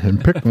here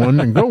and pick one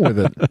and go with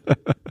it.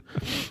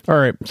 All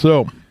right.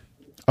 So,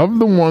 of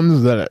the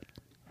ones that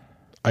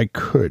I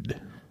could,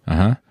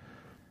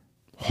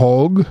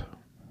 Hog,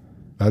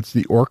 That's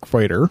the orc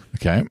fighter.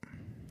 Okay.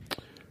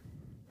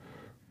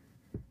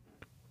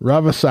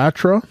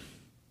 Ravasatra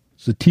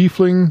is a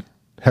tiefling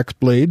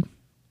hexblade.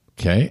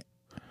 Okay.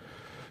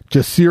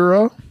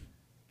 Jasira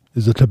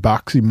is a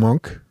tabaxi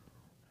monk.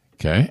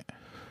 Okay.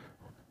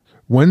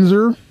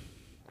 Wenzer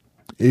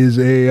is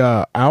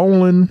a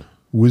Owlin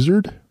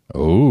wizard.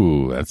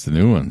 Oh, that's the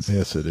new ones.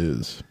 Yes, it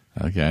is.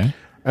 Okay.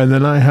 And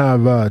then I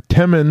have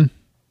Temin,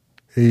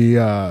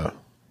 a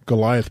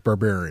Goliath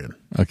barbarian.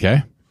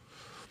 Okay.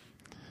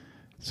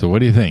 So what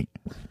do you think?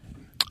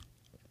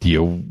 Do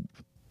you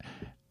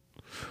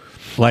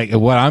like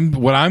what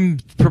I'm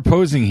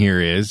proposing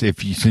here is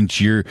since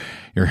you're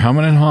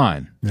Helmet and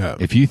Han, Yeah.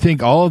 if you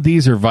think all of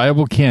these are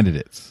viable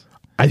candidates,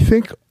 I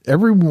think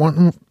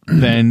everyone.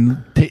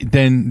 then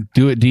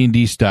do it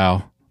D&D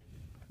style.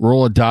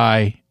 Roll a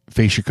die,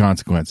 face your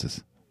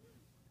consequences.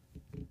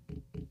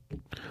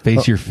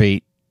 Face your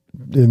fate.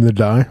 In the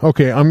die.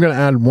 Okay, I'm going to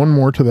add one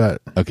more to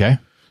that. Okay.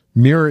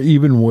 Mirror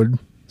Evenwood.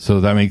 So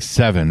that makes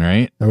 7,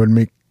 right? That would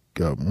make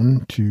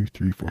 1, 2,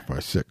 3, 4,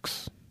 5,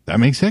 6. That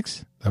makes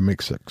 6? That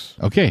makes 6.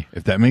 Okay.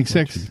 If that makes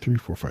 6, 2, 3,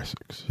 4, 5,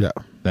 6. Yeah.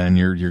 then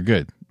you're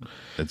good.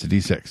 That's a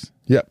D6.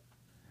 Yep.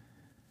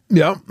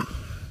 Yep.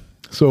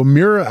 So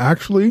Mira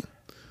actually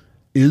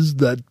is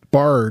that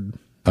bard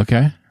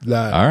Okay.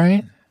 that. All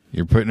right.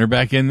 You're putting her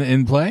back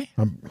in play?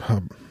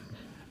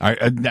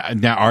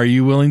 Now, are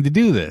you willing to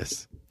do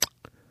this?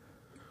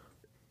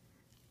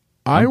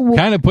 I will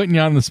kind of putting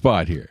you on the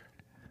spot here.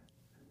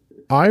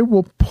 I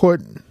will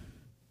put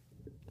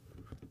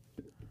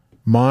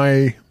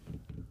I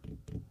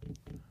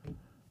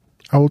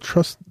will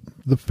trust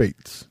the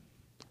fates.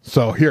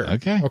 So here.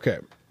 Okay. Okay.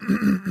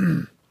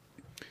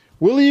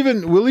 We'll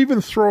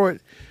even throw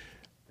it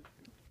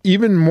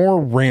even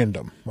more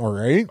random, all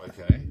right?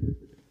 Okay.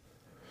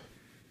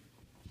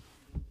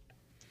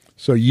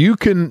 So you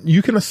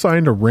can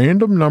assign a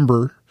random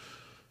number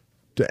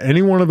to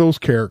any one of those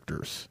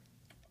characters.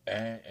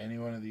 Any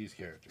one of these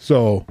characters.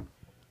 So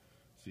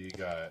you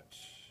got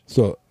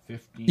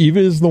 15. Eva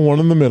is the one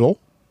in the middle.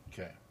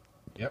 Okay.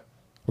 Yep.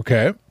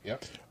 Okay.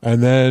 Yep.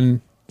 And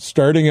then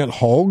starting at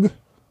Hulg.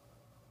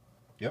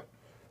 Yep.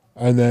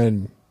 And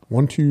then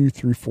 1, 2,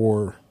 3,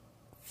 4,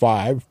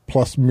 5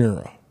 plus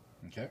Mira.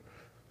 Okay.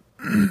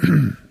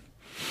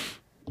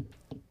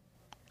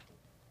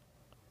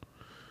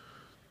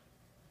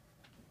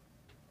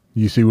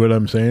 You see what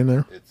I'm saying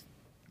there? It's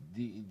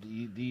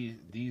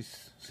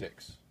these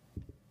 6.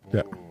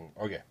 Yeah. Ooh,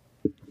 okay.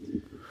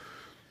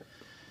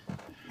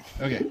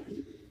 Okay.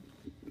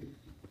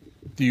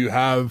 Do you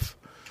have?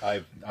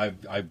 I've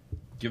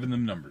given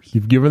them numbers.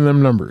 You've given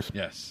them numbers.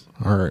 Yes.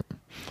 All right.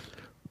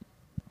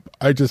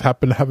 I just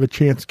happen to have a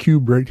chance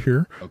cube right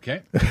here.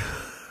 Okay.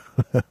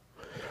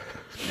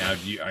 Now,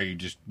 are you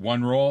just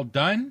one roll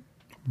done?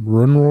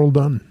 Run roll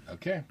done.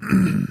 Okay.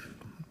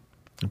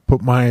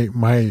 Put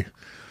my.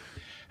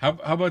 How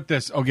about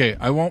this? Okay,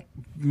 I won't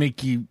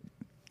make you.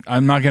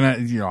 I'm not gonna.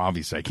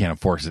 Obviously, I can't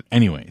enforce it,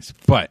 anyways.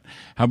 But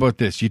how about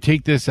this? You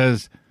take this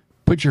as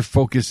put your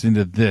focus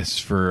into this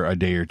for a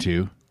day or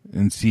two,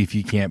 and see if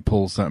you can't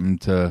pull something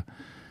to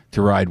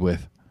ride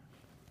with.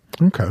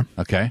 Okay.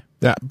 Okay.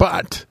 Yeah,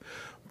 but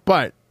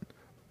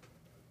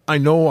I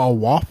know I'll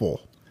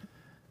waffle.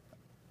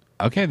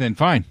 Okay, then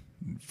fine.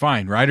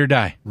 Ride or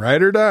die.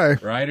 Ride or die.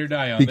 Ride or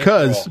die on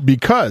because this roll.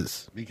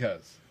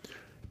 Because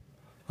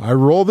I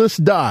roll this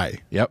die.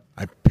 Yep.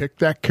 I pick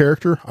that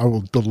character. I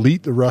will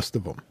delete the rest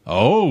of them.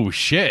 Oh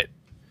shit.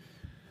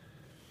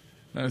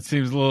 That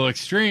seems a little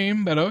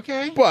extreme, but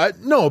okay. But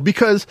no,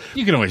 because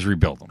you can always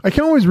rebuild them. I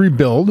can always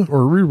rebuild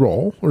or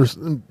re-roll or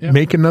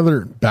make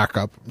another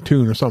backup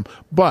tune or something.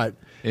 But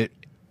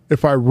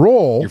if I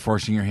roll, you're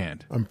forcing your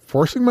hand. I'm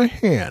forcing my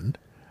hand,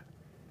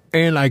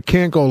 and I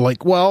can't go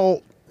like,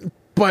 well,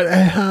 but I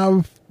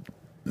have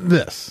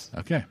this.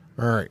 Okay.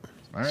 All right.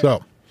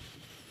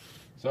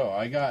 So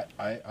I've got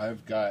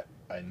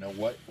I know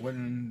what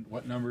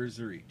numbers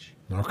are each.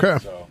 Okay.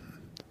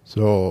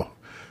 So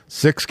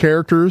 6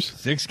 characters.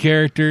 6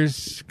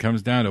 characters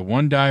comes down to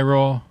 1 die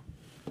roll.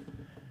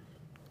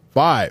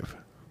 5.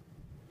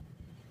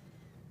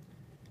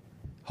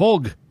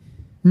 Hulg.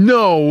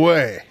 No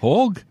way.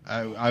 Hulg?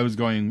 I was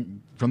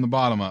going from the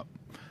bottom up.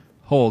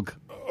 Hulg.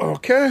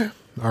 Okay.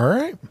 All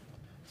right.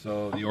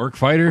 So the orc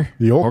fighter.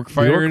 The orc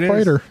fighter. The orc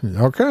fighter.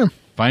 Okay.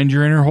 Find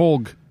your inner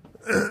Hulg.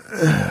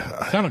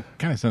 Kind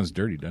of sounds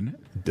dirty, doesn't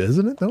it?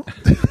 Doesn't it though?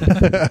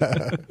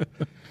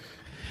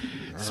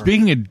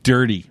 Speaking of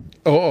dirty.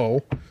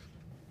 Oh.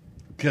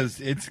 Because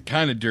it's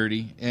kind of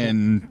dirty.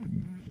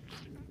 And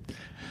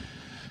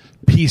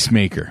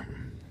Peacemaker.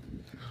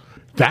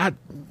 That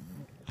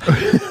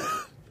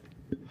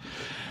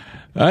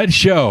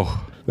show.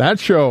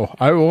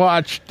 I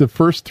watched the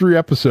first 3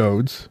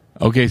 episodes.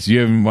 Okay, so you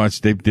haven't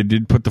watched. They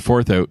did put the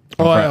 4th out.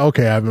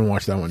 Okay, I haven't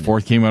watched that one.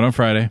 4th came out on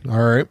Friday.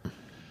 All right.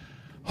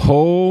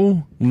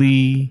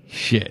 Holy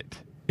shit!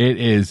 It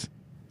is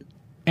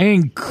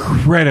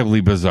incredibly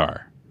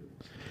bizarre,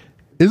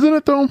 isn't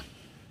it? Though,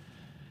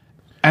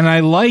 and I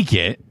like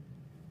it,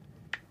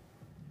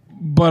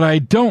 but I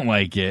don't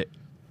like it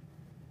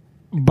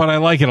but I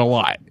like it a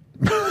lot.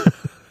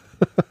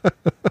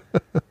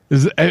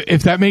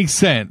 If that makes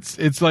sense.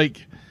 It's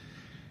like,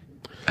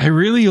 I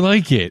really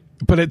like it,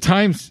 but at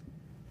times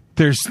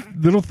there's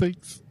little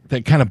things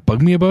that kind of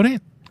bug me about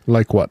it.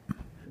 Like what?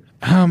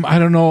 I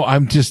don't know.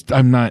 I'm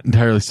not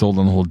entirely sold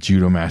on the whole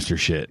judo master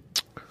shit.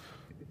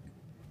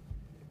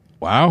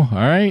 Wow. All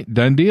right.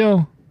 Done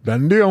deal.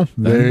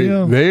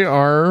 They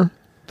are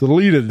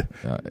deleted.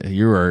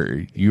 You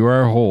are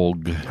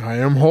Holg. I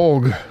am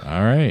Holg.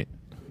 All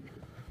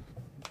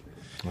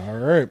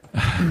right.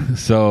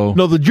 So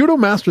no, the judo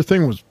master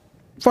thing was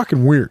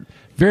fucking weird.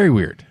 Very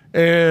weird.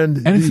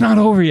 And it's not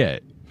over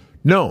yet.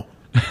 No.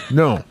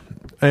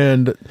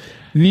 And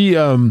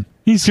the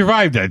he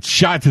survived a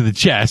shot to the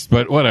chest,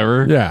 but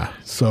whatever. Yeah.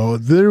 So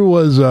there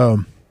was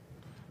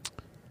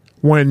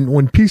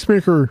when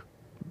Peacemaker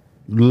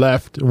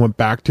left and went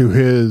back to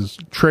his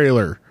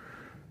trailer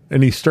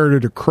and he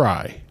started to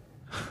cry.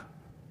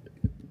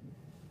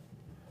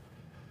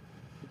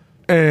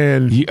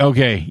 And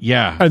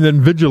yeah. And then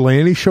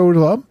Vigilante showed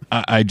up.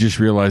 I just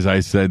realized I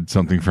said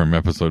something from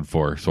episode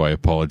 4, so I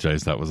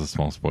apologize. That was a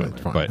small spoiler.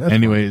 But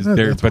anyways,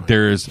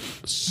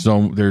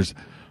 there's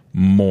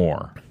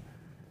more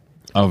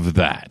of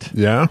that.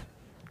 Yeah.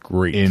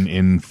 Great.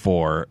 In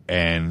 4,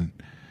 and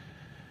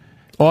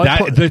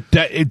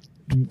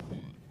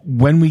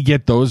when we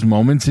get those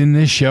moments in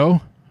this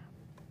show,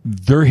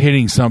 they're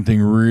hitting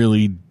something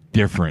really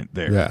different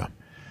there. Yeah.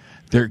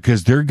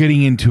 Because they're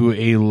getting into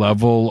a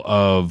level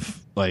of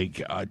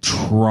like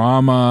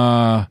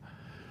trauma,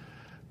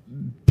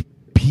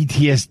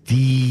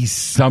 PTSD,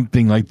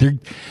 something like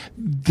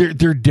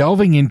they're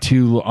delving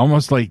into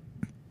almost like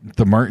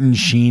the Martin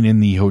Sheen in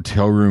the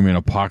hotel room in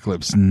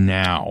Apocalypse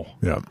Now.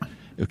 Yeah.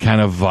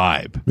 Kind of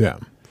vibe. Yeah.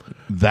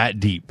 That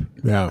deep.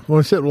 Yeah. Well,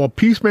 I said,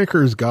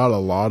 Peacemaker's got a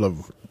lot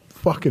of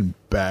fucking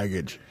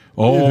baggage.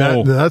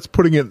 Oh, that's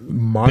putting it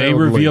mildly. They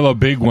reveal a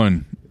big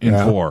one in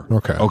 4.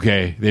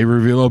 Okay. They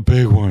reveal a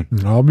big one.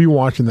 I'll be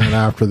watching that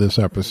after this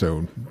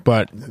episode.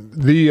 But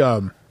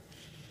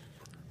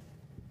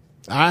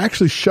I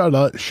actually shut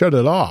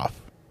it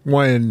off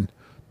when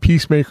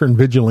Peacemaker and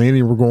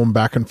Vigilante were going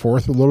back and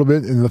forth a little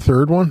bit in the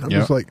third one. I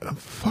was like,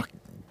 fuck,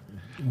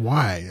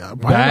 why?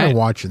 Why am I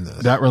watching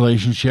this? That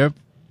relationship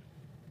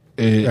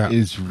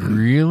is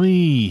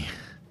really,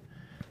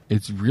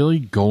 it's really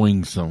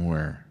going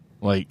somewhere,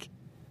 like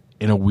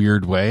in a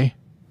weird way.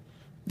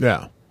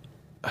 Yeah.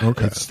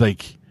 Okay. It's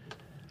like,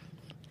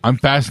 I'm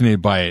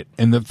fascinated by it.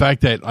 And the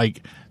fact that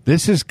like,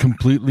 this is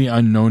completely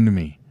unknown to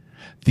me.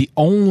 The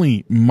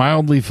only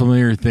mildly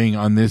familiar thing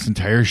on this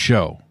entire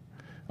show,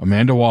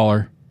 Amanda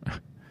Waller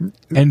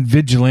and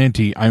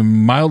Vigilante,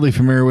 I'm mildly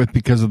familiar with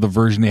because of the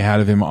version they had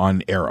of him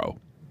on Arrow.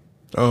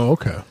 Oh,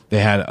 okay. They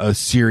had a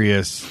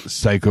serious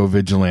psycho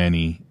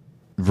vigilante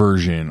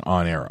version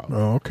on Arrow.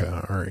 Oh, okay.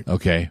 All right.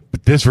 Okay.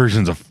 But this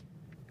version's a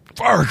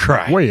far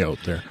cry. Way out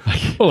there.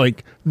 Well,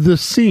 like the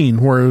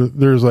scene where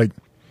there's like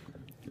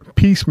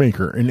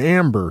Peacemaker and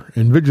Amber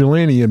and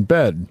Vigilante in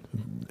bed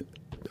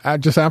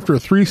just after a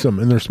threesome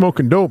and they're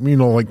smoking dope.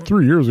 Like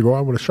 3 years ago,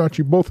 I would have shot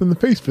you both in the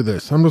face for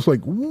this. I'm just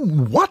like,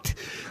 what?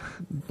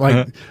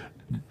 Like,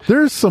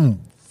 there's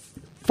some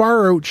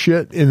far out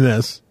shit in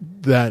this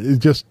that it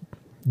just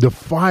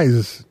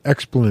defies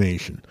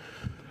explanation.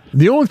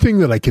 The only thing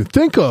that I can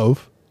think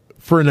of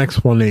for an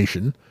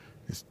explanation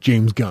is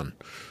James Gunn.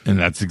 And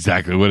that's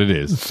exactly what it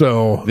is.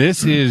 So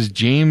this is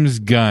James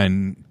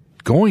Gunn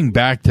going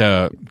back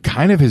to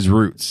kind of his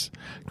roots,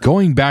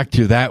 going back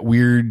to that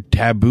weird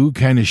taboo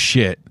kind of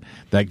shit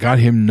that got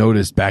him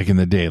noticed back in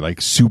the day,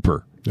 like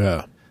Super.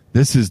 Yeah.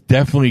 This is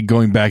definitely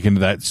going back into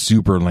that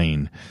Super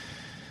lane.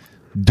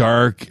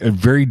 Dark, a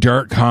very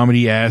dark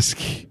comedy-esque,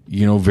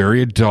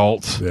 very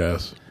adult.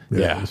 Yes.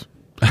 Yeah.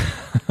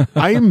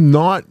 I am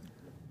not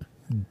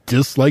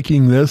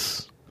disliking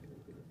this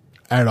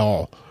at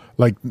all.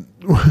 Like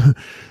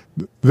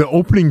the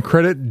opening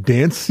credit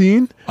dance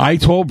scene. I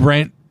told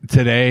Brent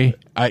today,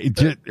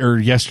 or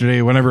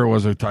yesterday, whenever it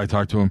was, I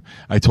talked to him.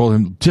 I told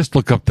him, just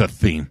look up the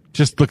theme.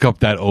 Just look up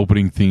that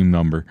opening theme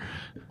number.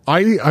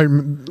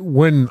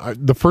 When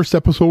the first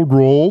episode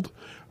rolled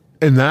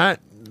and that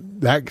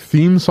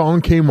theme song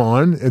came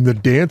on and the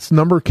dance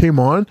number came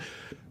on,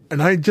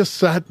 and I just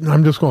sat and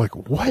I'm just going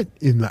like, what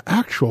in the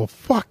actual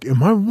fuck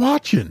am I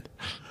watching?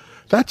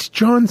 That's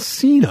John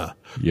Cena.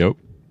 Yep.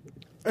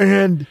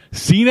 And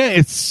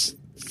Cena's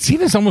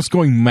almost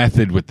going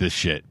method with this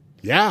shit.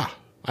 Yeah,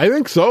 I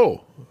think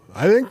so.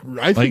 I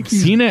think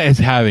Cena is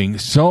having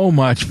so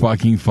much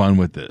fucking fun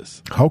with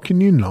this. How can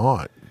you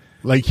not?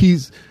 Like,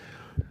 he's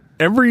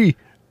every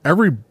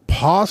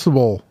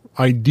possible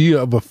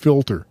idea of a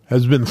filter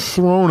has been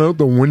thrown out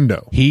the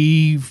window.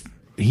 He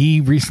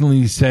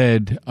recently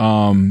said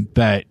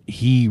that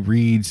he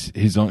reads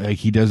his own, like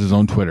he does his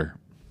own Twitter,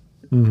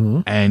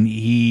 and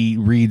he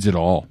reads it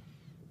all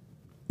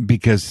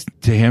because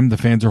to him the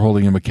fans are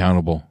holding him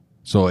accountable.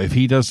 So if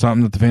he does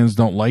something that the fans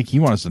don't like, he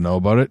wants to know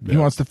about it. Yep. He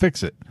wants to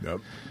fix it.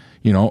 Yep.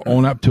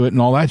 Own up to it and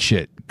all that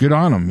shit. Good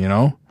on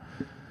him,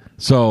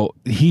 So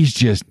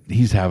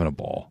he's having a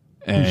ball.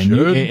 and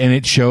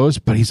it shows.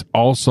 But he's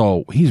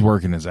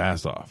working his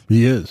ass off.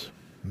 He is.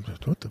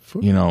 What the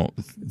fuck? You know,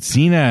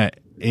 Cena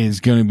is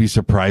going to be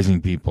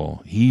surprising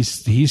people.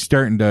 He's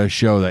starting to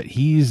show that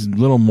he's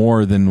little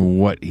more than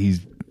what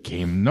he's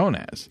came known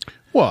as.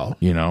 Well,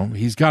 you know,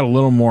 he's got a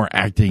little more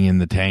acting in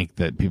the tank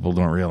that people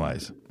don't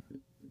realize.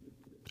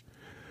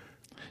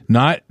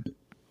 Not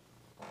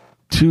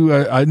to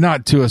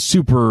a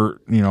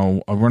super, you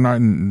know,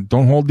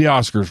 don't hold the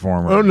Oscars for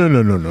him. Oh,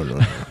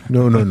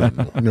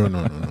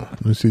 no.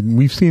 Let's see,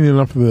 we've seen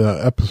enough of the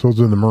episodes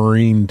of the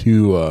Marine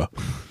to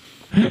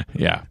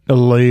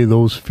allay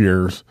those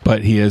fears.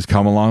 But he has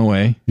come a long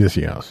way. Yes,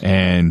 he has.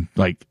 And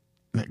like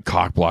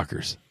cock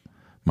blockers.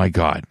 My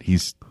God,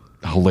 he's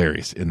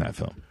hilarious in that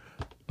film.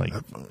 Like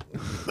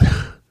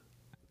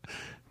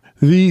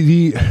the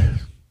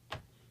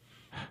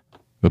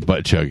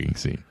butt chugging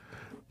scene.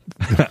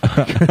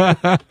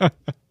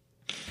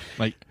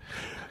 Like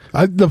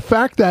the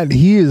fact that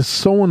he is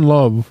so in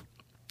love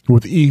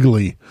with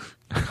Eagly.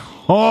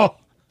 Oh,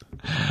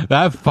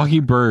 that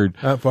fucking bird.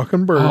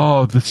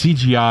 Oh, the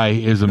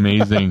CGI is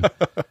amazing.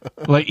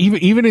 Like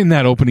even in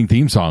that opening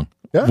theme song,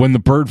 when the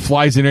bird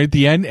flies in at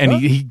the end and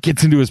he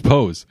gets into his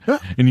pose,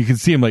 and you can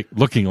see him like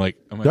looking like,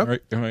 am I all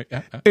right? Am I?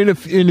 And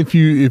if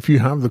you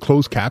have the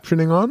closed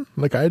captioning on,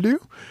 like I do,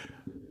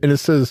 and it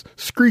says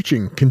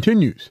screeching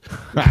continues.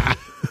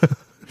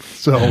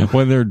 So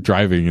when they're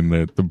driving and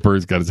the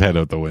bird's got his head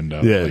out the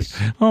window. Yes.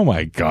 Like, oh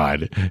my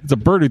God. It's a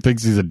bird who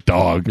thinks he's a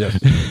dog. Yes.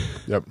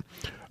 Yep.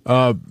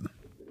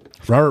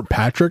 Robert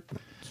Patrick,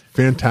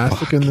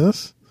 fantastic in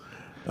this.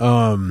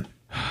 I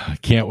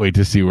can't wait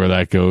to see where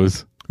that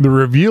goes. The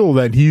reveal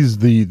that he's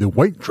the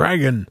white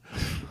dragon.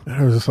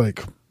 I was just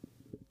like,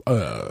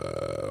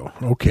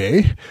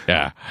 okay.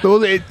 Yeah.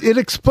 So it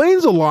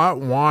explains a lot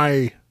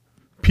why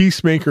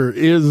Peacemaker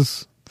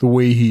is the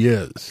way he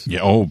is.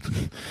 Yeah. Oh,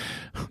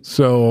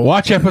 so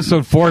watch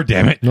episode 4,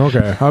 damn it.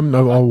 Okay,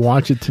 I'll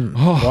watch it.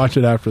 Watch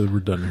it after we're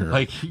done here.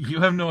 Like,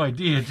 you have no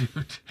idea,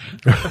 dude.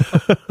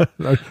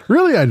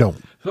 Really, I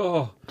don't.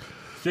 Oh,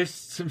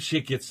 just some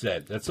shit gets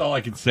said. That's all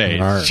I can say.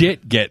 Right.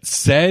 Shit gets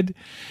said,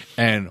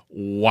 and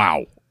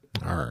wow.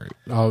 All right,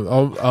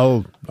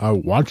 I'll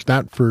watch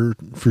that for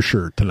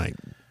sure tonight.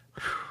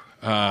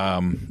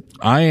 I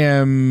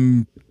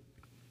am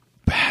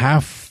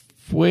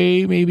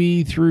halfway,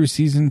 maybe through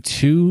season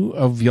 2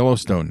 of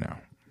Yellowstone now.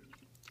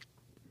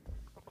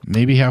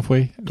 Maybe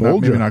halfway.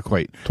 Maybe not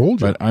quite.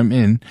 Told you. But I'm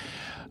in.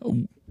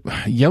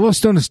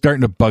 Yellowstone is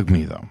starting to bug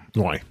me, though.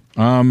 Why?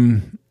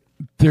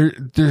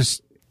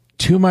 There's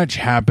too much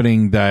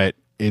happening that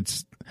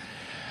it's...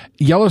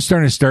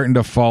 Yellowstone is starting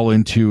to fall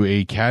into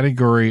a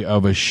category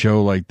of a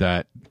show like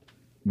that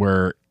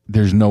where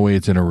there's no way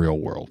it's in a real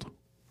world.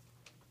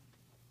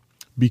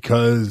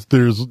 Because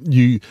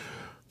the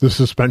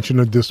suspension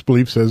of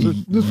disbelief says,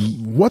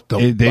 what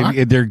the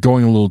fuck? They're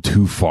going a little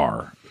too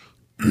far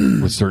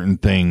with certain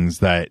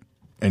things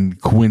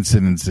and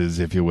coincidences,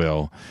 if you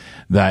will,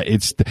 that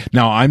it's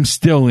now I'm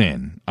still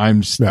in.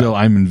 I'm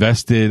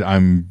invested.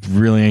 I'm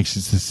really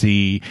anxious to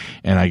see,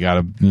 and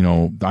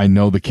I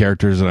know the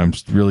characters that I'm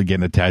really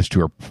getting attached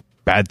to are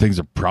bad things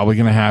are probably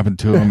going to happen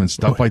to them and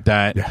stuff like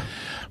that. Yeah.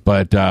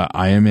 But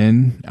I am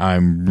in.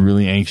 I'm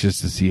really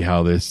anxious to see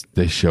how this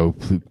show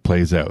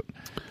plays out.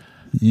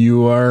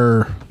 You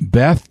are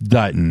Beth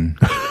Dutton.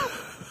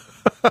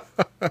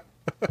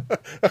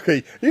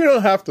 Okay, you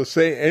don't have to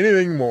say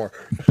anything more.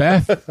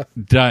 Beth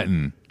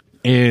Dutton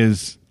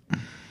is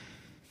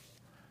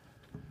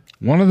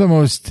one of the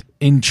most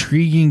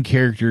intriguing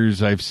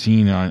characters I've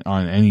seen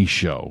on any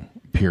show,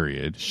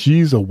 period.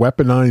 She's a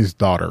weaponized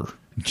daughter.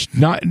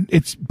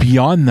 It's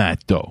beyond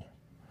that, though.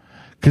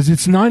 Because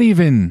it's not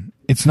even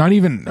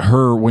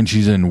her when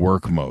she's in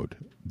work mode.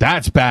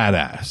 That's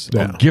badass.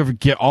 Yeah. I'll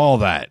get all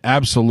that.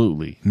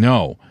 Absolutely.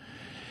 No.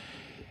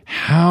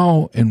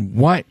 How and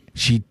what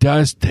she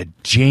does to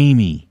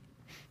Jamie.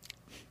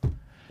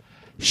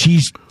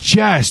 She's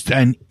just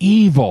an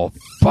evil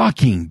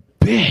fucking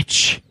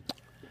bitch.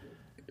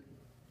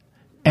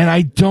 And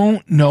I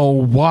don't know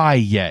why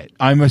yet.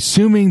 I'm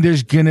assuming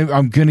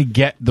I'm gonna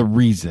get the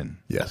reason.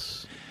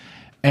 Yes.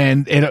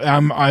 And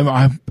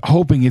I'm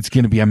hoping it's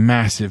gonna be a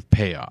massive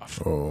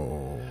payoff.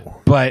 Oh.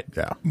 But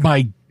yeah.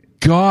 My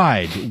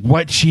God,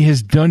 what she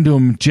has done to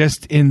him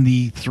just in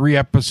the 3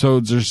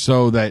 episodes or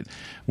so that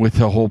with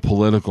the whole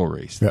political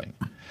race thing.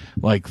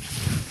 Like,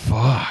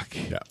 fuck.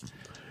 Yeah.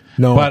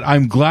 No. But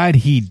I'm glad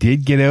he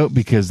did get out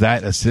because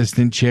that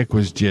assistant chick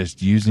was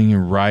just using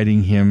and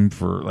riding him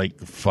for like,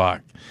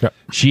 fuck. Yeah.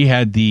 She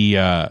had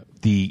the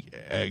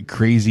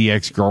crazy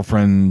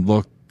ex-girlfriend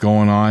look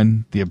going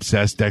on, the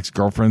obsessed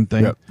ex-girlfriend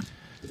thing. Yep.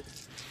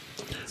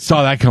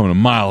 Saw that coming a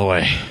mile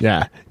away.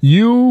 Yeah.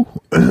 You,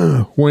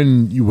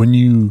 when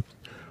you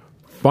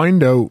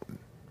find out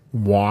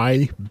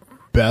why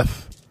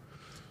Beth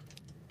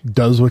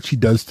does what she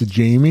does to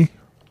Jamie,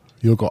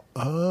 you'll go,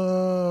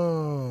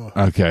 oh.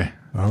 Okay.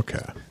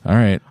 Okay. All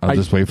right. I'll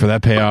just wait for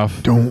that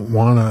payoff. Don't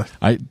want to.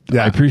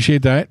 I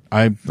appreciate that.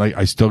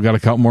 I still got a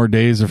couple more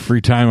days of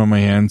free time on my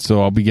hands,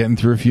 so I'll be getting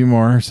through a few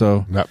more.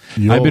 So Yep.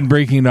 I've been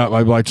breaking it up.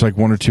 I watch like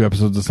 1 or 2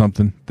 episodes of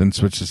something, then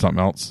switch to something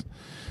else.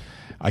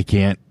 I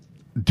can't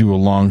do a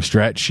long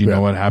stretch. You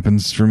know what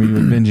happens for me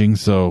with binging,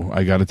 so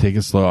I got to take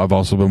it slow. I've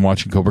also been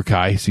watching Cobra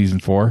Kai season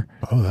 4.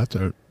 Oh, that's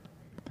out.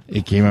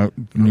 It came out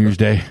New Year's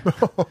Day,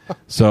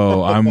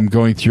 so I'm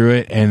going through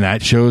it, and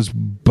that show's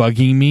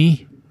bugging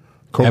me.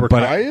 Cobra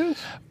Kai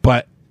is?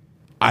 But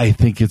I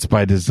think it's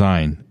by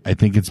design. I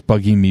think it's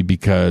bugging me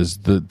because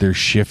they're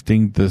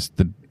shifting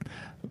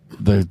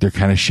they're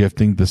kind of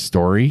shifting the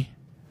story,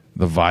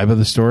 the vibe of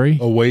the story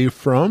Away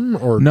from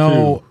or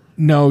no,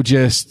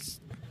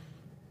 just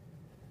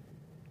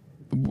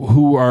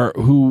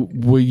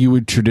who you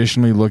would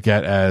traditionally look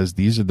at as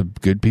these are the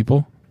good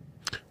people.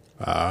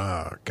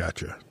 Ah,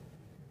 gotcha.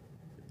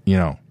 You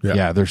know,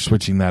 yeah, they're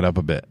switching that up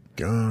a bit.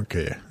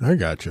 Okay, I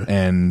gotcha.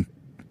 And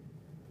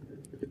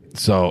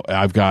so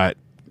I've got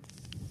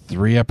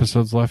 3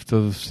 episodes left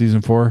of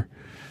season 4.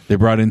 They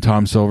brought in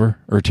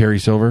Terry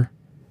Silver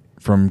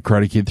from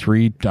Karate Kid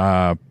 3.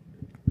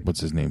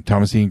 What's his name?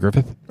 Thomas Ian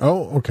Griffith.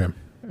 Oh, okay.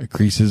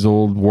 Crease's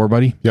old war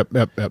buddy.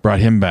 Yep. Brought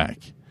him back,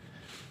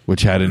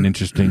 which had an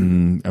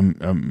interesting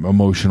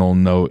emotional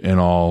note and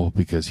all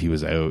because he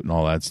was out and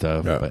all that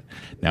stuff. Yeah. But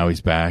now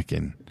he's back,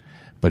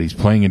 but he's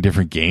playing a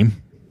different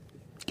game.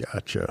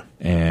 Gotcha.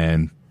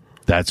 And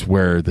that's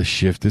where the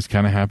shift is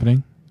kind of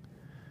happening.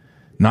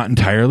 Not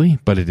entirely,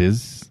 but it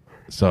is.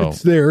 So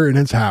it's there and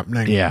it's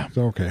happening. Yeah.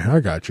 So, okay, I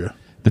gotcha.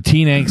 The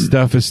teen angst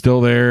stuff is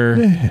still there.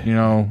 You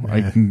know,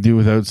 I can do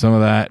without some of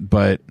that,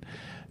 but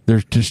they're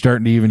just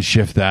starting to even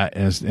shift that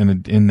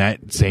in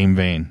that same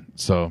vein.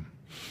 So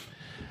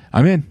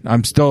I'm in.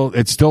 It's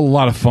still a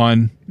lot of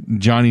fun.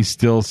 Johnny's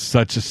still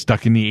such a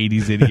stuck in the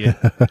 80s idiot.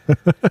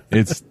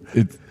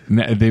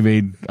 They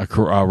made a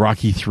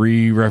Rocky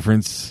 3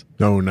 reference.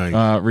 Oh,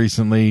 nice.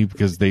 Recently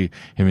because him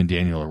and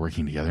Daniel are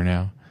working together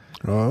now.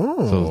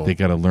 Oh. So they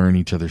got to learn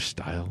each other's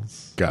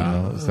styles.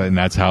 And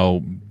that's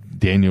how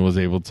Daniel was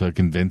able to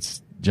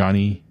convince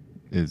Johnny.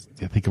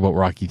 Think about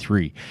Rocky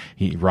 3.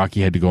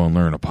 Rocky had to go and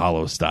learn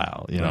Apollo's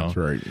style, you know? That's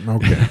right.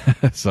 Okay.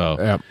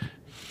 So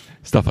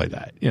stuff like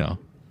that, you know.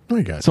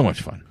 I got so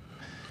much fun.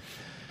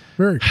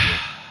 Very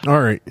cool.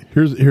 All right.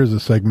 Here's a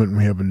segment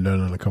we haven't done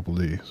in a couple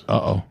days.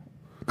 Uh-oh.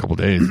 A couple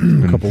days.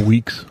 A couple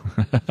weeks.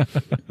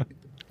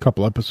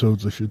 Couple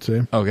episodes, I should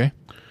say. Okay.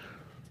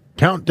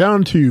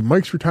 Countdown to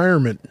Mike's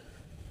retirement.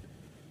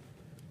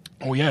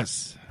 Oh,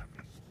 yes.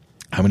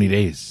 How many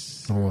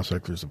days? Almost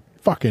like there's a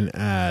fucking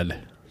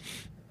ad.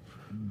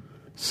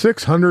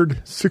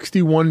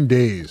 661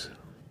 days.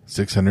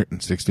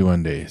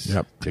 661 days.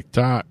 Yep.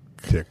 Tick-tock.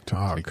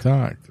 Tick-tock.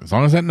 As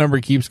long as that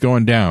number keeps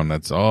going down,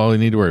 that's all you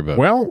need to worry about.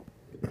 Well,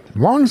 as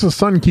long as the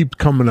sun keeps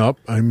coming up,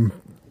 I'm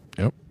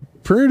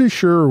pretty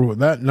sure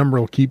that number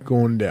will keep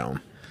going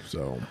down.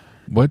 So,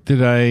 what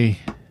did I...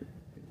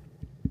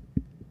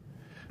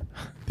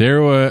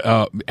 There was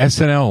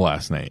SNL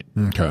last night.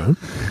 Okay.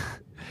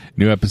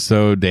 New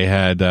episode. They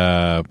had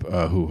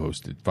who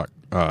hosted? Fuck.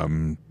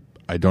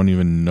 I don't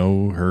even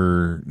know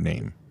her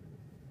name.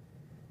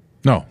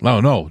 No.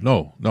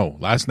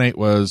 Last night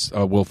was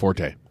Will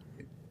Forte,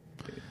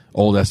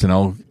 old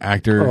SNL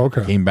actor.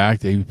 Came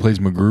back. He plays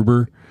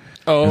MacGruber.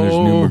 Oh, and there's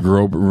a new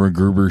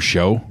MacGruber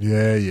show.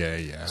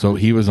 Yeah. So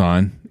he was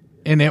on.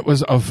 And it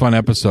was a fun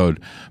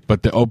episode,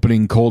 but the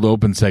opening cold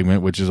open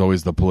segment, which is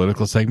always the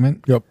political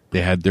segment,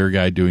 they had their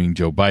guy doing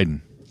Joe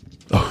Biden.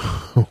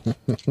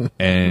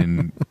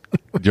 And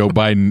Joe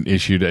Biden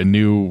issued a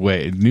new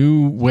way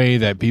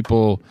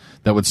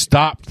that would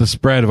stop the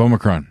spread of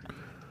Omicron.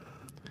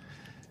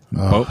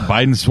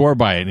 Biden swore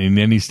by it, and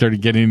then he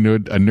started getting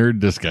into a nerd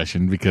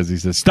discussion because he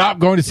says, "Stop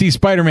going to see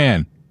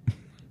Spider-Man."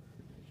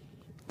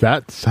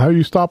 That's how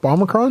you stop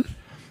Omicron?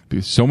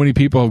 So many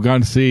people have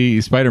gone to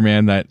see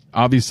Spider-Man that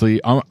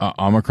obviously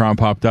Omicron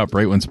popped up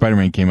right when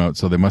Spider-Man came out,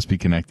 so they must be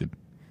connected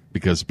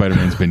because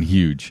Spider-Man's been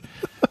huge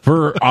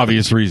for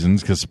obvious reasons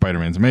because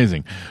Spider-Man's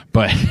amazing.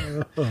 But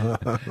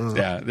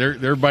yeah,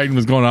 their Biden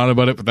was going on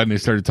about it, but then they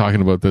started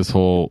talking about the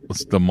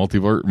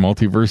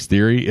multiverse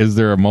theory. Is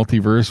there a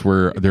multiverse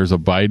where there's a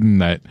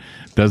Biden that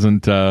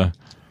doesn't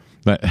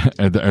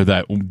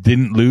that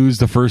didn't lose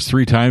the first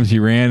 3 times he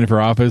ran for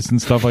office and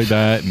stuff like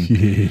that,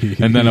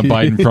 and then a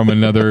Biden from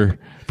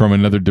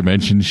another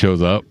dimension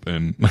shows up,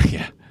 and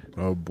yeah.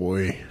 Oh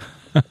boy.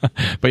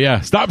 But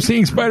yeah, stop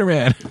seeing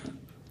Spider-Man.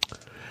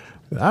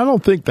 I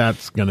don't think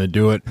that's gonna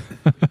do it.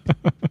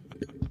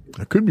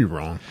 I could be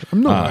wrong.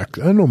 I'm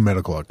no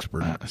medical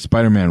expert.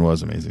 Spider-Man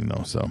was amazing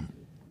though, so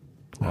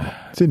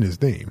it's in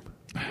his name.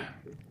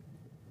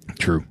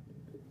 True.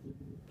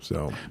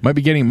 So might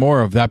be getting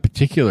more of that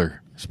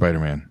particular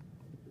Spider-Man.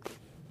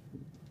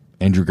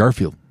 Andrew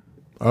Garfield.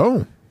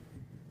 Oh.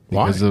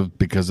 Why?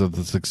 Because of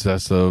the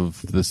success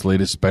of this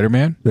latest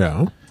Spider-Man.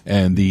 Yeah.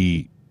 And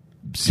the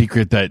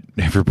secret that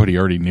everybody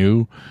already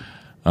knew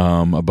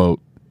about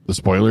the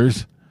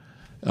spoilers,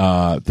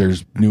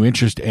 there's new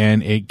interest,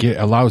 and it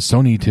allows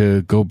Sony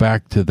to go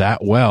back to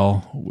that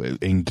well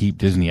and keep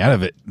Disney out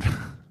of it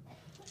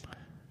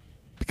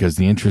because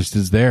the interest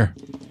is there.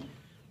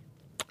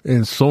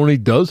 And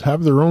Sony does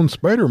have their own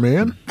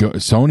Spider-Man.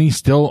 Sony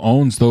still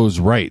owns those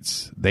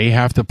rights. They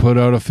have to put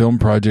out a film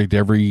project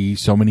every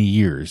so many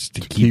years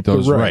to keep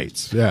those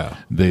rights. Yeah.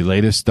 The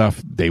latest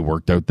stuff, they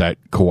worked out that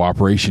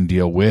cooperation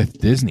deal with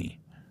Disney.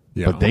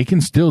 Yeah. But they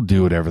can still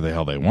do whatever the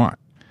hell they want.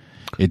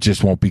 It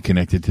just won't be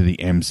connected to the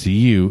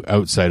MCU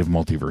outside of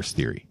multiverse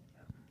theory.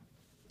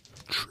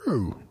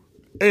 True.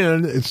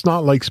 And it's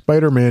not like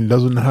Spider-Man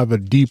doesn't have a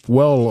deep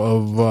well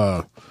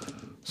of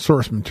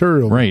source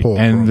material. Right.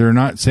 And they're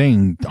not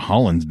saying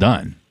Holland's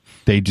done.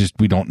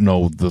 We don't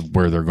know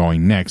where they're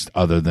going next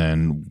other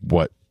than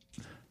what,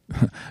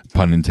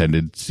 pun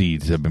intended,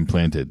 seeds have been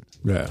planted.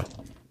 Yeah.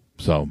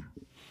 So,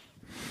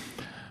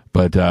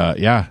 but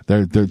yeah,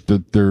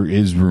 there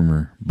is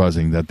rumor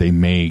buzzing that they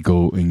may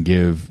go and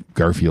give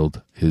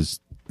Garfield his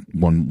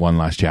one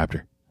last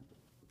chapter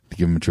to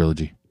give him a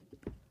trilogy.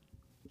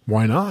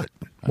 Why not?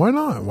 Why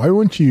not? Why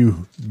wouldn't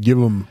you give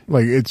him,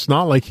 like, it's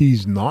not like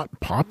he's not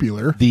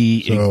popular.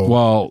 The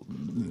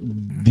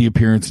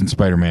appearance in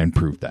Spider-Man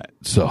proved that.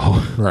 So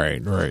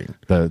right.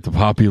 The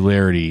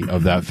popularity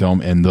of that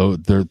film and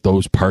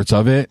those parts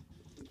of it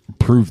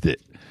proved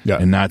it. Yeah.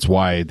 And that's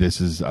why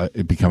this is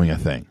becoming a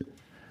thing.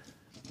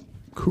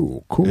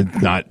 Cool.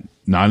 It's not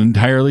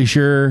entirely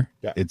sure.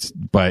 Yeah.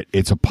 But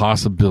it's a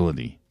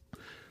possibility.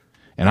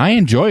 And I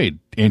enjoyed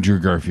Andrew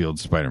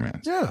Garfield's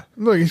Spider-Man. Yeah.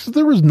 Like,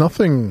 there was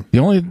nothing. The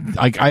only,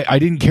 I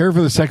didn't care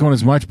for the second one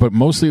as much, but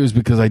mostly it was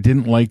because I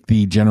didn't like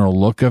the general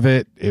look of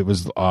it. It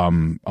was a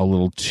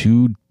little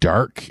too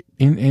dark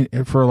in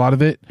for a lot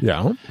of it.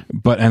 Yeah.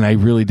 And I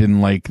really didn't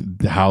like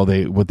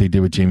what they did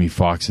with Jamie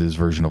Foxx's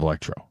version of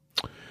Electro.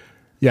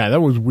 Yeah,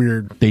 that was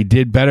weird. They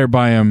did better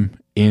by him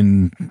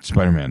in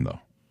Spider-Man though,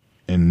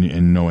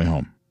 in No Way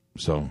Home.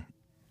 So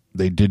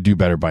they did do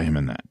better by him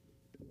in that.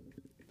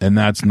 And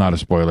that's not a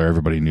spoiler.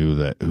 Everybody knew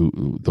that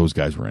who those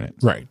guys were in it.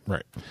 Right.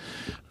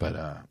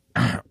 But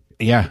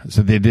yeah,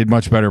 so they did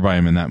much better by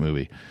him in that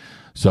movie.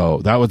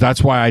 So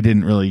that's why I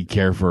didn't really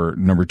care for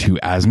number 2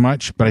 as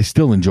much, but I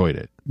still enjoyed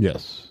it.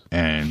 Yes.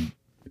 And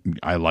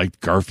I liked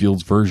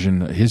Garfield's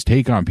version, his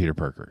take on Peter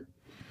Parker.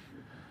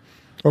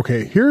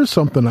 Okay, here's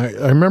something I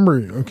remember.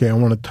 Okay, I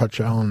want to touch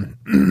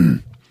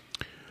on.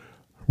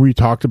 We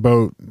talked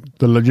about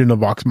The Legend of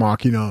Vox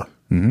Machina,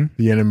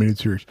 the animated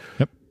series.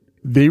 Yep.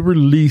 They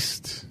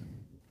released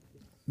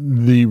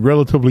the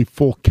relatively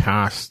full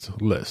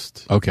cast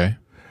list. Okay.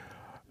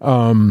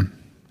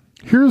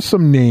 Here's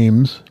some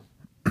names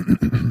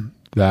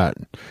that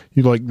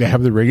you like. They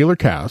have the regular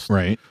cast.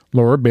 Right.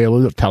 Laura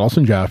Bailey,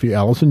 Taliesin Jaffe,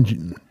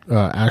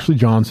 Ashley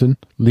Johnson,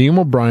 Liam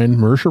O'Brien,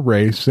 Marsha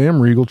Ray, Sam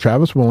Riegel,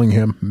 Travis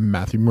Willingham,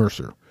 Matthew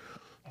Mercer.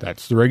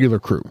 That's the regular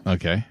crew.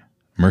 Okay.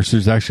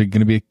 Mercer's actually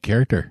going to be a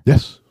character.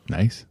 Yes.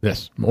 Nice.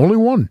 Yes. Only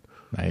one.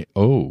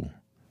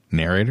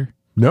 Narrator?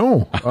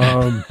 No.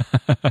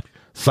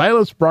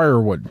 Silas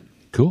Briarwood.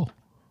 Cool.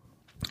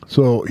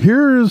 So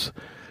here's...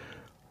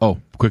 Oh,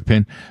 quick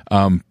pin.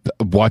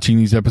 Watching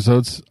these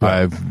episodes,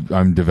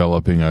 I'm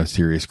developing a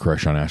serious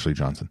crush on Ashley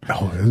Johnson.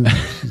 Oh,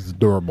 she's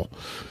adorable.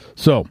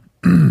 So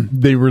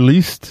they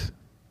released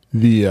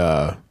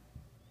the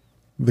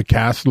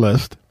cast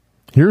list.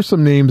 Here's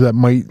some names that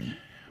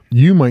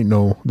you might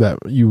know that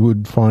you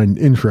would find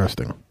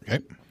interesting. Okay.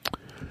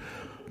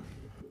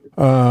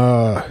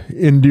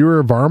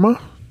 Indira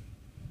Varma.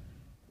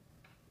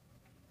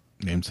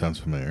 Name sounds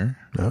familiar.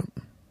 Yep.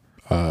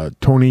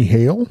 Tony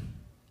Hale.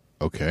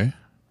 Okay.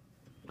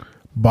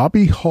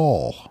 Bobby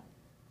Hall.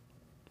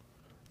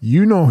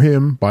 You know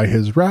him by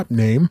his rap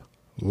name,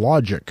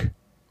 Logic.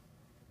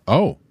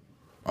 Oh,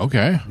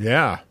 okay.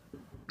 Yeah.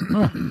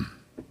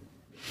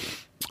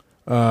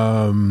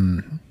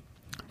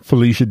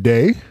 Felicia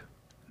Day.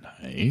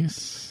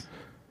 Nice.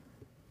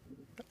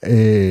 Where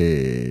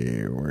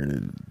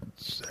did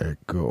that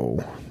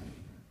go?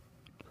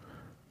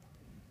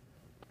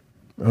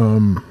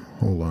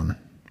 Hold on.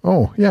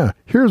 Oh, yeah.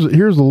 Here's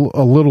a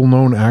little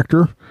known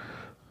actor,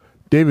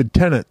 David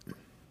Tennant.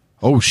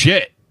 Oh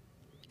shit!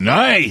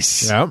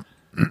 Nice. Yep.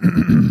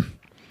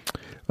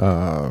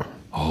 Let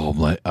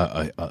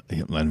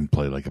him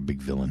play like a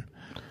big villain.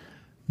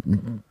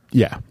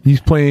 Yeah,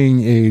 he's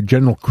playing a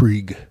General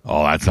Krieg.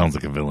 Oh, that sounds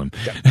like a villain.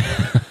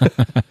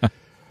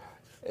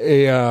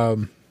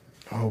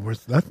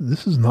 Where's that?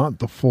 This is not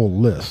the full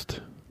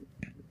list.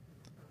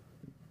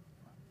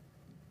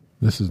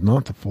 This is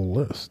not the full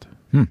list.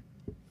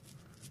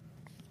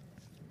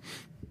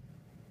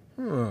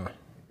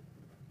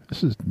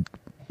 This is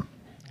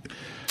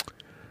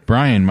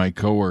Brian, my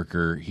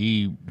coworker.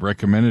 He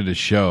recommended a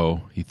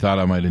show he thought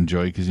I might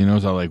enjoy because he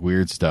knows I like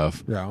weird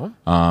stuff. Yeah.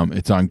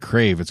 It's on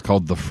Crave. It's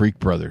called The Freak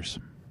Brothers.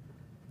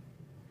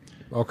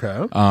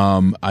 Okay.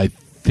 I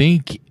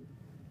think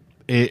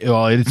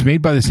it's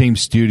made by the same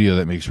studio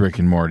that makes Rick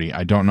and Morty.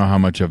 I don't know how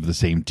much of the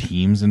same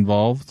team's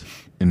involved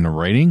in the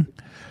writing,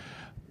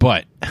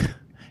 but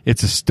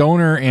it's a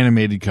stoner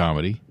animated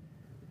comedy.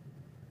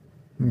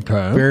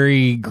 Okay.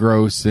 Very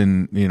gross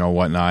and,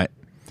 whatnot.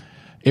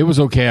 It was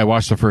okay. I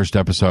watched the first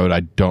episode.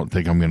 I don't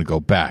think I'm going to go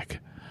back.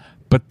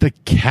 But the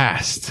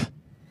cast,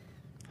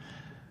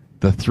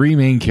 the three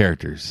main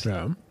characters.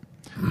 Yeah.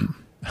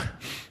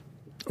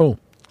 Oh,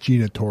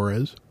 Gina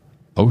Torres.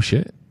 Oh,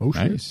 shit. Oh,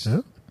 shit. Nice.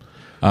 Yeah.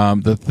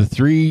 The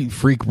three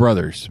freak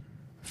brothers.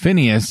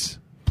 Phineas,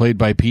 played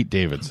by Pete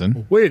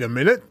Davidson. Wait a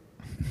minute.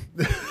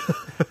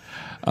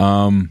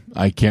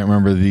 I can't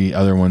remember the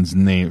other one's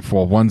name.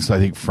 Well, one's, I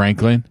think,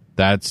 Franklin.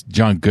 That's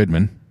John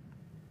Goodman.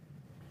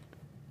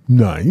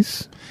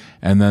 Nice.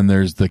 And then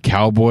there's the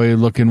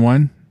cowboy-looking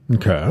one.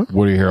 Okay.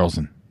 Woody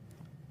Harrelson.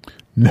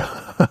 Cool.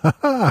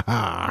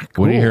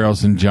 Woody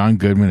Harrelson, John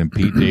Goodman, and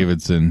Pete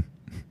Davidson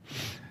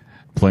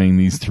playing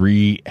these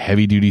three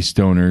heavy-duty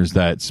stoners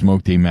that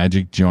smoked a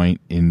magic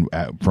joint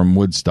from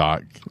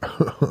Woodstock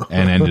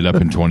and ended up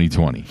in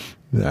 2020.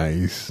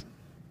 Nice.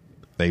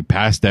 They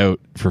passed out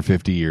for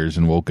 50 years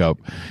and woke up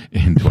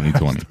in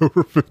 2020.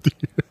 Over 50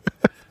 years.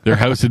 Their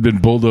house had been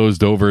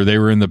bulldozed over. They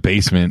were in the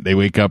basement. They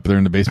wake up, they're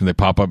in the basement. They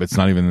pop up. It's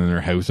not even in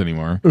their house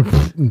anymore.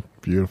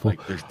 Beautiful.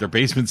 Like their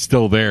basement's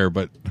still there,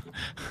 but...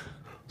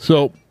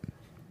 So,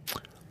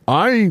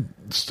 I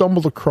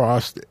stumbled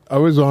across... I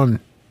was on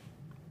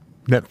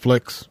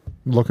Netflix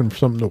looking for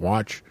something to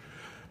watch.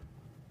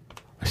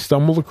 I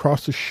stumbled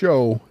across a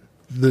show.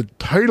 The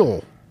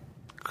title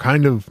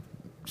kind of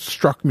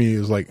struck me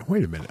as like,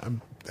 wait a minute,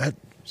 that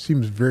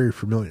seems very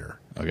familiar.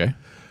 Okay.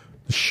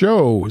 The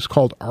show is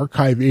called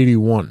Archive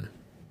 81.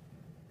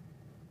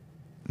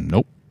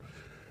 Nope.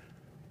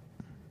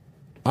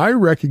 I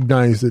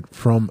recognize it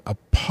from a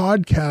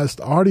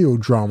podcast audio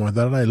drama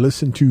that I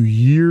listened to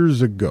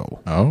years ago.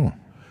 Oh.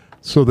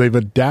 So they've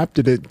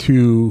adapted it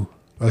to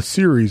a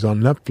series on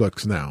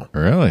Netflix now.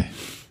 Really?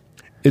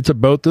 It's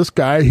about this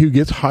guy who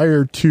gets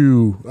hired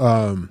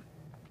to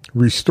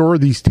restore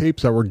these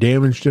tapes that were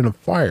damaged in a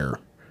fire.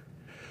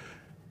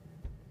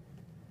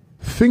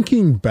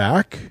 Thinking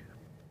back,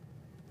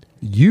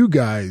 you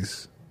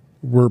guys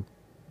were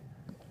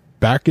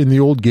back in the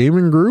old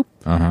gaming group,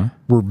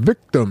 were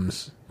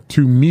victims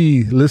to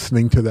me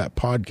listening to that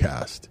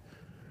podcast.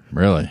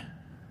 Really?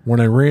 When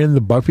I ran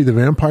the Buffy the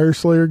Vampire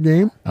Slayer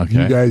game,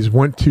 Okay. you guys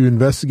went to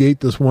investigate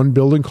this one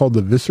building called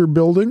the Visser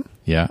Building.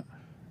 Yeah.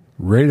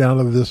 Right out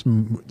of this.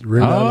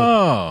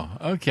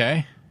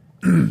 Okay.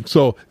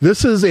 So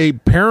this is a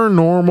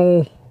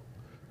paranormal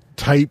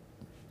type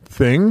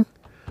thing.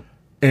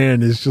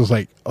 And it's just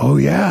like, oh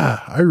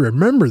yeah, I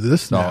remember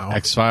this now.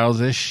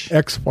 X-Files-ish?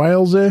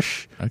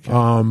 X-Files-ish.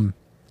 Okay.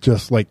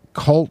 Just like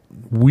cult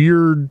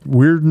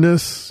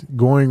weirdness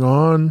going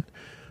on.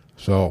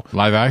 So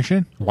Live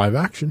action? live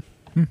action.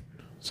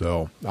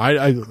 So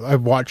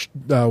I've watched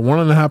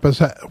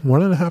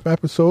 1.5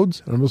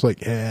 episodes, and I was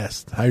like,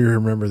 yes, I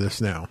remember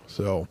this now.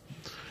 So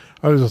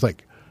I was just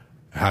like,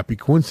 happy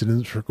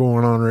coincidence for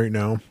going on right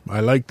now. I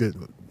liked it,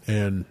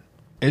 and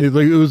it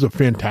was a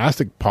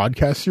fantastic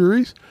podcast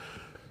series.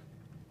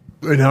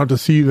 And now to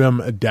see them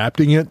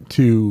adapting it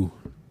to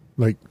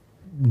like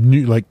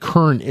new, like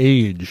current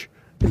age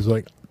is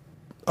like,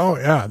 oh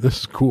yeah,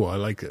 this is cool. I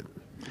like it.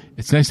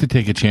 It's nice to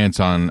take a chance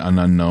on an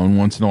unknown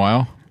once in a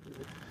while.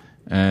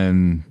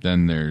 And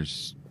then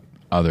there's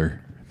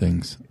other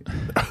things.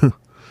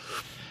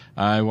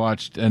 I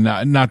watched, and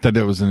not that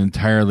it was an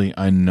entirely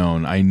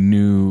unknown. I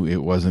knew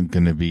it wasn't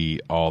going to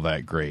be all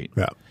that great.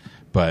 Yeah.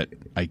 But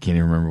I can't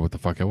even remember what the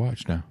fuck I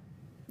watched now.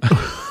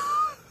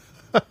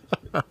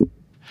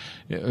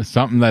 It was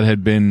something that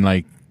had been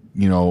like,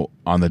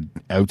 on the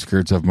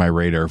outskirts of my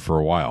radar for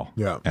a while.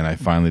 Yeah. And I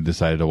finally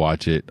decided to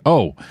watch it.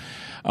 Oh,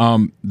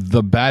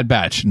 The Bad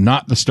Batch,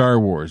 not the Star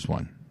Wars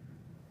one.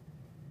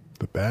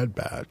 The Bad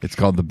Batch. It's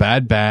called The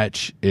Bad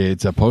Batch.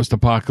 It's a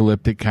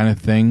post-apocalyptic kind of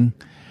thing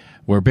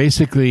where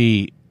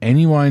basically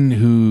anyone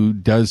who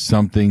does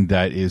something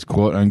that is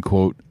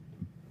quote-unquote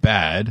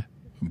bad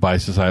by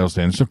societal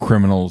standards, so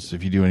criminals,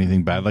 if you do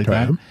anything bad like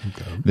that,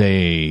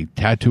 they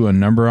tattoo a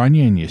number on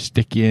you and you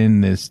stick you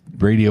in this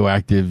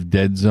radioactive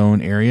dead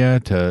zone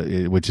area,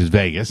 which is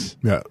Vegas.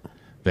 Yeah.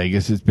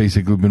 Vegas has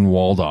basically been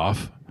walled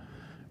off,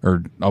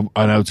 or on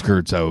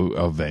outskirts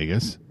of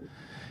Vegas,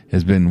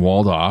 has been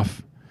walled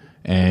off.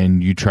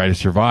 And you try to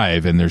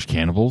survive, and there's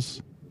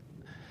cannibals.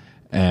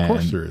 And, of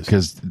course there is.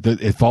 Because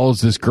it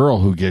follows this girl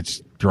who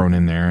gets thrown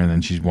in there, and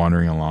then she's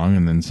wandering along,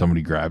 and then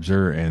somebody grabs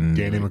her. And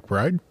Danny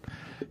McBride?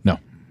 No.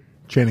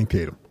 Channing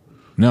Tatum.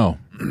 No.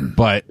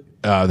 But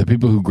the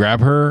people who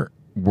grab her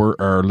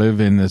live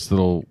in this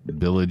little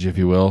village, if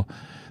you will,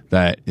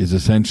 that is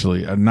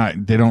essentially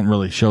they don't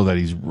really show that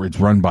it's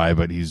run by,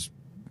 but he's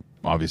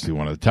obviously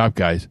one of the top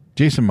guys,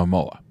 Jason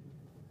Momoa.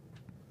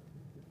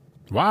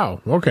 Wow.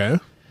 Okay.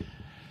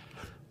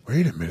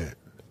 Wait a minute.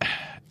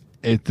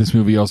 This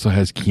movie also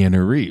has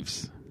Keanu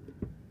Reeves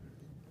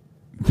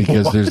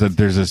because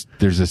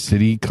there's a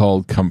city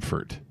called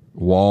Comfort,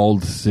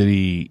 walled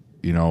city,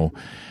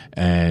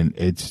 and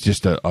it's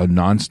just a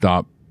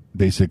nonstop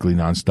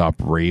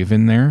rave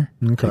in there.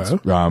 Okay.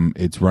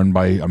 It's run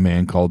by a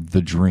man called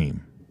The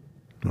Dream.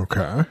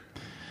 Okay.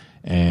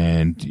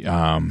 And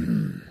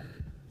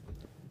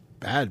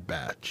Bad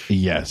Batch.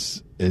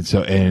 Yes.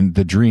 And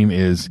the dream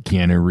is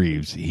Keanu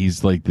Reeves.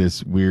 He's like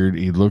this weird,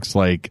 he looks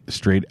like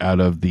straight out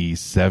of the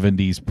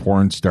 70s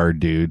porn star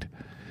dude,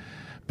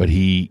 but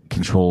he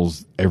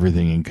controls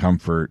everything in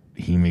comfort.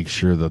 He makes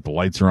sure that the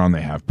lights are on,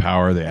 they have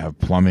power, they have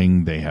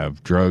plumbing, they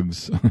have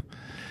drugs.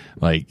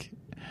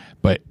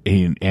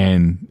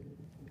 And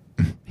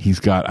he's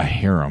got a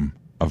harem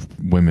of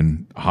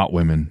women, hot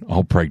women,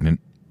 all pregnant.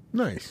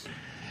 Nice.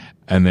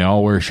 And they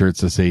all wear shirts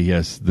that say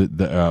yes.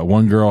 The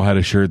one girl had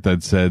a shirt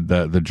that said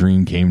that the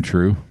dream came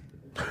true.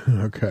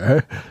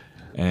 Okay.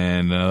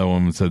 And another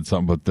woman said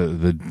something about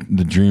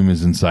the dream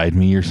is inside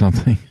me or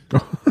something.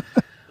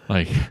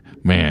 Like,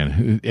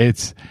 man,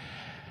 it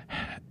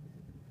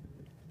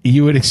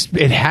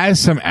has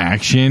some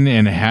action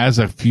and it has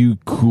a few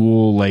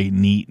cool, like,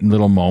 neat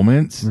little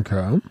moments.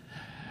 Okay.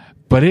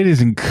 But it is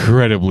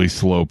incredibly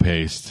slow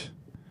paced.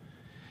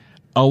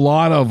 A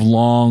lot of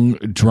long,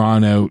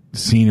 drawn out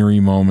scenery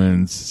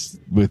moments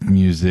with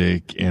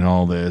music and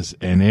all this,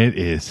 and it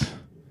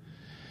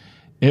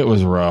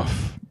was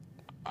rough.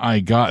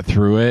 I got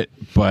through it,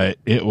 but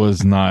it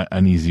was not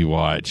an easy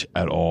watch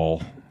at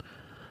all.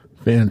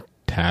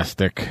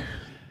 Fantastic.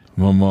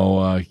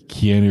 Momoa,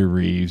 Keanu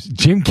Reeves,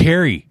 Jim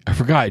Carrey. I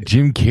forgot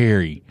Jim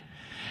Carrey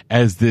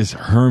as this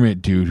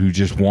hermit dude who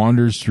just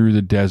wanders through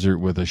the desert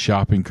with a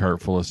shopping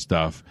cart full of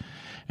stuff.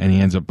 And he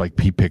ends up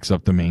he picks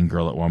up the main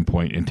girl at one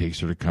point and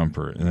takes her to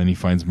comfort. And then he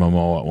finds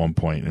Momoa at one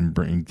point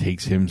and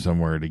takes him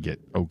somewhere to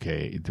get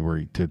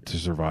to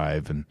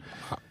survive. And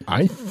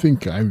I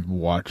think I've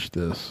watched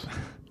this.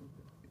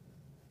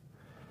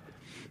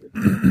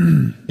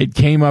 It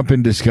came up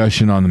in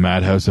discussion on the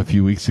Madhouse a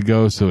few weeks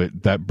ago, so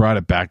that brought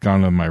it back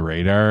onto my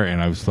radar. And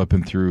I was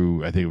flipping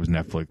through, I think it was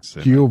Netflix.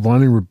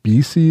 Giovanni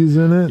Ribisi is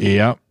in it?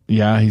 Yep.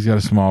 Yeah, he's got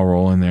a small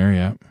role in there,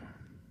 yep.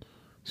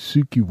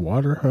 Suki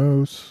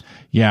Waterhouse.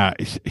 Yeah,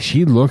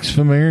 she looks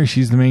familiar.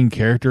 She's the main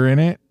character in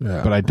it,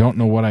 yeah. But I don't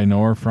know what I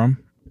know her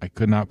from. I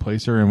could not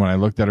place her, and when I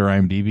looked at her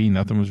IMDb,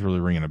 nothing was really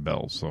ringing a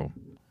bell. So,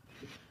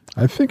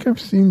 I think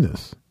I've seen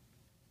this.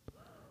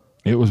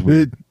 It was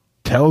weird. It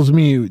tells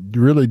me it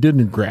really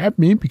didn't grab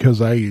me because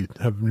I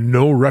have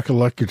no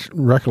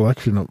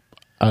recollection of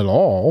at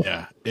all.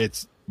 Yeah,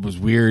 it was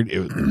weird.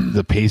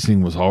 The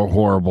pacing was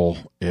horrible.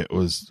 It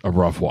was a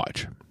rough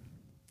watch.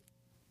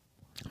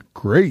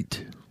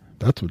 Great.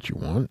 That's what you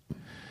want.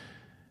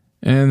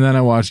 And then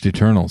I watched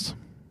Eternals.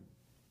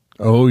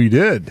 Oh, you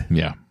did?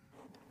 Yeah.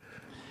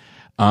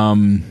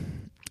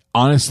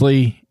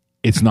 Honestly,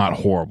 it's not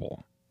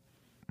horrible.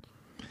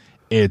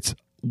 It's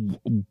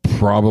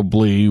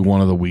probably one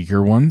of the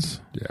weaker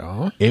ones.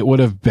 Yeah. It would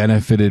have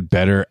benefited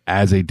better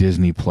as a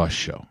Disney Plus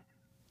show.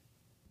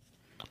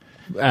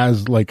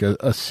 As like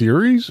a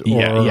series? Or?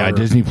 Yeah,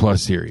 Disney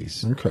Plus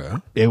series. Okay.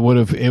 It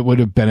would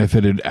have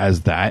benefited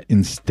as that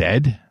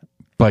instead.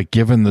 But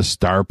given the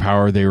star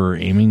power they were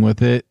aiming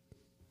with it,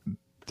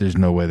 there's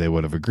no way they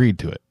would have agreed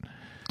to it.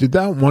 Did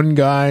that one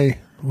guy,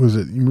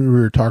 we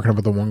were talking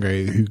about the one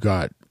guy who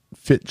got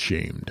fit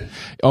shamed.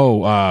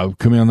 Oh,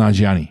 Kumail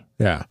Nanjiani.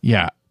 Yeah.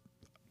 Yeah.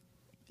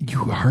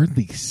 You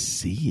hardly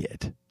see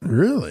it.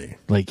 Really?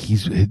 Like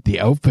the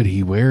outfit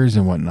he wears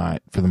and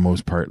whatnot, for the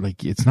most part,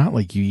 like it's not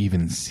like you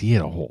even see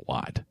it a whole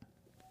lot.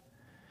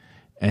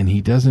 And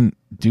he doesn't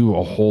do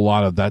a whole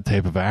lot of that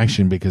type of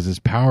action because his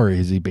power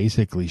is he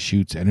basically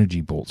shoots energy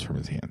bolts from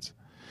his hands.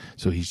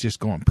 So he's just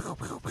going pew,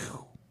 pew,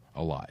 pew,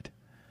 a lot.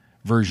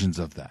 Versions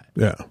of that.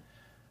 Yeah.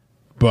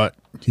 But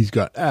he's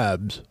got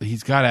abs.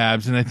 He's got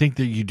abs, and I think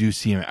that you do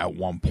see him at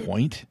one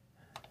point.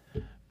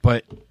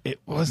 But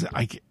it wasn't.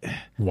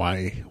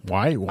 Why?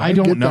 I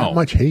don't know. That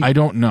much hate? I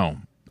don't know.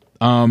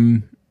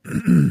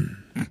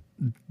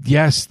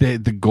 Yes, the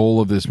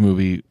goal of this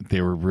movie, they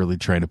were really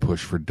trying to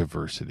push for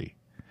diversity.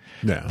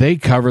 Yeah. They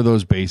cover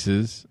those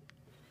bases,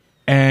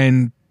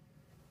 and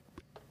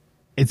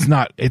it's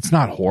not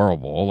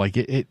horrible. Like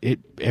it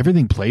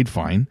everything played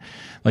fine.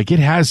 Like it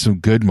has some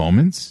good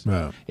moments.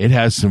 Yeah. It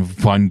has some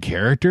fun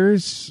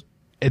characters.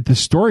 The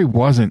story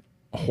wasn't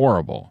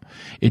horrible.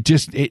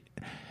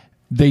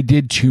 They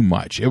did too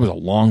much. It was a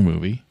long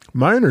movie.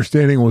 My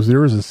understanding was there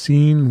was a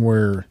scene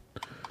where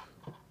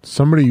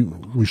somebody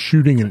was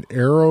shooting an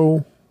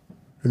arrow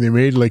and they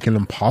made like an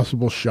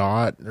impossible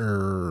shot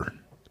or...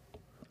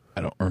 I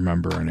don't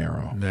remember an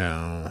arrow.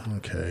 No.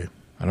 Okay.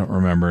 I don't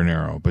remember an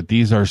arrow, but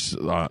these are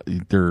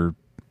they're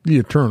the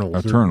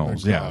Eternals.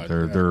 Eternals, yeah.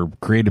 They're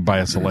created by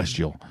a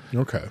celestial.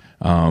 Okay.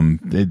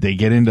 They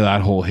get into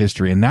that whole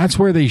history, and that's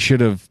where they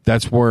should have.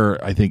 That's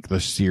where I think the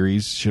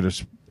series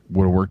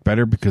would have worked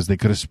better because they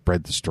could have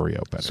spread the story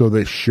out better. So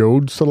they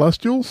showed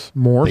Celestials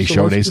more. They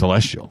showed a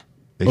Celestial.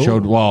 They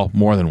showed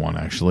more than one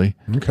actually.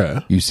 Okay.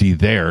 You see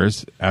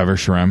theirs,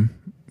 Avashrem.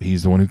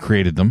 He's the one who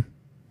created them.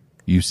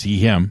 You see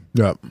him.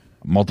 Yep.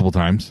 Multiple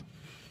times.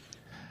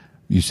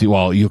 You see,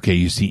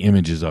 you see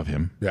images of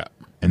him. Yeah.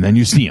 And then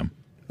you see him.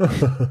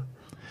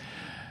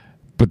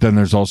 But then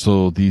there's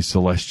also the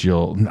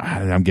celestial.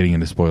 I'm getting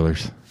into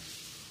spoilers.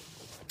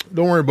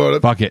 Don't worry about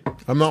it. Fuck it.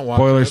 I'm not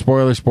watching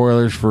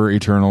Spoilers for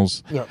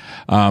Eternals. Yep.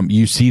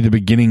 You see the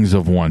beginnings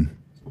of one.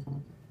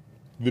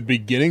 The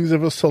beginnings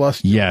of a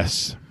celestial.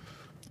 Yes.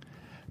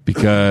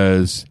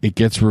 Because it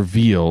gets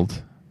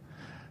revealed.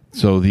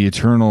 So the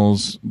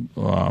Eternals,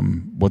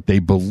 what they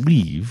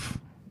believe,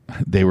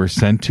 they were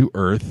sent to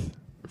Earth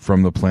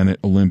from the planet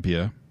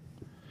Olympia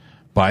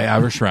by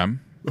Avashrem.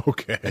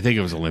 Okay. I think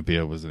it was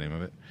Olympia was the name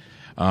of it.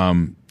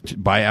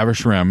 By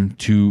Avashrem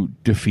to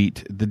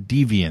defeat the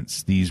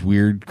Deviants, these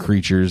weird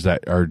creatures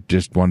that are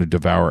just want to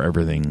devour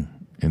everything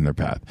in their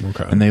path.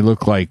 Okay. And they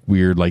look like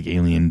weird, like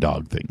alien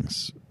dog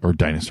things or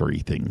dinosaur-y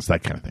things,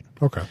 that kind of thing.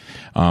 Okay.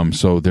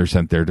 So they're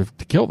sent there to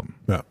kill them.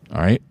 Yeah.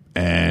 All right.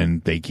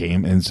 And they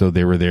came, and so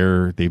they were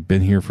there. They've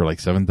been here for like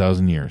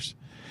 7,000 years.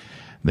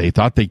 They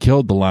thought they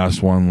killed the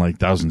last one like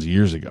thousands of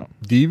years ago.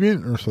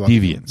 Deviant or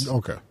celestial? Deviants.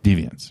 Okay.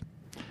 Deviants.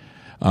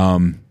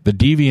 The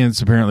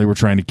Deviants apparently were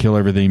trying to kill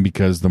everything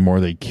because the more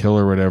they kill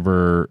or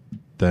whatever,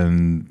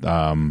 then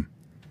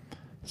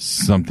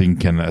something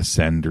can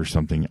ascend or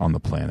something on the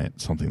planet,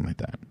 something like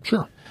that.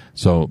 Sure.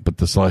 So, but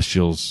the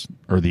Celestials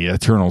or the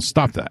Eternals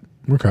stopped that.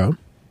 Okay.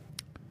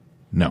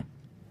 No.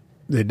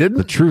 They didn't?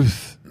 The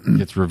truth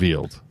gets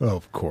revealed. Oh,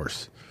 of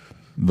course.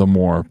 The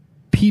more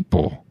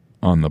people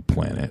on the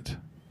planet,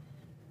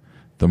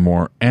 the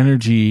more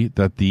energy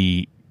that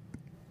the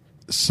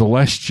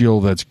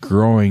celestial that's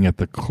growing at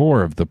the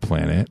core of the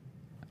planet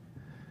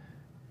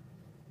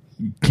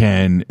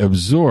can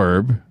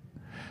absorb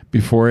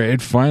before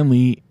it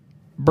finally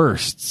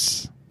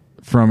bursts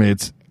from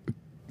its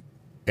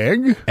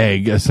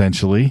Egg,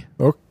 essentially,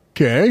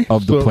 okay,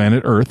 of the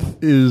planet Earth.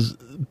 Is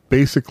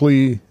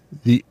basically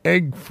the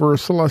egg for a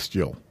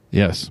celestial.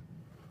 Yes.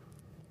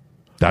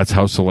 That's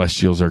how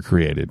celestials are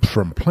created.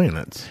 From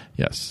planets.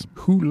 Yes.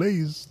 Who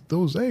lays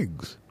those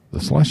eggs?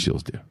 The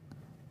celestials do.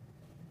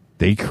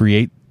 They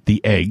create the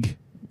egg.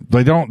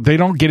 They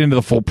don't get into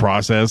the full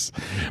process,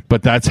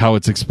 but that's how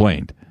it's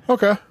explained.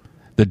 Okay.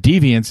 The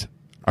Deviants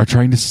are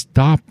trying to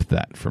stop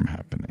that from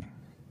happening.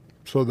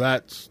 So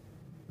that's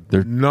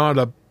They're not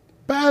a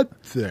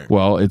bad thing.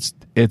 Well,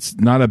 it's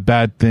not a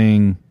bad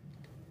thing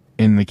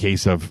in the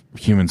case of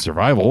human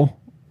survival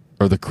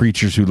or the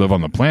creatures who live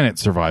on the planet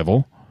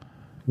survival.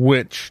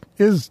 Which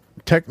is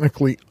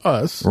technically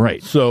us.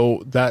 Right.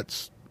 So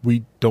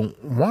we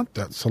don't want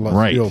that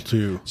celestial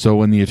to. So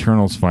when the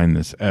Eternals find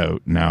this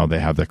out, now they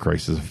have that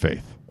crisis of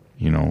faith,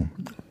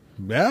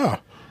 Yeah.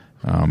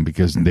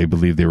 because they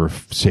believe they were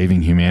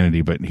saving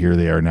humanity, but here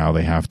they are now.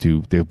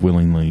 They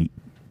willingly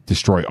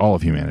destroy all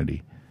of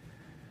humanity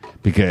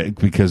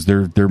because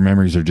their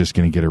memories are just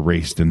going to get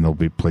erased and they'll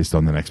be placed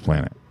on the next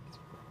planet.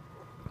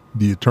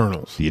 The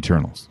Eternals. The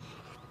Eternals.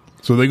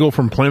 So they go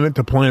from planet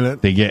to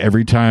planet. They get,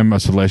 every time a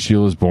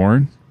celestial is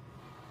born,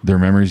 their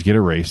memories get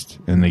erased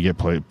and they get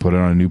put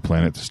on a new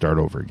planet to start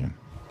over again.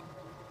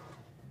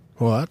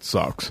 Well, that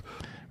sucks.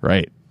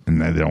 Right.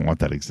 And they don't want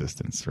that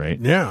existence, right?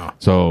 Yeah.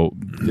 So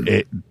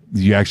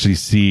you actually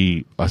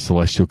see a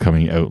celestial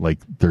coming out, like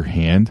their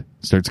hand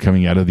starts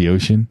coming out of the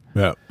ocean.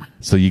 Yeah.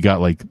 So you got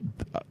like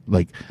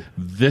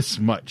this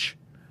much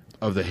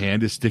of the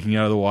hand is sticking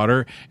out of the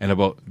water and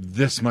about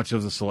this much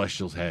of the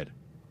celestial's head.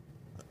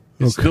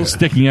 It's still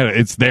sticking out.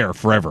 It's there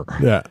forever.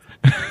 Yeah.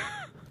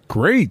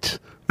 Great.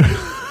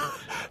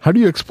 How do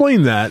you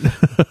explain that?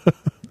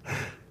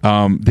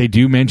 They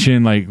do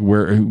mention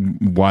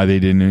why they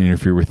didn't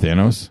interfere with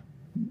Thanos.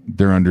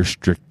 They're under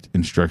strict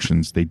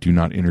instructions. They do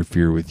not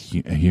interfere with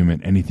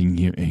human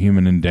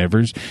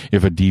endeavors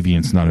if a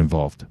deviant's not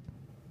involved.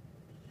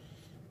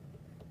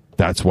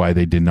 That's why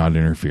they did not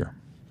interfere.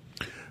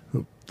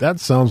 That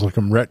sounds like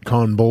some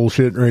retcon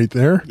bullshit right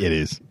there. It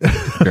is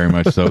very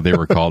much so.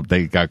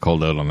 They got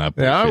called out on that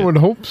bullshit. Yeah, I would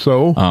hope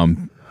so.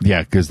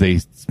 Yeah, because they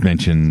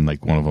mentioned,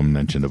 one of them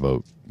mentioned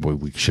about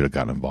we should have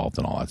gotten involved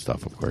and all that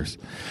stuff, of course.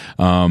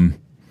 Then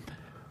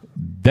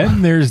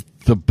there's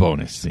the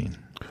bonus scene.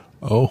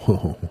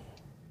 Oh.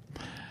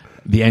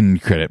 The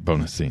end credit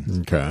bonus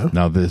scene. Okay.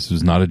 Now, this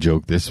was not a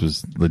joke. This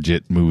was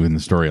legit moving the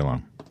story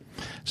along.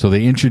 So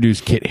they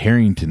introduced Kit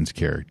Harington's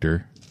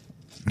character,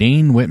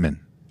 Dane Whitman.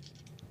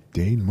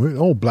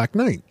 Black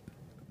Knight.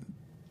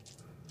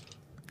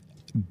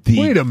 The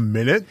Wait a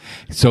minute.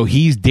 So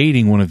he's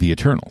dating one of the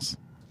Eternals.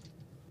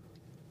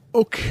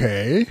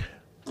 Okay.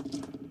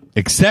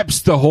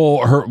 Accepts the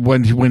whole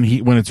when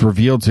it's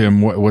revealed to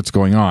him what's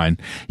going on,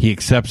 he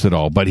accepts it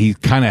all. But he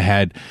kind of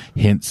had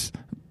hints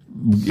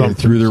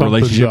through the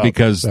relationship up.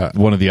 because Yeah.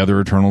 one of the other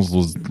Eternals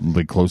was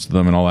like close to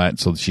them and all that,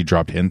 so she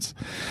dropped hints.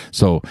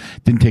 So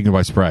didn't take him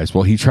by surprise.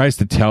 Well, he tries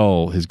to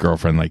tell his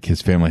girlfriend like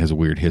his family has a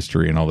weird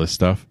history and all this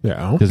stuff.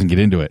 Yeah. Doesn't get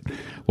into it.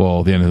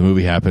 Well, the end of the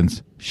movie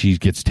happens. She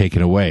gets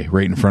taken away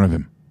right in front of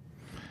him.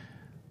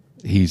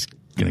 He's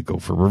gonna go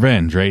for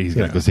revenge, right? He's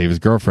gonna go save his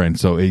girlfriend.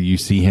 So you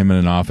see him in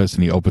an office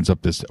and he opens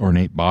up this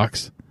ornate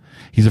box.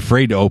 He's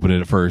afraid to open it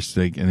at first,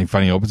 and he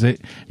finally opens it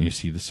and you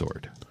see the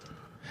sword,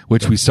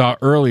 which we saw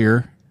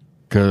earlier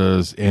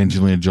because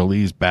Angelina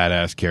Jolie's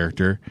badass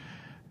character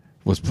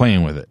was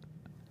playing with it.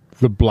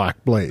 The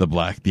Black Blade.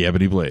 The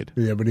Ebony Blade.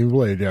 The Ebony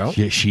Blade, yeah.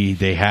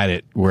 They had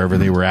it wherever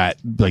they were at,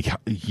 like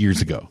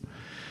years ago.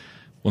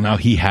 Well, now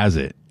he has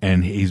it,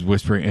 and he's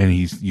whispering, and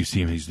you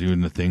see him, he's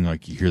doing the thing,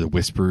 like you hear the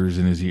whispers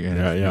in his ear,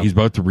 and he's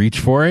about to reach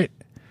for it,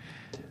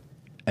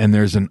 and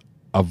there's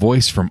a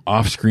voice from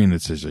off screen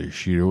that says, "Are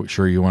you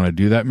sure you want to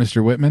do that,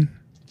 Mr. Whitman?"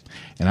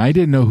 And I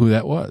didn't know who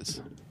that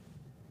was.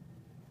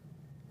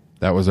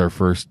 That was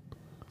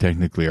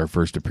technically our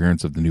first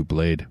appearance of the new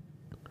Blade.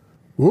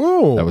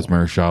 Whoa. That was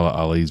Mahershala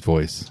Ali's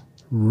voice.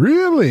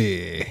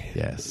 Really?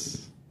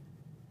 Yes.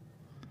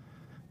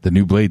 The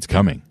new Blade's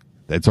coming.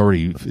 It's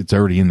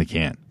already in the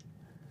can.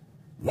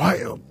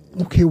 Why?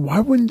 Okay,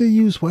 why wouldn't they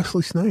use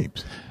Wesley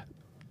Snipes?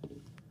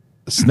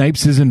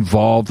 Snipes is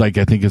involved, like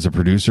I think as a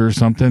producer or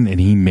something, and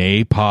he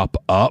may pop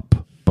up,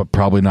 but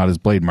probably not as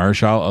Blade.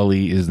 Mahershala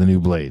Ali is the new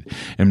Blade,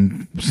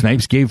 and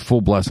Snipes gave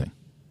full blessing.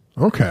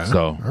 Okay,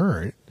 so all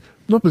right.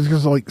 No,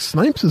 because like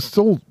Snipes is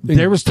still.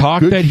 There was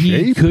talk that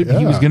he shape.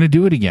 he was going to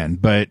do it again,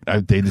 but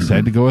they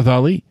decided to go with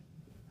Ali.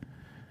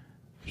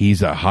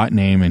 He's a hot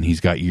name, and he's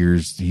got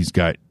years.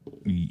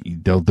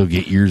 They'll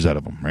get years out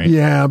of him, right?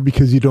 Yeah,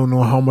 because you don't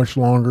know how much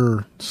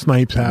longer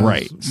Snipes has.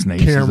 Right,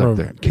 Snipes is up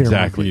there.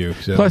 Exactly. View,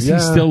 so, Plus,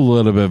 he's still a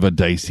little bit of a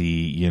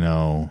dicey,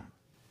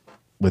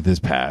 with his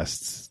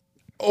past.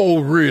 Oh,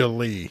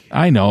 really?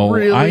 I know,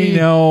 Really? I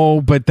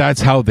know, but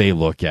that's how they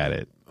look at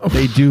it.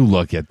 They do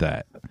look at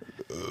that.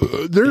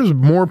 There's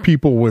more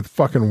people with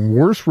fucking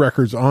worse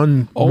records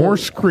on more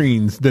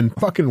screens than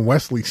fucking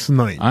Wesley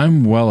Snipes.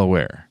 I'm well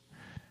aware.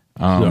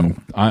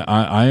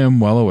 I am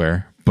well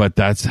aware, but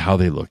that's how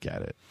they look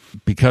at it.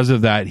 Because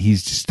of that,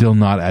 he's still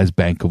not as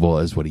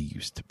bankable as what he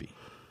used to be.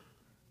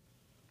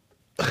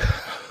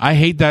 I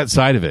hate that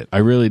side of it. I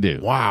really do.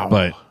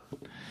 Wow.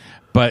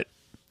 But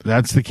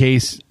that's the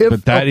case.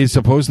 But that is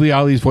supposedly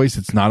Ali's voice.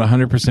 It's not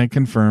 100%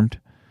 confirmed.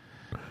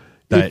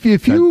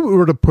 If you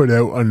were to put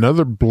out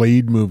another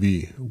Blade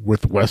movie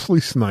with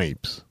Wesley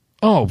Snipes,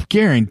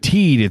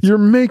 guaranteed, you're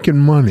making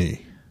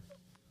money.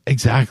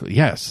 Exactly.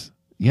 Yes.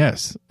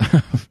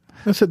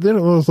 I said, then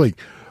it was like,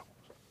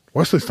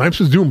 Wesley Snipes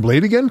is doing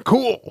Blade again?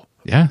 Cool.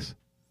 Yes.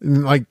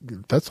 And like,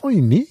 that's all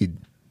you need.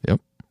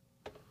 Yep.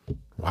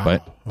 Wow.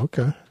 But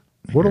okay.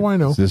 What do I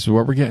know? This is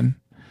what we're getting.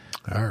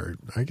 All right.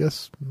 I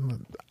guess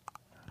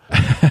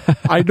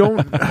I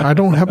don't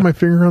have my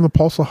finger on the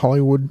pulse of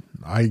Hollywood.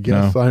 I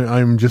guess no.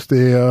 I'm just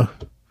a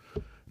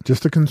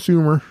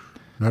consumer,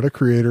 not a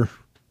creator.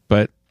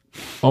 But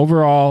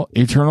overall,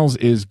 Eternals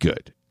is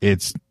good.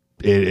 It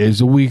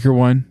is a weaker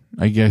one.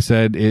 Like I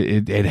said,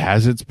 it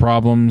has its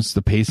problems.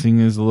 The pacing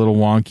is a little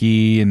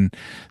wonky, and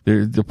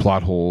the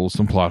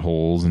some plot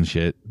holes and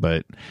shit.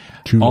 But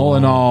all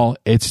in all,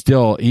 it's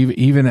still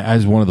even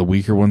as one of the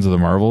weaker ones of the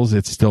Marvels,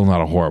 it's still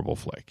not a horrible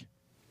flick.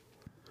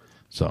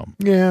 So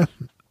yeah,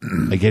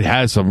 like it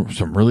has some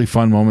really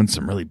fun moments,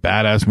 some really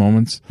badass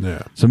moments.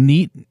 Yeah, some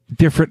neat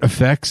different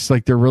effects.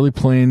 Like they're really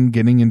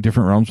getting in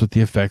different realms with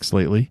the effects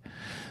lately.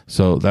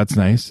 So that's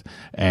nice.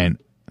 And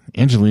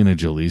Angelina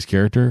Jolie's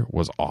character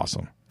was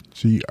awesome.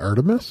 See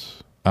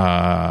Artemis?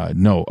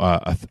 No.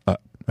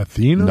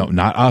 Athena? No,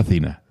 not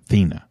Athena.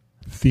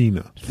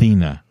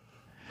 Athena.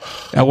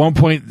 At one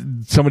point,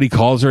 somebody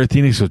calls her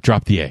Athena, so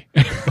drop the A.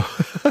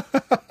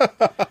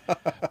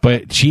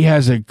 But she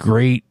has a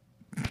great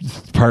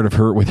part of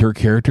her with her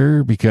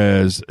character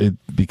because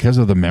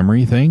of the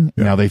memory thing.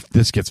 Yeah. Now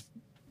this gets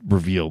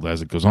revealed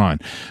as it goes on,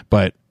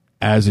 but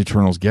as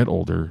Eternals get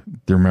older,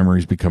 their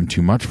memories become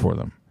too much for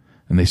them,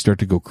 and they start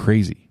to go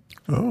crazy.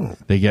 Oh,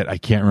 they get, I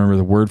can't remember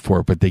the word for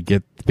it, but they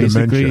get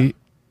basically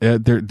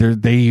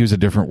they use a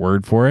different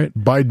word for it.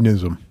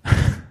 Bidenism.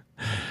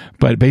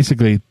 But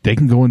basically they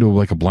can go into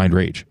like a blind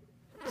rage.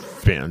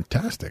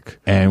 Fantastic.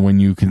 And when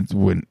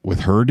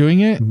with her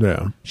doing it,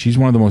 yeah, she's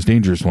one of the most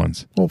dangerous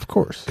ones. Well, of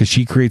course, because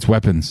she creates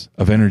weapons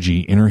of energy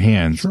in her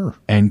hands. Sure.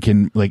 And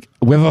can, like,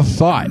 with a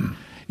thought,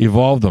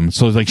 evolve them.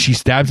 So it's like she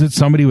stabs at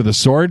somebody with a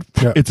sword,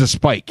 it's a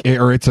spike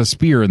or it's a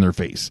spear in their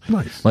face.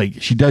 Nice.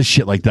 Like she does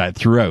shit like that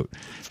throughout.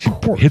 She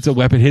hits a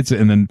weapon, hits it,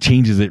 and then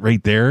changes it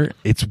right there.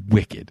 It's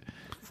wicked.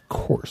 Of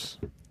course.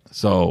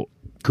 So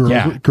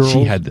girls,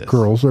 she had this.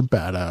 Girls are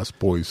badass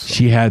boys. So.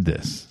 She had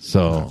this.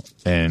 So,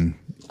 and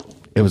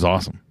it was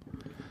awesome.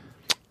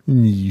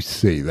 You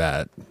say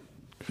that.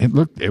 It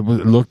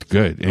looked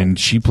good, and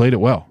she played it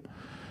well.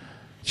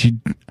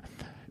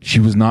 She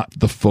was not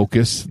the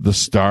focus, the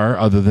star,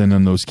 other than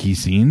in those key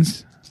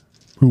scenes.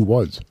 Who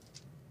was?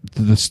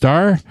 The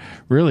star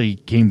really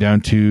came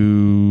down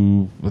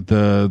to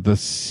the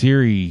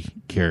Siri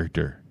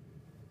character.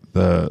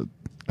 I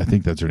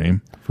think that's her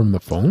name. From the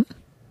phone?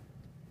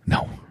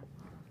 No.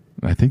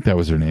 I think that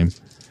was her name.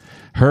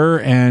 Her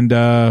and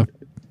fuck,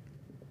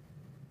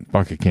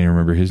 I can't even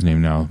remember his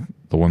name now.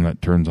 The one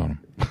that turns on him.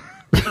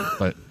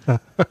 But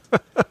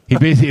he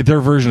basically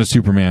their version of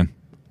Superman.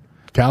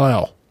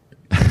 Kal-El.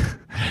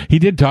 He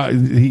did talk.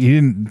 He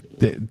didn't.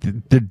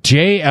 The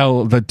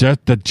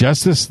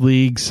Justice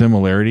League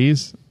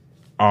similarities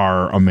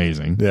are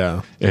amazing.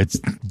 Yeah, it's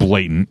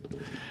blatant.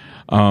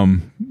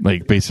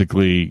 Like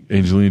basically,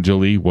 Angelina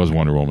Jolie was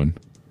Wonder Woman.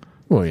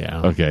 Well,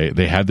 yeah. Okay,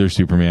 they had their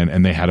Superman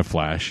and they had a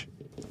Flash.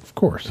 Of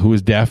course. Who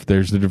was deaf?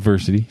 There's the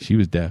diversity. She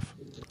was deaf.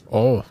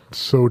 Oh,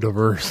 so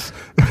diverse.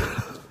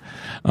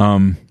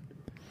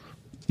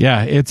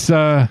 Yeah, it's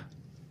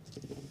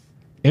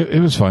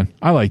it was fun.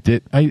 I liked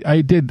it.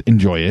 I did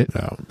enjoy it.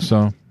 Yeah.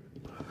 So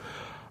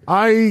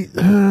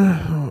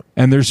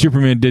and their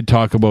Superman did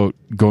talk about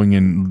going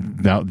in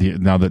now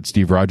that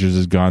Steve Rogers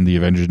is gone, the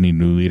Avengers need a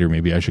new leader.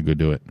 Maybe I should go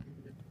do it.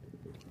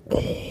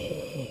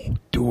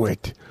 do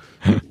it.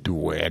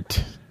 Do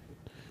it.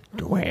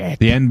 Do it.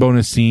 The end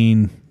bonus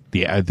scene,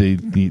 the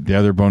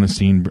other bonus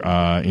scene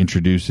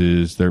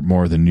introduces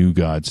more of the New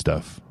God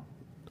stuff.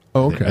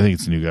 Oh, okay. I think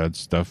it's New God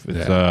stuff.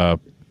 It's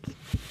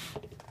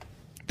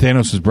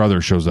Thanos'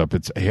 brother shows up.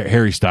 It's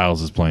Harry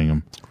Styles is playing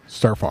him.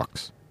 Star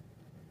Fox,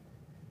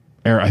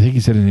 I think he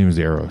said his name was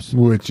Eros,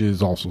 which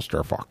is also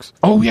Star Fox.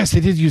 Oh yes, they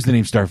did use the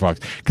name Star Fox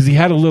because he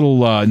had a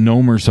little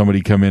gnome or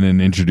somebody come in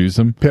and introduce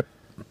him. Pip.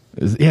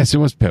 Yes, it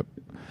was Pip.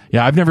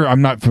 Yeah,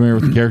 I'm not familiar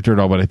with the character at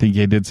all, but I think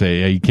he did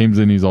say, he comes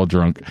in, he's all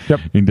drunk. Yep.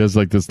 He does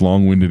like this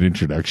long-winded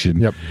introduction.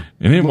 Yep.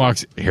 And then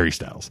walks Harry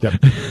Styles.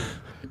 Yep.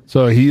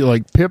 So he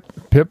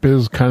Pip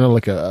is kind of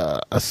like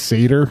a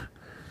satyr.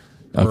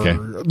 Okay.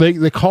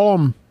 They call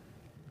him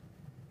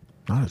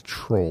not a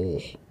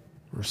troll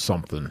or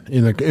something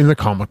in the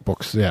comic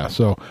books. Yeah.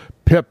 So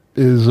Pip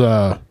is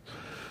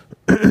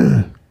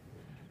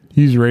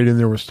he's right in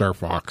there with Star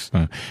Fox.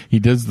 He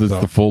does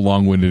the full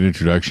long-winded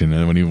introduction,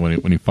 and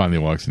when he finally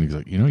walks in, he's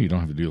like, you don't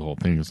have to do the whole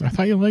thing. He goes, I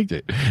thought you liked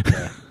it.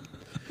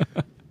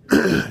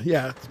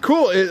 Yeah, it's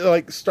cool.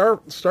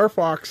 Star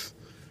Fox.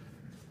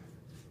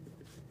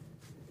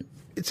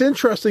 It's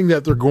interesting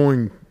that they're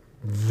going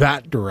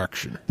that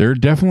direction. They're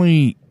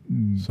definitely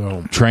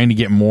So trying to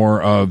get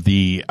more of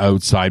the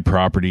outside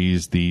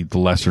properties, the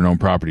lesser known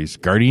properties.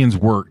 Guardians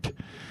worked,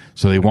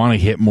 so they want to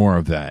hit more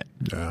of that.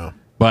 yeah,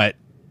 But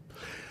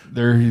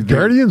they're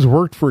Guardians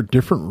worked for a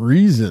different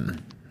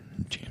reason.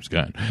 James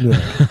Gunn.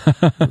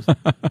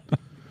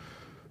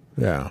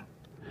 Yeah.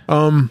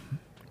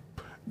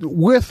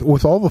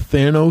 With all the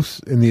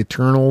Thanos and the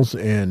Eternals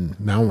and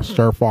now with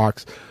Star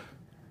Fox,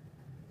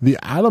 the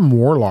Adam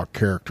Warlock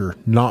character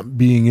not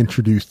being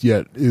introduced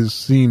yet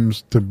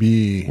seems to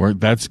be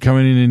That's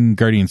coming in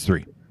Guardians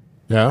 3.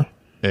 yeah.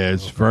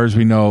 As far as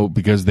we know,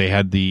 because they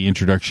had the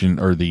introduction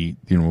or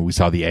we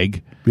saw the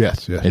egg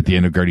Yes, at the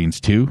end of Guardians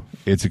 2,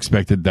 it's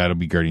expected that'll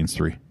be Guardians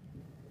 3.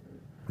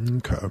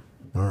 Okay.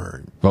 All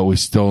right. But we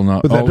still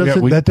not. But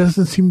that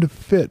doesn't seem to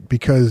fit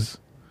because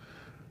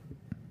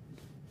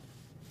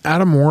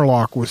Adam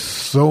Warlock was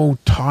so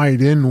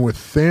tied in with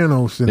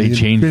Thanos and they the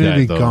changed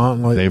Infinity that, though.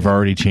 Gauntlet. They've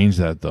already changed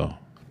that, though.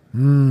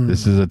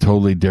 This is a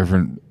totally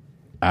different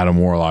Adam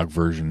Warlock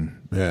version.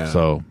 Yeah.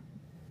 So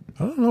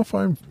I don't know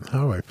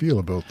how I feel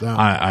about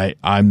that.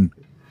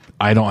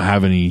 I don't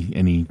have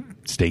any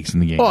stakes in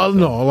the game. Well,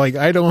 no,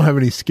 I don't have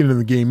any skin in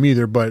the game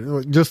either.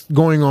 But just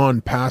going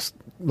on past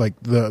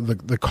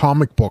the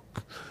comic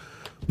book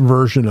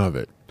version of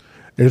it,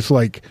 it's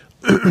like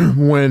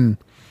when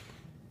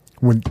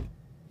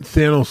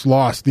Thanos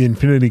lost the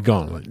Infinity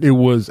Gauntlet, it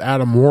was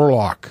Adam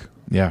Warlock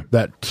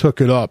that took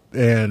it up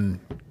and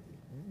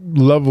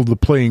leveled the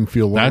playing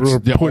field. That's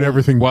put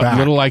everything what back.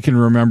 little I can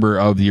remember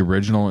of the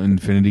original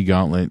Infinity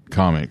Gauntlet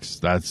comics.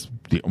 That's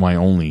my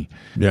only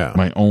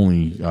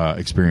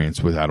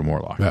experience with Adam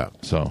Warlock. Yeah.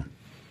 So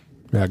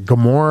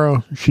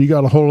Gamora, she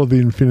got a hold of the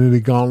Infinity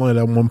Gauntlet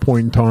at one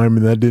point in time,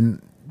 and that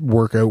didn't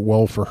work out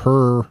well for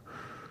her.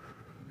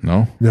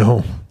 No.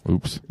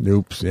 Oops.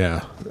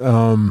 Yeah.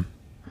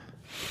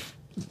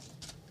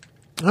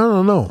 I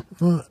don't know.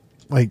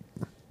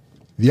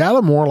 The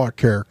Adam Warlock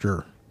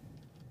character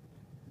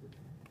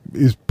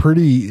is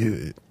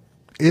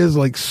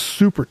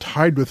super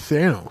tied with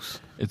Thanos.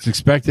 It's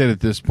expected at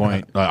this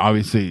point.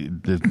 Obviously,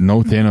 there's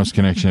no Thanos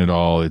connection at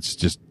all. It's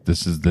just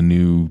this is the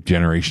new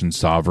generation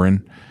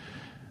sovereign.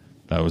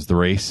 That was the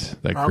race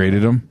that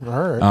created him.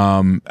 All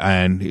right.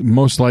 And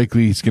most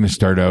likely he's going to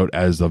start out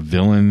as a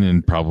villain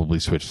and probably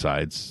switch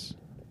sides.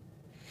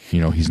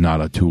 He's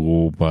not a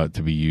tool, but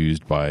to be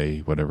used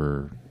by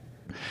whatever.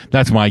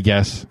 That's my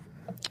guess.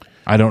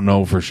 I don't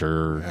know for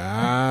sure.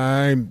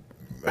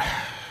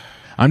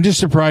 I'm just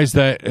surprised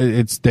that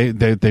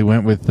they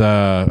went with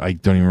I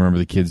don't even remember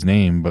the kid's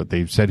name, but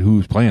they said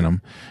who's playing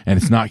him, and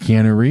it's not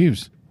Keanu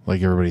Reeves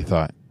like everybody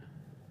thought.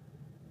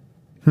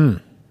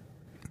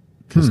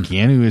 Because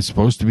Keanu is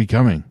supposed to be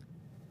coming.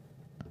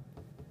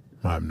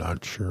 I'm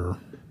not sure.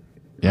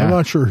 Yeah. I'm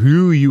not sure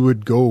who you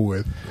would go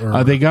with.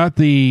 They got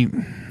the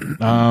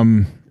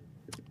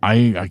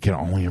I can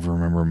only ever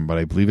remember him, but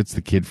I believe it's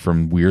the kid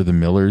from We're the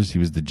Millers. He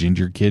was the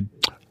ginger kid.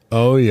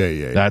 Oh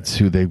yeah. That's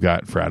who they've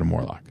got for Adam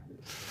Warlock.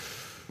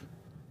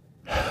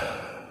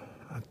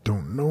 I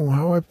don't know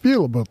how I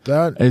feel about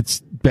that.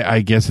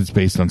 I guess it's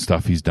based on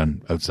stuff he's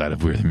done outside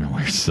of We're the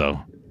Millers. So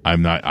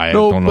don't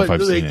know if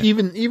I've seen it.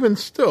 Even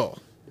still,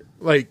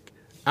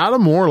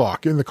 Adam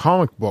Warlock in the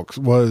comic books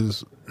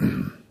was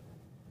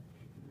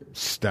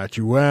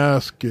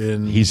statuesque,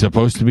 and he's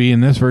supposed to be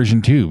in this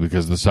version too,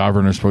 because the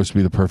Sovereign are supposed to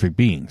be the perfect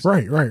beings.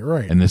 Right.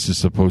 And this is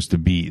supposed to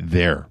be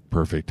their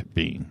perfect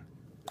being.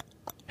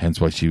 Hence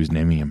why she was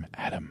naming him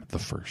Adam the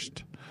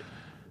First.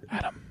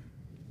 Adam.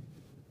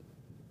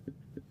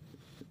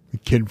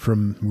 kid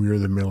from We Are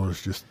the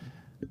Millers just...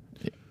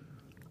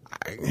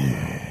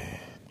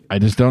 I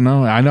just don't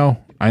know. I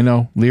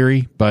know,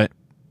 Leary, but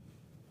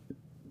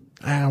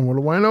what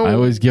do I know? I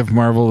always give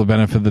Marvel the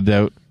benefit of the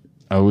doubt.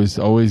 I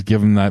always give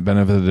them that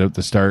benefit of the doubt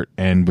to start.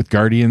 And with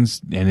Guardians,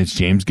 and it's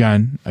James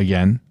Gunn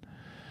again.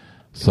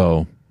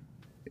 So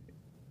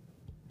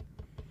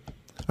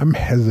I'm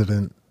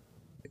hesitant.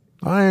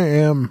 I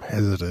am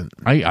hesitant.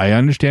 I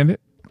understand it.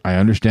 I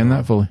understand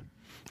that fully.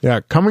 Yeah,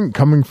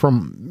 coming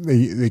from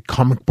the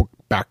comic book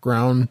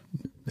background,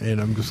 and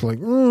I'm just like,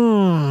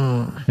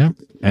 Yep.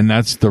 And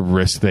that's the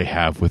risk they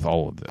have with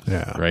all of this.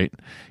 Yeah. Right?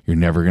 You're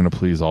never going to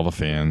please all the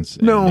fans.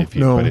 And No,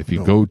 But if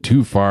you go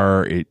too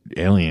far, it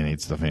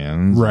alienates the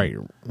fans. right.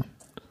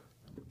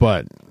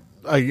 But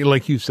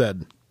like you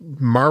said,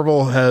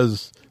 Marvel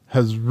has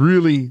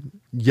really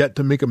yet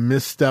to make a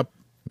misstep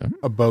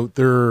about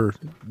the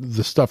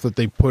stuff that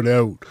they put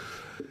out.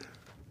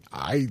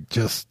 I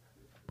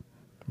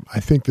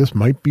think this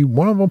might be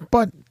one of them,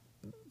 but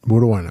what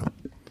do I know?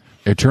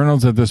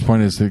 Eternals at this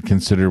point is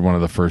considered one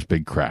of the first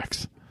big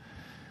cracks.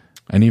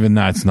 And even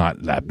that's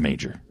not that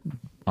major,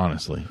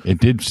 honestly.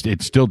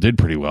 It still did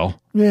pretty well.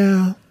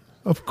 Yeah,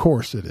 of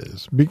course it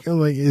is.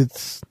 Because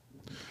it's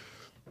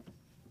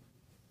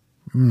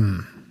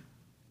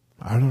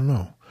I don't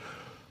know.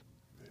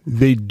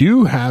 They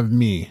do have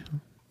me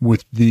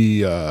with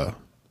the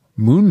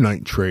Moon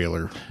Knight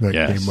trailer that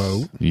came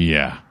out.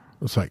 Yeah.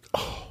 It's like,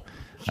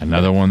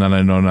 another one that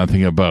I know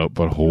nothing about,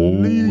 but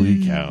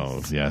holy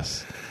cows,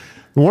 yes.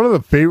 one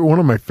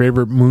of my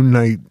favorite Moon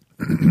Knight.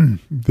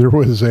 There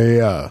was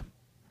a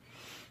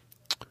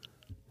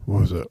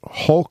what was it?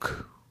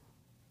 Hulk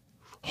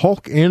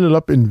ended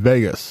up in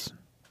Vegas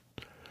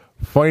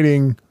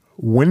fighting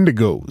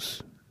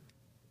Wendigos.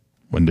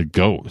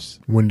 Wendigos.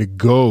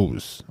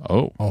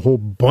 Oh. A whole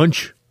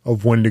bunch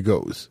of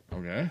Wendigos.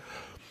 Okay.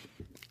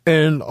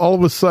 And all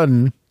of a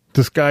sudden,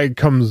 this guy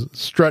comes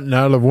strutting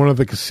out of one of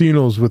the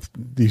casinos with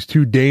these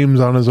two dames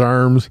on his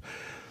arms.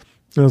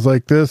 And it was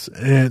like this.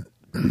 And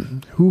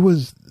who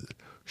was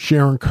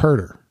Sharon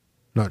Carter?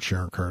 Not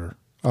Sharon Carter.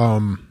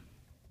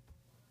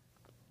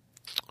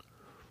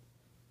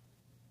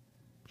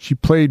 She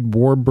played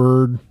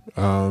Warbird,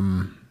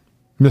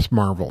 Miss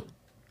Marvel.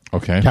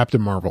 Okay.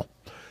 Captain Marvel.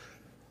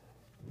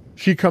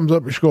 She comes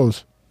up and she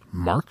goes,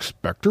 Mark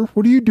Spector,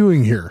 what are you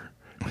doing here?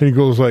 And he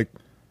goes like,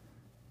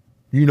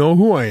 you know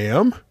who I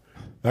am?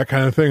 That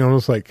kind of thing. I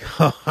was like,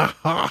 ha ha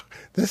ha,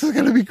 this is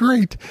going to be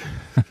great.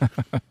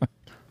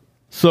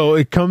 So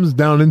it comes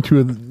down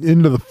into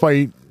the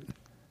fight,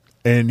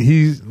 and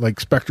he's like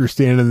Spectre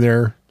standing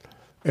there,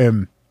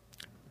 and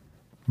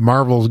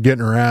Marvel's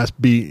getting her ass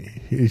beat.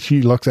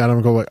 She looks at him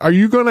and goes like, are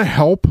you going to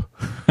help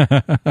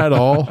at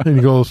all? And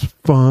he goes,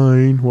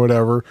 fine,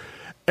 whatever.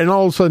 And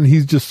all of a sudden,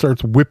 he just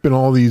starts whipping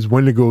all these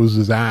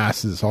Wendigos'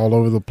 asses all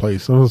over the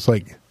place. And I was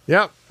like,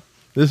 yep,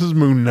 this is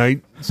Moon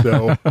Knight.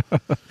 So,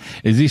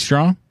 is he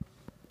strong?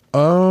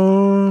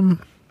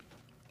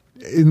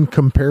 In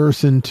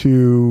comparison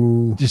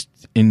to, Just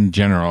in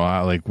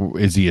general, like,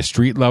 is he a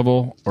street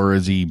level or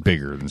is he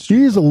bigger than street?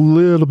 he's a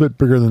little bit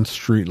bigger than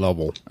street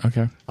level.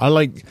 Okay. I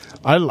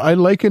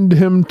likened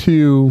him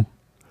to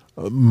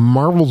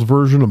Marvel's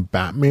version of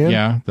Batman.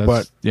 Yeah,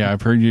 but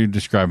I've heard you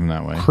describe him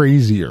that way.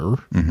 crazier.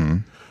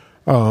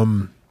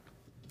 Mm-hmm.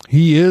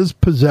 He is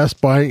possessed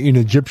by an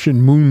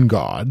Egyptian moon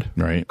god,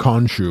 Right.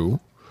 Khonshu.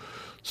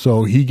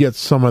 So he gets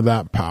some of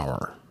that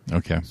power.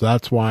 Okay. So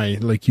that's why,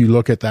 like, you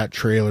look at that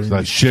trailer. So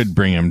that should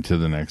bring him to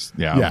the next,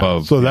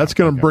 above. So that's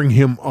going to okay. bring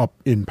him up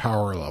in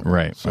power level.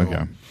 Right. So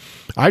Okay.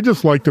 I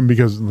just liked him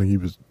because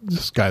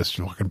this guy's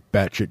fucking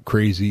batshit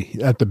crazy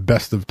at the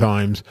best of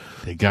times.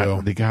 They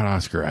got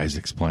Oscar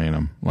Isaacs playing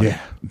him. Like,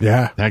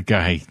 Yeah. That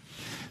guy,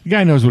 the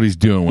guy knows what he's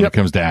doing when it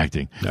comes to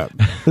acting.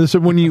 So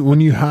when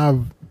you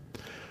have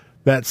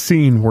that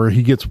scene where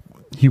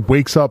he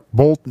wakes up,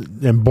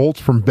 bolts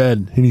from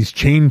bed, and he's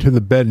chained to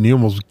the bed, and he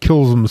almost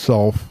kills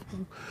himself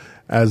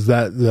as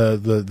that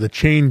the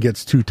chain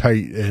gets too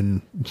tight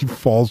and he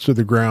falls to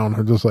the ground.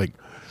 I'm just like,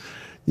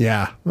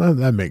 yeah,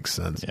 that makes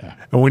sense. Yeah.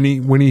 And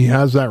when he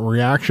has that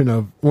reaction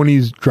of when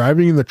he's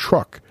driving in the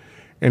truck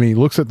and he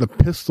looks at the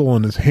pistol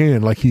in his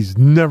hand like he's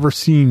never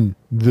seen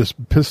this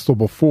pistol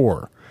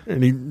before,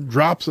 and he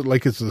drops it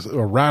like it's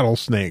a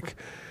rattlesnake.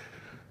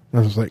 I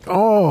was like,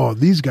 oh,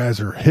 these guys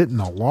are hitting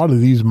a lot of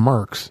these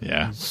marks.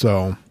 Yeah.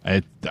 So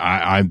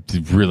I'm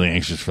really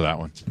anxious for that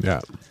one.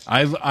 yeah.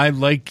 I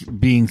like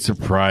being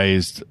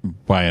surprised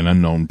by an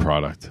unknown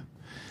product.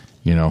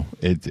 You know,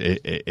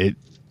 it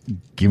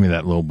give me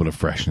that little bit of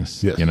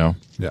freshness. Yes. You know.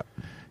 Yeah.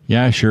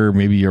 Yeah, sure.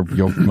 Maybe you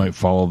might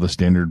follow the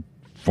standard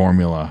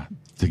formula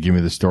to give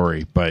me the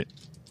story, but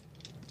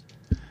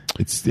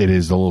it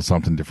is a little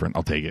something different.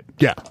 I'll take it.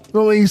 Yeah.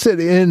 Well, like you said,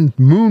 and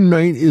Moon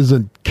Knight is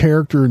a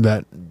character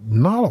that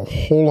not a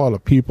whole lot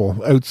of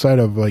people outside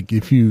of, like,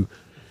 if you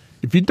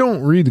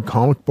don't read the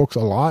comic books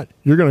a lot,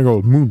 you're going to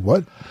go, Moon,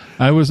 what?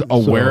 I was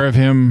aware of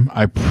him.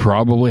 I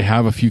probably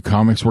have a few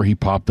comics where he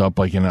popped up,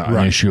 like in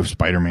an issue of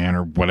Spider-Man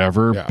or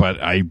whatever,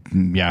 but I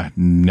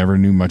never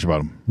knew much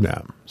about him.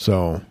 Yeah.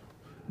 So,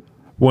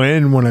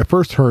 when I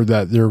first heard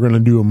that they were going to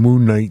do a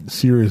Moon Knight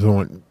series, I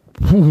went,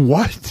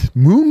 what?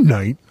 Moon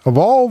Knight? Of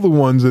all the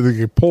ones that they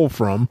could pull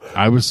from.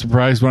 I was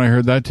surprised when I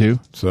heard that too.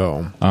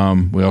 So,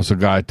 we also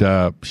got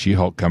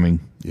She-Hulk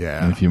coming in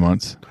a few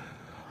months.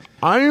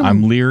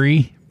 I'm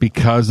leery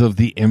because of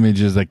the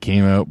images that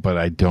came out, but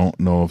I don't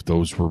know if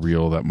those were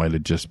real. That might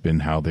have just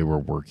been how they were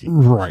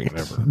working. Right.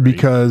 Whatever, right?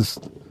 Because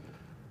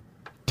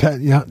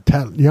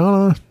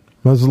Tatiana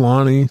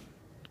Maslany,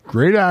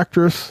 great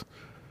actress,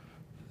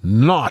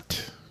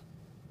 not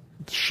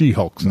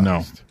She-Hulk sized.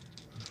 No.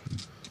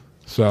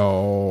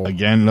 So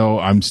again, though,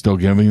 I'm still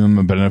giving them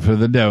the benefit of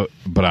the doubt,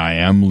 but I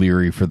am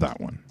leery for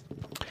that one.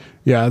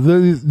 Yeah,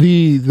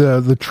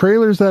 the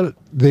trailers that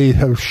they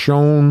have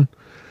shown,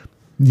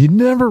 you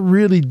never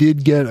really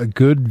did get a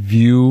good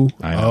view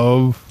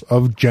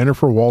of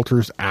Jennifer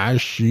Walters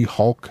as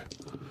She-Hulk.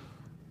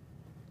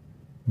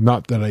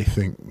 Not that I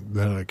think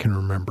that I can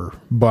remember,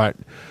 but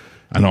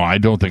I know I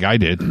don't think I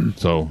did.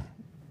 So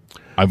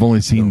I've only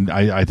seen.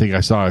 I think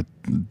I saw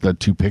the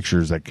 2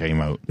 pictures that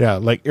came out. Yeah,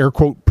 like air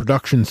quote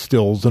production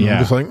stills, and I'm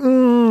just like,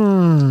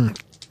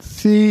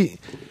 see,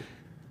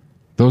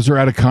 those are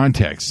out of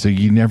context, so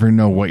you never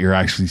know what you're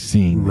actually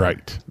seeing.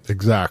 Right,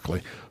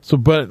 exactly. So,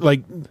 but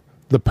like,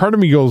 the part of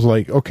me goes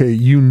like, okay,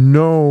 they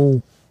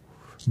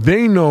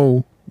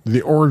know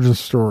the origin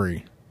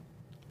story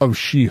of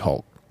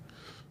She-Hulk.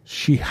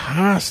 She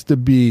has to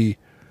be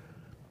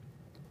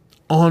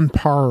on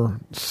par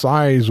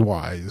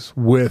size-wise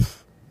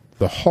with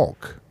the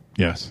Hulk.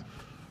 Yes.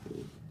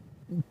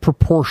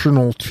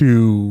 Proportional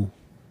to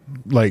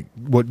like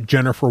what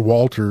Jennifer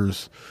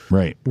Walters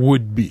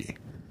would be.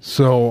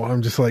 So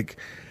I'm just like,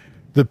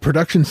 the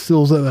production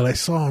stills that I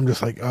saw, I'm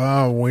just like,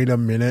 oh, wait a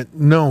minute.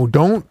 No,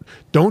 don't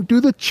do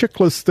the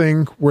chickless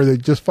thing where they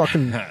just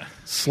fucking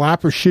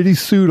slap a shitty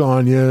suit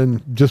on you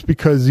and just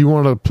because you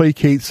want to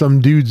placate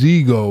some dude's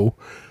ego.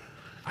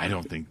 I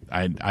don't think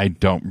I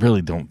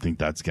don't think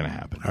that's going to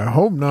happen. I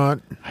hope not.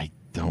 I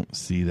don't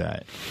see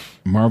that.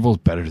 Marvel's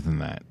better than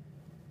that.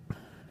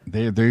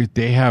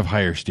 They have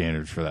higher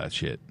standards for that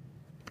shit.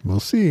 We'll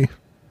see.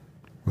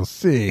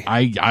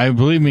 I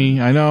believe me.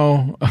 I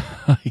know.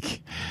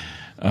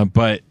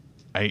 But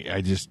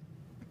I just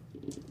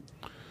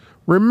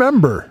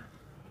remember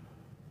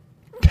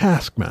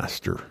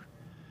Taskmaster.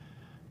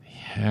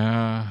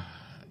 Yeah.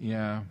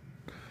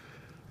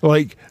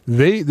 Like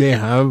they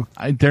have.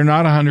 They're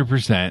not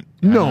 100%.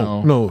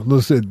 No.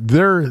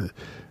 Listen,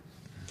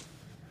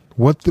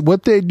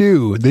 what they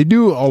do. They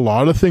do a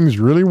lot of things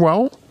really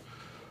well,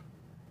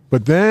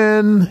 but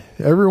then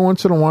every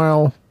once in a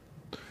while,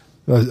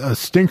 a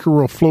stinker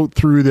will float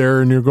through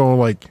there, and you're going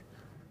like,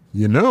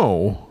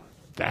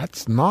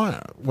 that's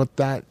not what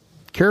that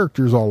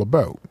character's all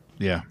about.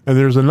 Yeah. And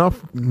there's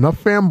enough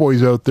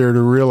fanboys out there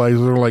to realize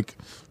they're like,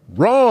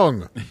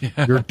 wrong.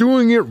 Yeah. You're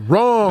doing it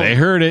wrong. They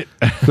heard it.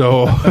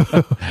 So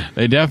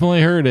they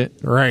definitely heard it.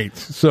 Right.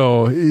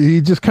 So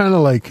he just kind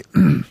of like,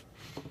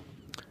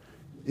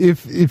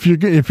 if you're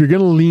going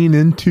to lean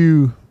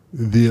into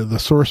the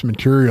source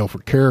material for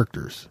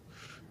characters,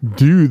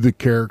 do the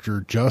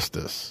character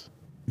justice.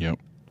 Yep.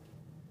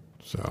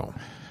 So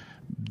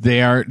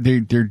they're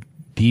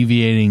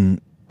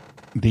deviating.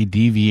 They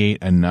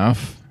deviate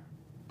enough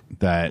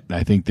that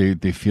I think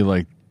they feel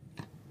like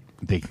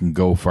they can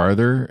go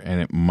farther,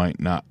 and it might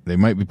not. They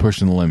might be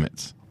pushing the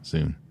limits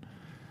soon.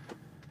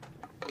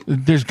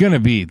 There's got to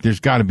be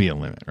a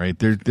limit, right?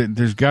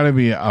 There's got to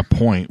be a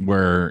point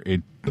where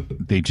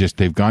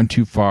they've gone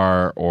too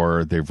far,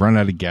 or they've run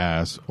out of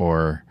gas,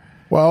 or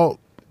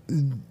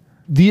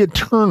the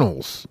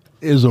Eternals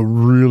is a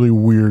really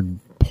weird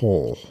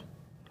pull.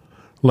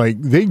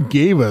 Like, they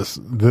gave us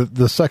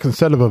the second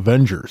set of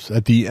Avengers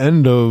at the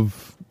end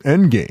of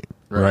Endgame,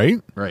 right?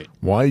 Right.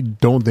 Why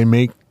don't they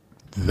make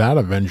that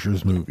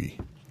Avengers movie?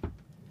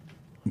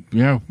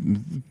 Yeah,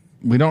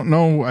 we don't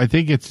know. I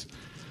think it's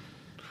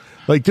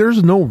like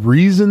there's no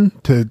reason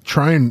to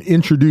try and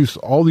introduce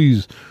all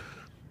these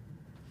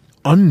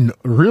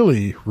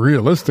really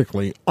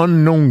realistically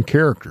unknown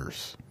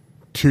characters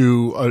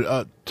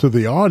to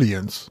the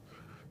audience.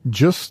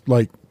 Just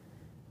like,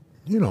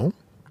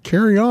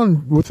 carry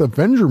on with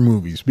Avenger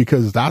movies,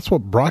 because that's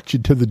what brought you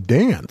to the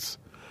dance.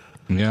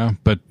 Yeah,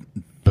 but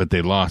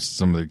they lost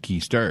some of their key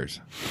stars.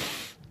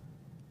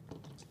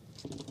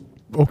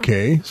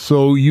 Okay,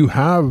 so you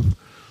have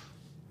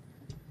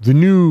the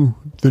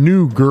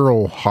new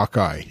girl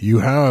Hawkeye. You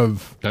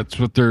have that's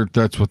what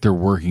they're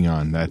working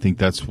on. I think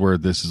that's where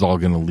this is all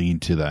going to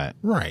lead to that.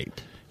 Right.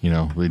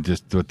 They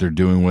just what they're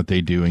doing, what they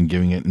do, and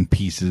giving it in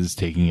pieces,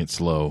 taking it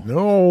slow.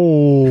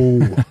 No.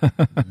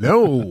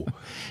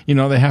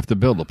 They have to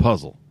build a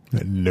puzzle.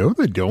 No,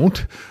 they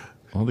don't.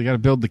 Well, they got to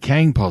build the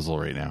Kang puzzle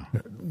right now.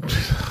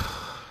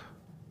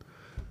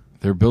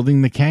 They're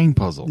building the Kang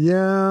puzzle.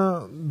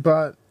 Yeah,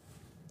 but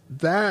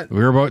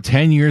we're about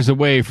 10 years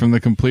away from the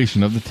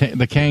completion of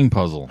the Kang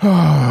puzzle.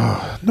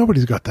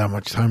 Nobody's got that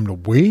much time to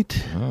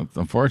wait. Well,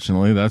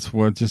 unfortunately, that's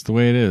just the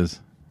way it is.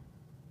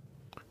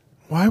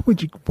 Why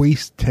would you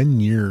waste 10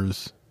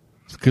 years?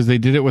 Because they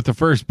did it with the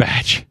first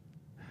batch.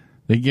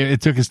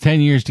 It took us 10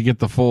 years to get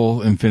the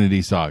full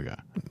Infinity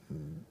Saga.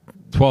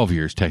 12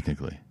 years,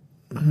 technically.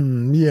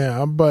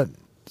 Yeah, but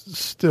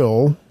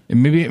still.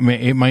 And maybe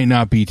it might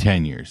not be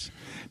 10 years.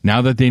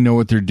 Now that they know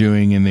what they're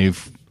doing and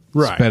they've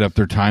sped up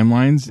their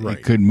timelines,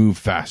 it could move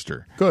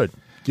faster. Good.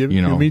 Give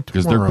me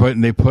because tomorrow.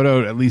 they put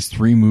out at least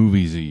 3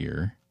 movies a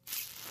year.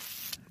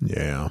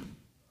 Yeah.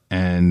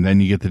 And then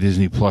you get the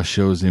Disney Plus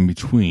shows in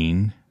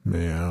between.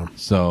 Yeah.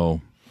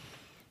 So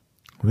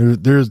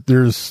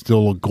there's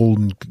still a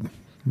golden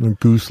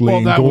goose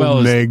laying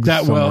golden eggs.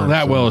 That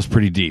well is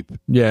pretty deep.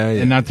 Yeah,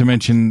 and not to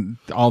mention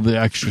all the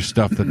extra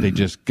stuff that they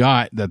just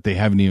got that they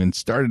haven't even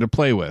started to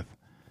play with.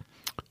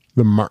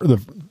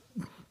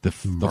 The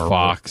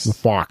Fox, the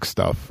Fox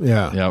stuff.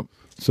 Yeah. Yep.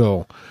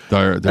 So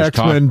there's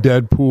X-Men,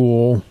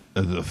 Deadpool,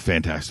 the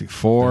Fantastic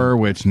Four,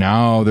 which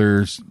now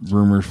there's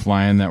rumors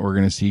flying that we're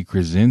going to see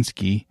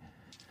Krasinski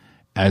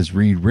as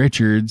Reed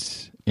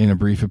Richards in a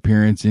brief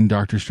appearance in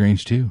Doctor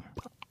Strange 2.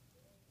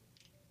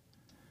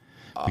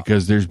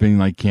 Because there's been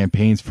like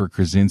campaigns for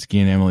Krasinski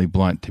and Emily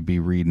Blunt to be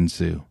Reed and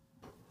Sue.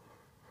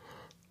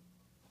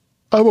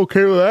 I'm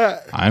okay with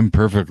that. I'm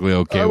perfectly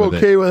okay with it.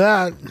 I'm okay with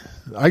that.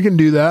 I can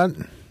do that.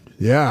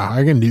 Yeah,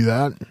 I can do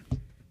that.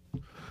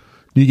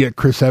 You get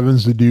Chris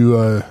Evans to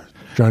do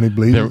Johnny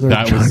Blaze,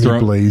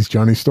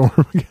 Johnny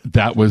Storm.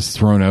 That was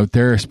thrown out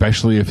there,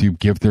 especially if you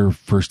give their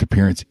first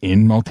appearance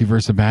in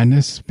Multiverse of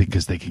Madness,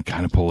 because they can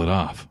kind of pull it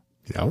off.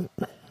 Yeah.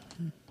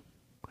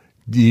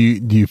 Do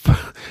you?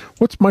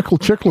 What's Michael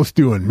Chiklis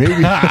doing? Maybe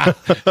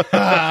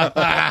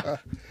that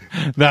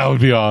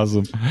would be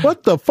awesome.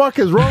 What the fuck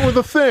is wrong with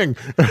the thing?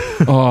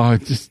 Oh,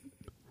 just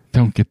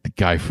don't get the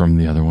guy from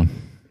the other one.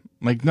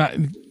 Like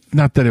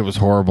not that it was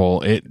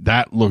horrible.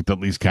 That looked at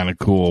least kind of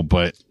cool,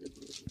 but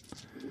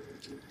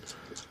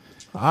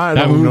I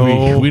don't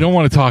know. We don't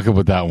want to talk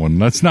about that one.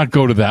 Let's not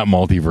go to that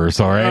multiverse.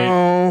 All right.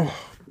 Oh,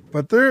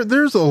 but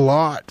there's a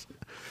lot.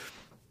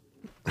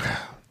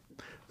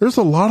 There's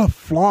a lot of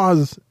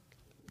flaws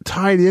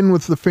tied in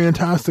with the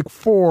Fantastic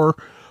Four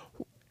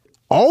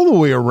all the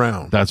way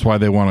around. That's why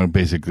they want to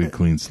basically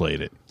clean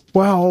slate it.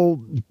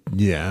 Well,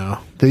 yeah,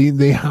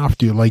 they have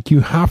to. Like, you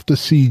have to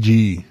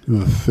CG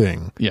the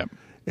thing. Yep.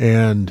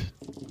 And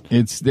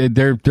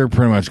they're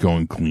pretty much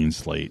going clean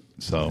slate.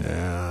 So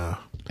yeah.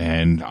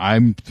 And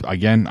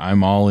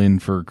I'm all in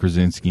for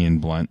Krasinski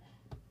and Blunt.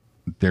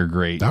 They're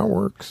great. That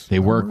works. They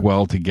work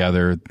well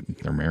together.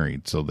 They're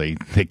married, so they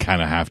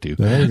kind of have to.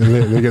 They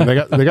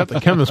got the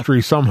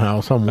chemistry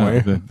somehow, some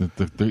way.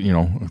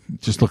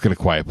 Just look at A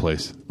Quiet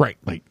Place. Right.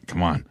 Like,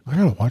 come on. I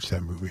gotta watch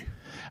that movie.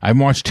 I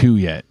haven't watched 2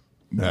 yet.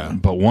 Yeah.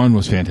 But 1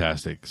 was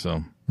fantastic.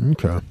 So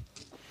okay.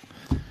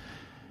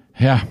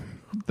 Yeah,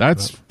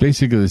 that's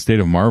basically the state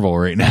of Marvel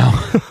right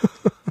now.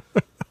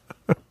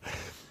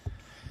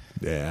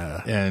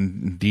 Yeah.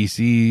 And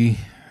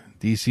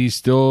DC's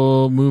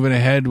still moving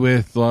ahead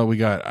with, we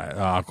got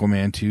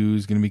Aquaman 2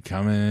 is going to be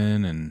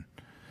coming, and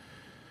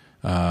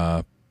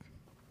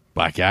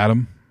Black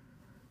Adam.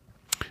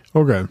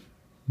 Okay.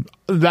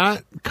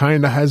 That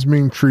kind of has me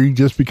intrigued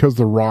just because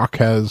The Rock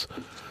has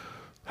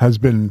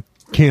been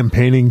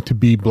campaigning to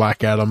be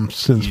Black Adam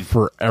since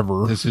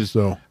forever.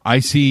 I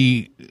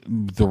see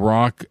The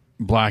Rock,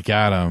 Black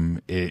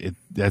Adam,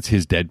 that's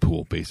his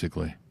Deadpool,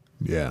 basically.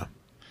 Yeah.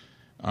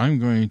 I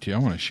want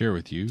to share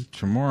with you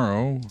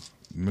tomorrow.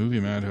 Movie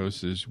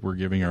Madhouse we're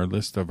giving our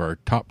list of our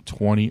top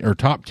 20 or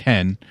top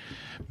 10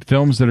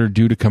 films that are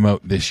due to come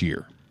out this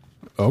year.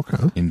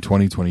 Okay. In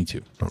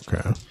 2022.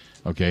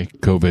 Okay.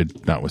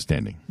 COVID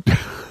notwithstanding.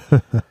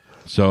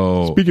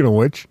 So speaking of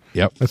which,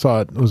 yep. I saw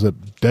it was a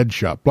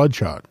Bloodshot.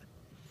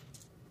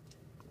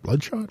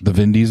 The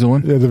Vin Diesel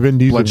one? Yeah, the Vin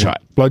Diesel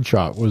Bloodshot.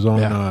 Bloodshot was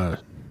on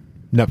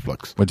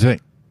Netflix. What'd you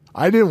think?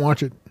 I didn't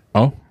watch it.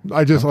 Oh?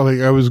 I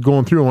was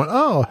going through and went,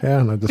 oh, yeah,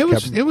 and I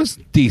just it was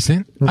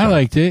decent. Okay. I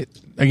liked it.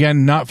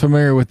 Again, not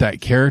familiar with that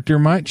character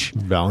much.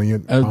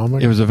 Valiant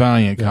comic. It was a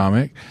Valiant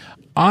comic.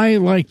 I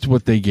liked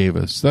what they gave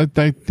us.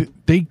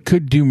 They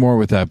could do more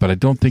with that, but I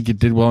don't think it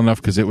did well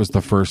enough because it was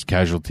the first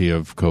casualty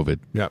of COVID.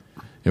 Yep.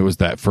 It was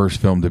that first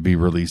film to be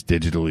released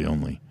digitally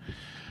only.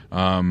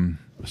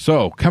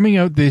 So, coming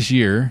out this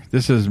year,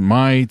 this is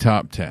my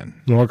top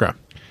 10. Okay.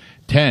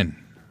 10,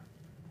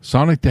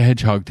 Sonic the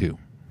Hedgehog 2.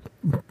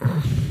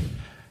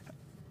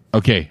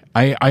 Okay,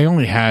 I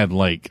only had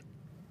like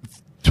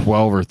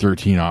 12 or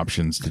 13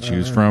 options to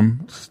choose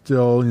from.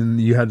 Still,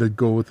 you had to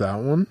go with that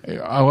one?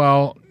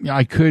 Well,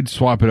 I could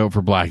swap it out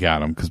for Black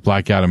Adam, because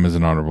Black Adam is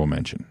an honorable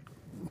mention.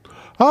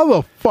 How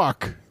the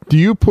fuck do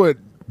you put...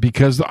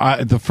 Because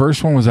the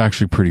first one was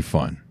actually pretty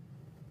fun.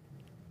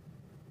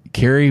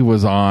 Carrie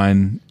was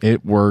on.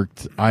 It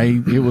worked.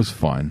 It was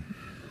fun.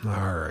 All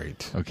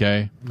right.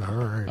 Okay? All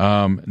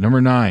right.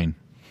 Number 9,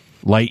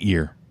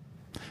 Lightyear.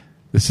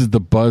 This is the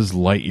Buzz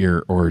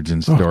Lightyear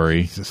origin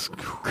story.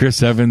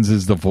 Chris Evans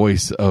is the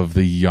voice of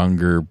the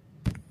younger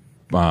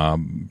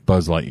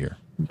Buzz Lightyear.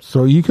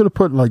 So you could have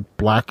put like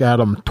Black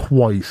Adam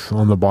twice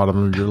on the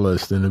bottom of your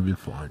list and it'd be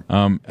fine.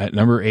 At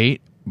number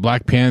 8,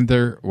 Black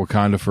Panther,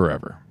 Wakanda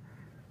Forever.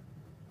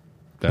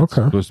 That's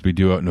supposed to be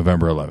due out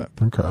November 11th.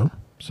 Okay.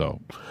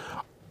 So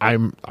I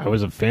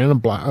was a fan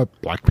of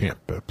Black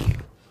Panther.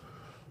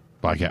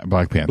 Black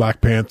Panther.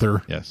 Black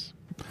Panther. Yes.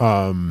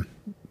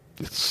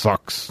 It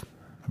sucks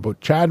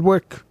about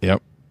Chadwick.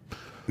 Yep.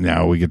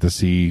 Now we get to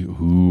see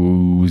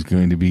who's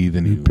going to be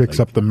the new. He picks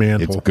up the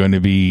mantle. It's going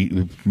to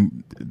be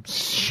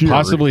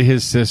possibly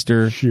his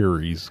sister.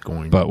 Shuri's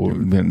going, but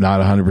not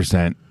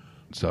 100%.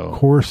 So of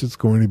course it's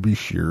going to be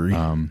Shuri.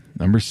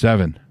 Number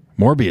 7,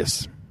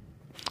 Morbius.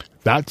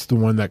 That's the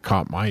one that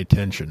caught my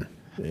attention,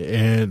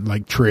 and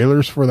like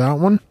trailers for that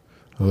one,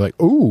 I was like,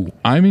 "Ooh,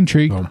 I'm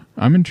intrigued.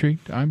 I'm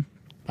intrigued. I'm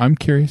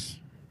curious."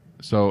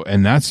 So,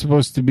 and that's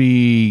supposed to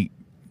be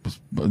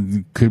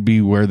could be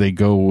where they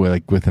go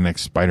like with the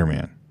next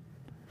Spider-Man.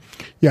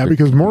 Yeah,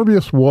 because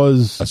Morbius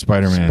was a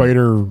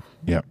Spider-Man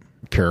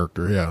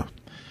character. Yeah.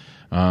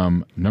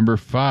 Number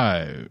 6,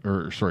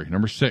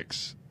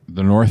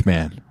 The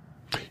Northman.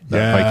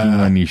 That Viking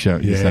one you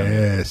showed.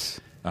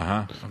 Yes.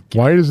 Okay.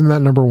 Why isn't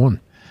that number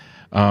 1?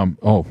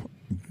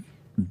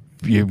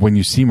 When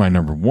you see my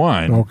number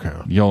 1, okay,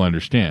 you'll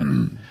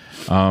understand.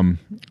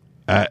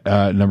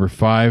 At number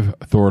 5,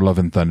 Thor: Love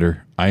and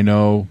Thunder. I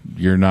know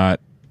you're not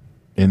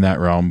in that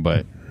realm,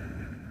 but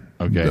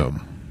okay.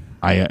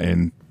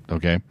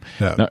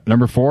 Yeah.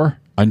 Number 4,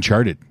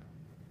 Uncharted.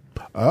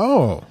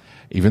 Oh,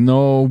 even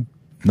though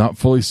not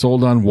fully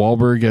sold on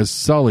Wahlberg as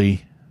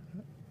Sully,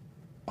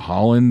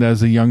 Holland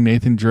as a young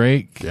Nathan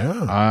Drake.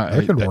 Yeah,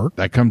 that could work.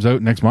 That comes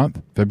out next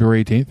month,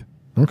 February 18th.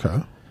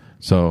 Okay.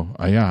 So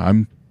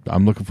I'm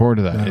looking forward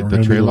to that. Yeah,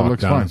 The trailer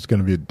looks fun. It's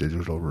going to be a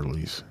digital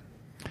release.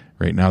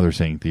 Right now they're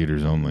saying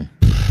theaters only.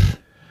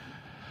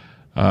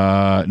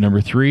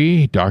 Number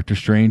 3, Doctor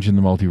Strange in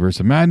the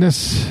Multiverse of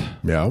Madness.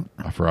 Yeah.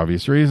 For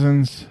obvious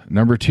reasons.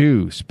 Number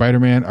 2,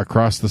 Spider-Man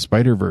Across the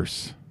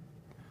Spider-Verse.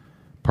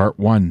 Part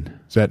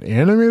 1. Is that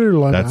animated or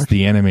live That's action?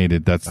 the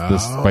animated. That's the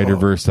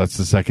Spider-Verse. That's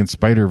the second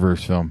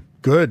Spider-Verse film.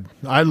 Good.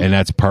 And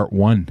that's part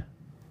 1.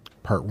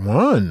 Part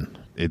 1.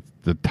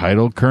 The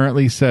title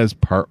currently says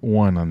part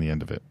 1 on the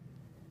end of it.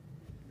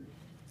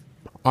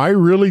 I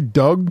really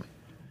dug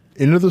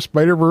Into the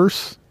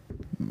Spider-Verse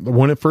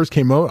when it first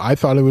came out. I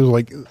thought it was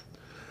like,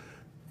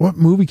 what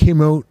movie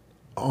came out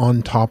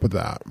on top of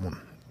that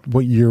one?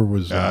 What year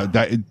was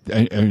that?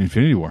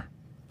 Infinity War.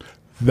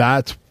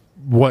 That's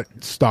what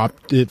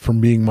stopped it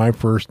from being my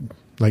first,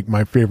 like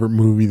my favorite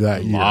movie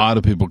that year. A lot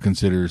of people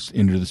consider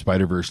Into the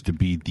Spider-Verse to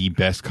be the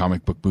best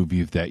comic book movie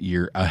of that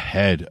year,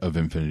 ahead of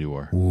Infinity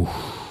War. Oof.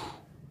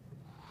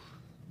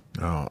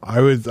 No,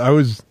 I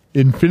was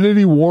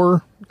Infinity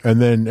War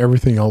and then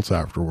everything else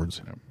afterwards.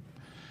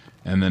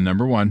 And then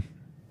number 1,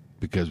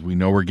 because we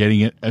know we're getting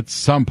it at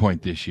some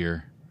point this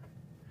year,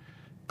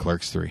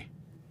 Clerks 3.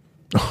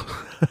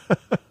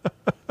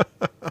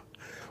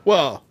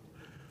 Well,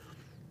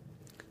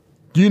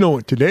 do you know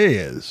what today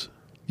is?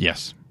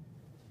 Yes.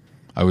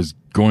 I was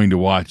going to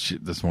watch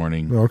it this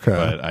morning, okay,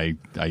 but I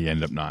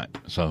end up not.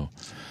 So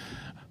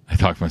I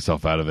talked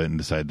myself out of it and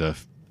decided to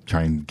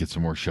try and get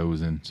some more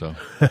shows in. So,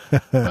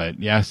 but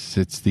yes,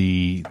 it's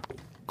the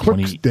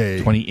Clerks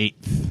Day,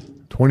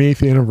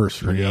 28th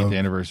anniversary. 28th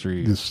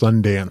anniversary. The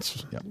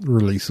Sundance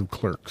release of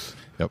Clerks.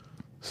 Yep.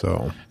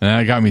 So, and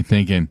that got me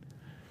thinking,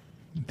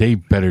 they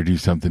better do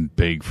something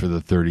big for the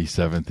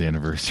 37th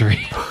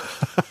anniversary.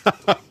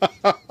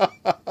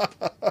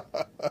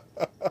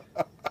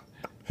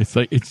 It's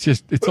like,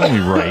 it's only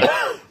right.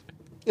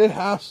 It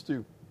has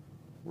to.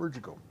 Where'd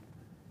you go?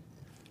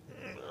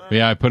 But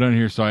yeah, I put on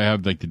here so I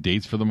have like the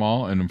dates for them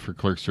all, and for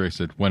Clerks 3 I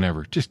said,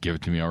 whenever, just give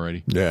it to me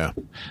already. Yeah.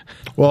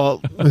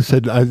 Well, I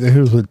said, it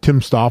was Tim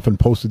Stoffen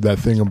posted that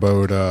thing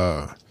about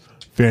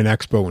Fan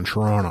Expo in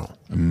Toronto.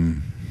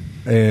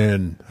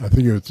 And I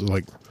think it was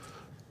like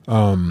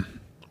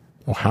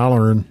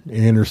O'Halloran,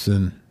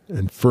 Anderson,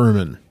 and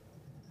Furman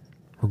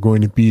were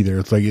going to be there.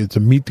 It's like, it's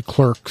a Meet the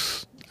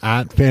Clerks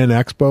at Fan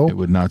Expo. It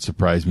would not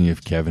surprise me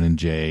if Kevin and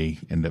Jay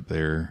end up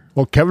there.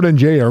 Well, Kevin and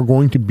Jay are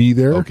going to be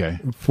there. Okay.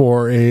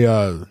 For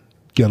a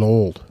Get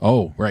Old.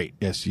 Oh, right.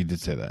 Yes, you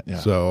did say that. Yeah.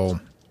 So,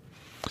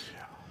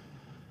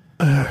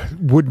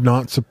 would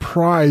not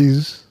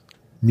surprise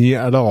me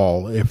at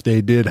all if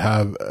they did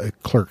have a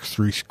Clerks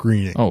 3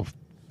 screening. Oh,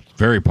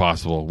 very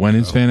possible. When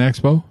is Fan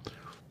Expo?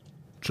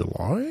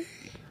 July?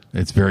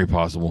 It's very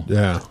possible.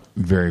 Yeah.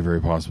 Very,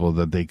 very possible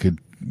that they could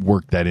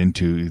work that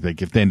into,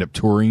 like, if they end up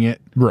touring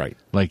it. Right.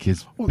 Like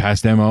his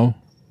past MO.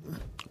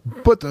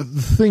 But the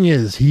thing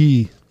is,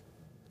 he's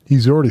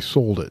already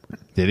sold it.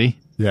 Did he?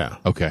 Yeah.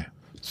 Okay.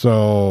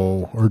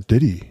 So, or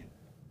did he?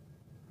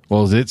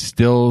 Well, is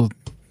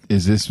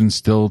this one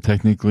still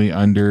technically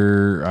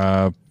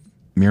under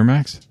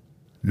Miramax?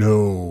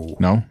 No.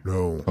 No?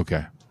 No.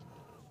 Okay.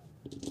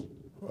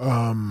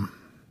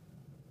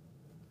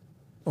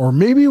 Or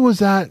maybe it was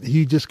that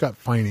he just got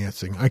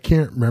financing. I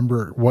can't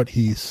remember what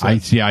he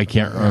said. I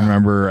can't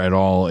remember at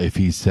all if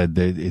he said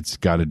that it's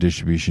got a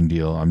distribution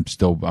deal. I'm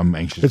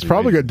anxious. It's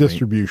probably got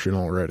distribution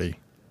already.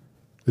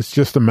 It's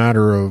just a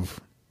matter of,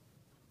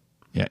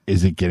 yeah,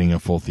 is it getting a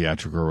full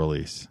theatrical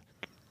release?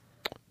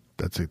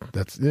 That's it.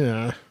 That's,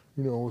 yeah,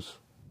 who knows?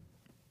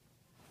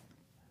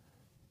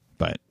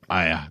 But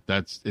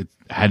It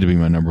had to be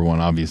my number one,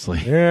 obviously.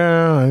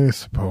 Yeah, I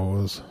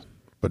suppose.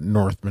 But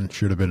Northman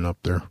should have been up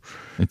there.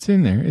 It's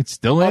in there. It's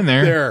still in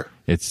there.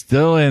 It's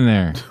still in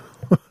there.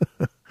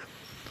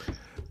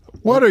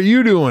 What are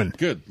you doing?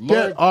 Good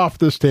Lord. Get off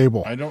this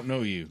table. I don't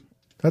know you.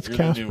 That's You're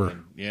the new Casper.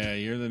 one. Yeah,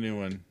 you're the new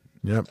one.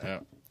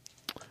 Yep.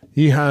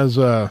 He has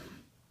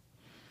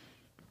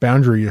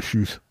boundary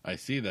issues. I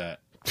see that.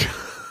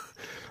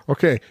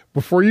 Okay,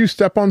 before you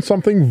step on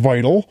something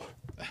vital,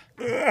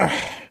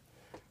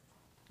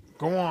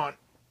 go on.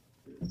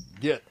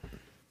 Get.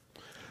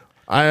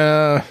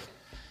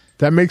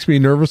 That makes me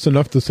nervous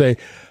enough to say,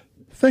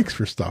 thanks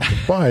for stopping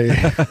by.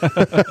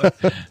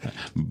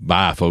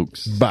 Bye,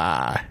 folks.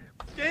 Bye.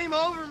 Game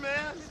over,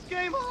 man. It's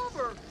game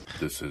over.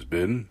 This has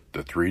been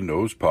the Three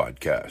Nose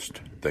Podcast.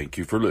 Thank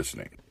you for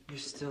listening. You're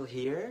still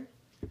here?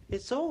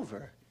 It's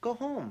over. Go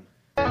home.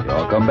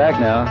 Y'all come back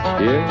now.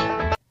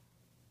 Here.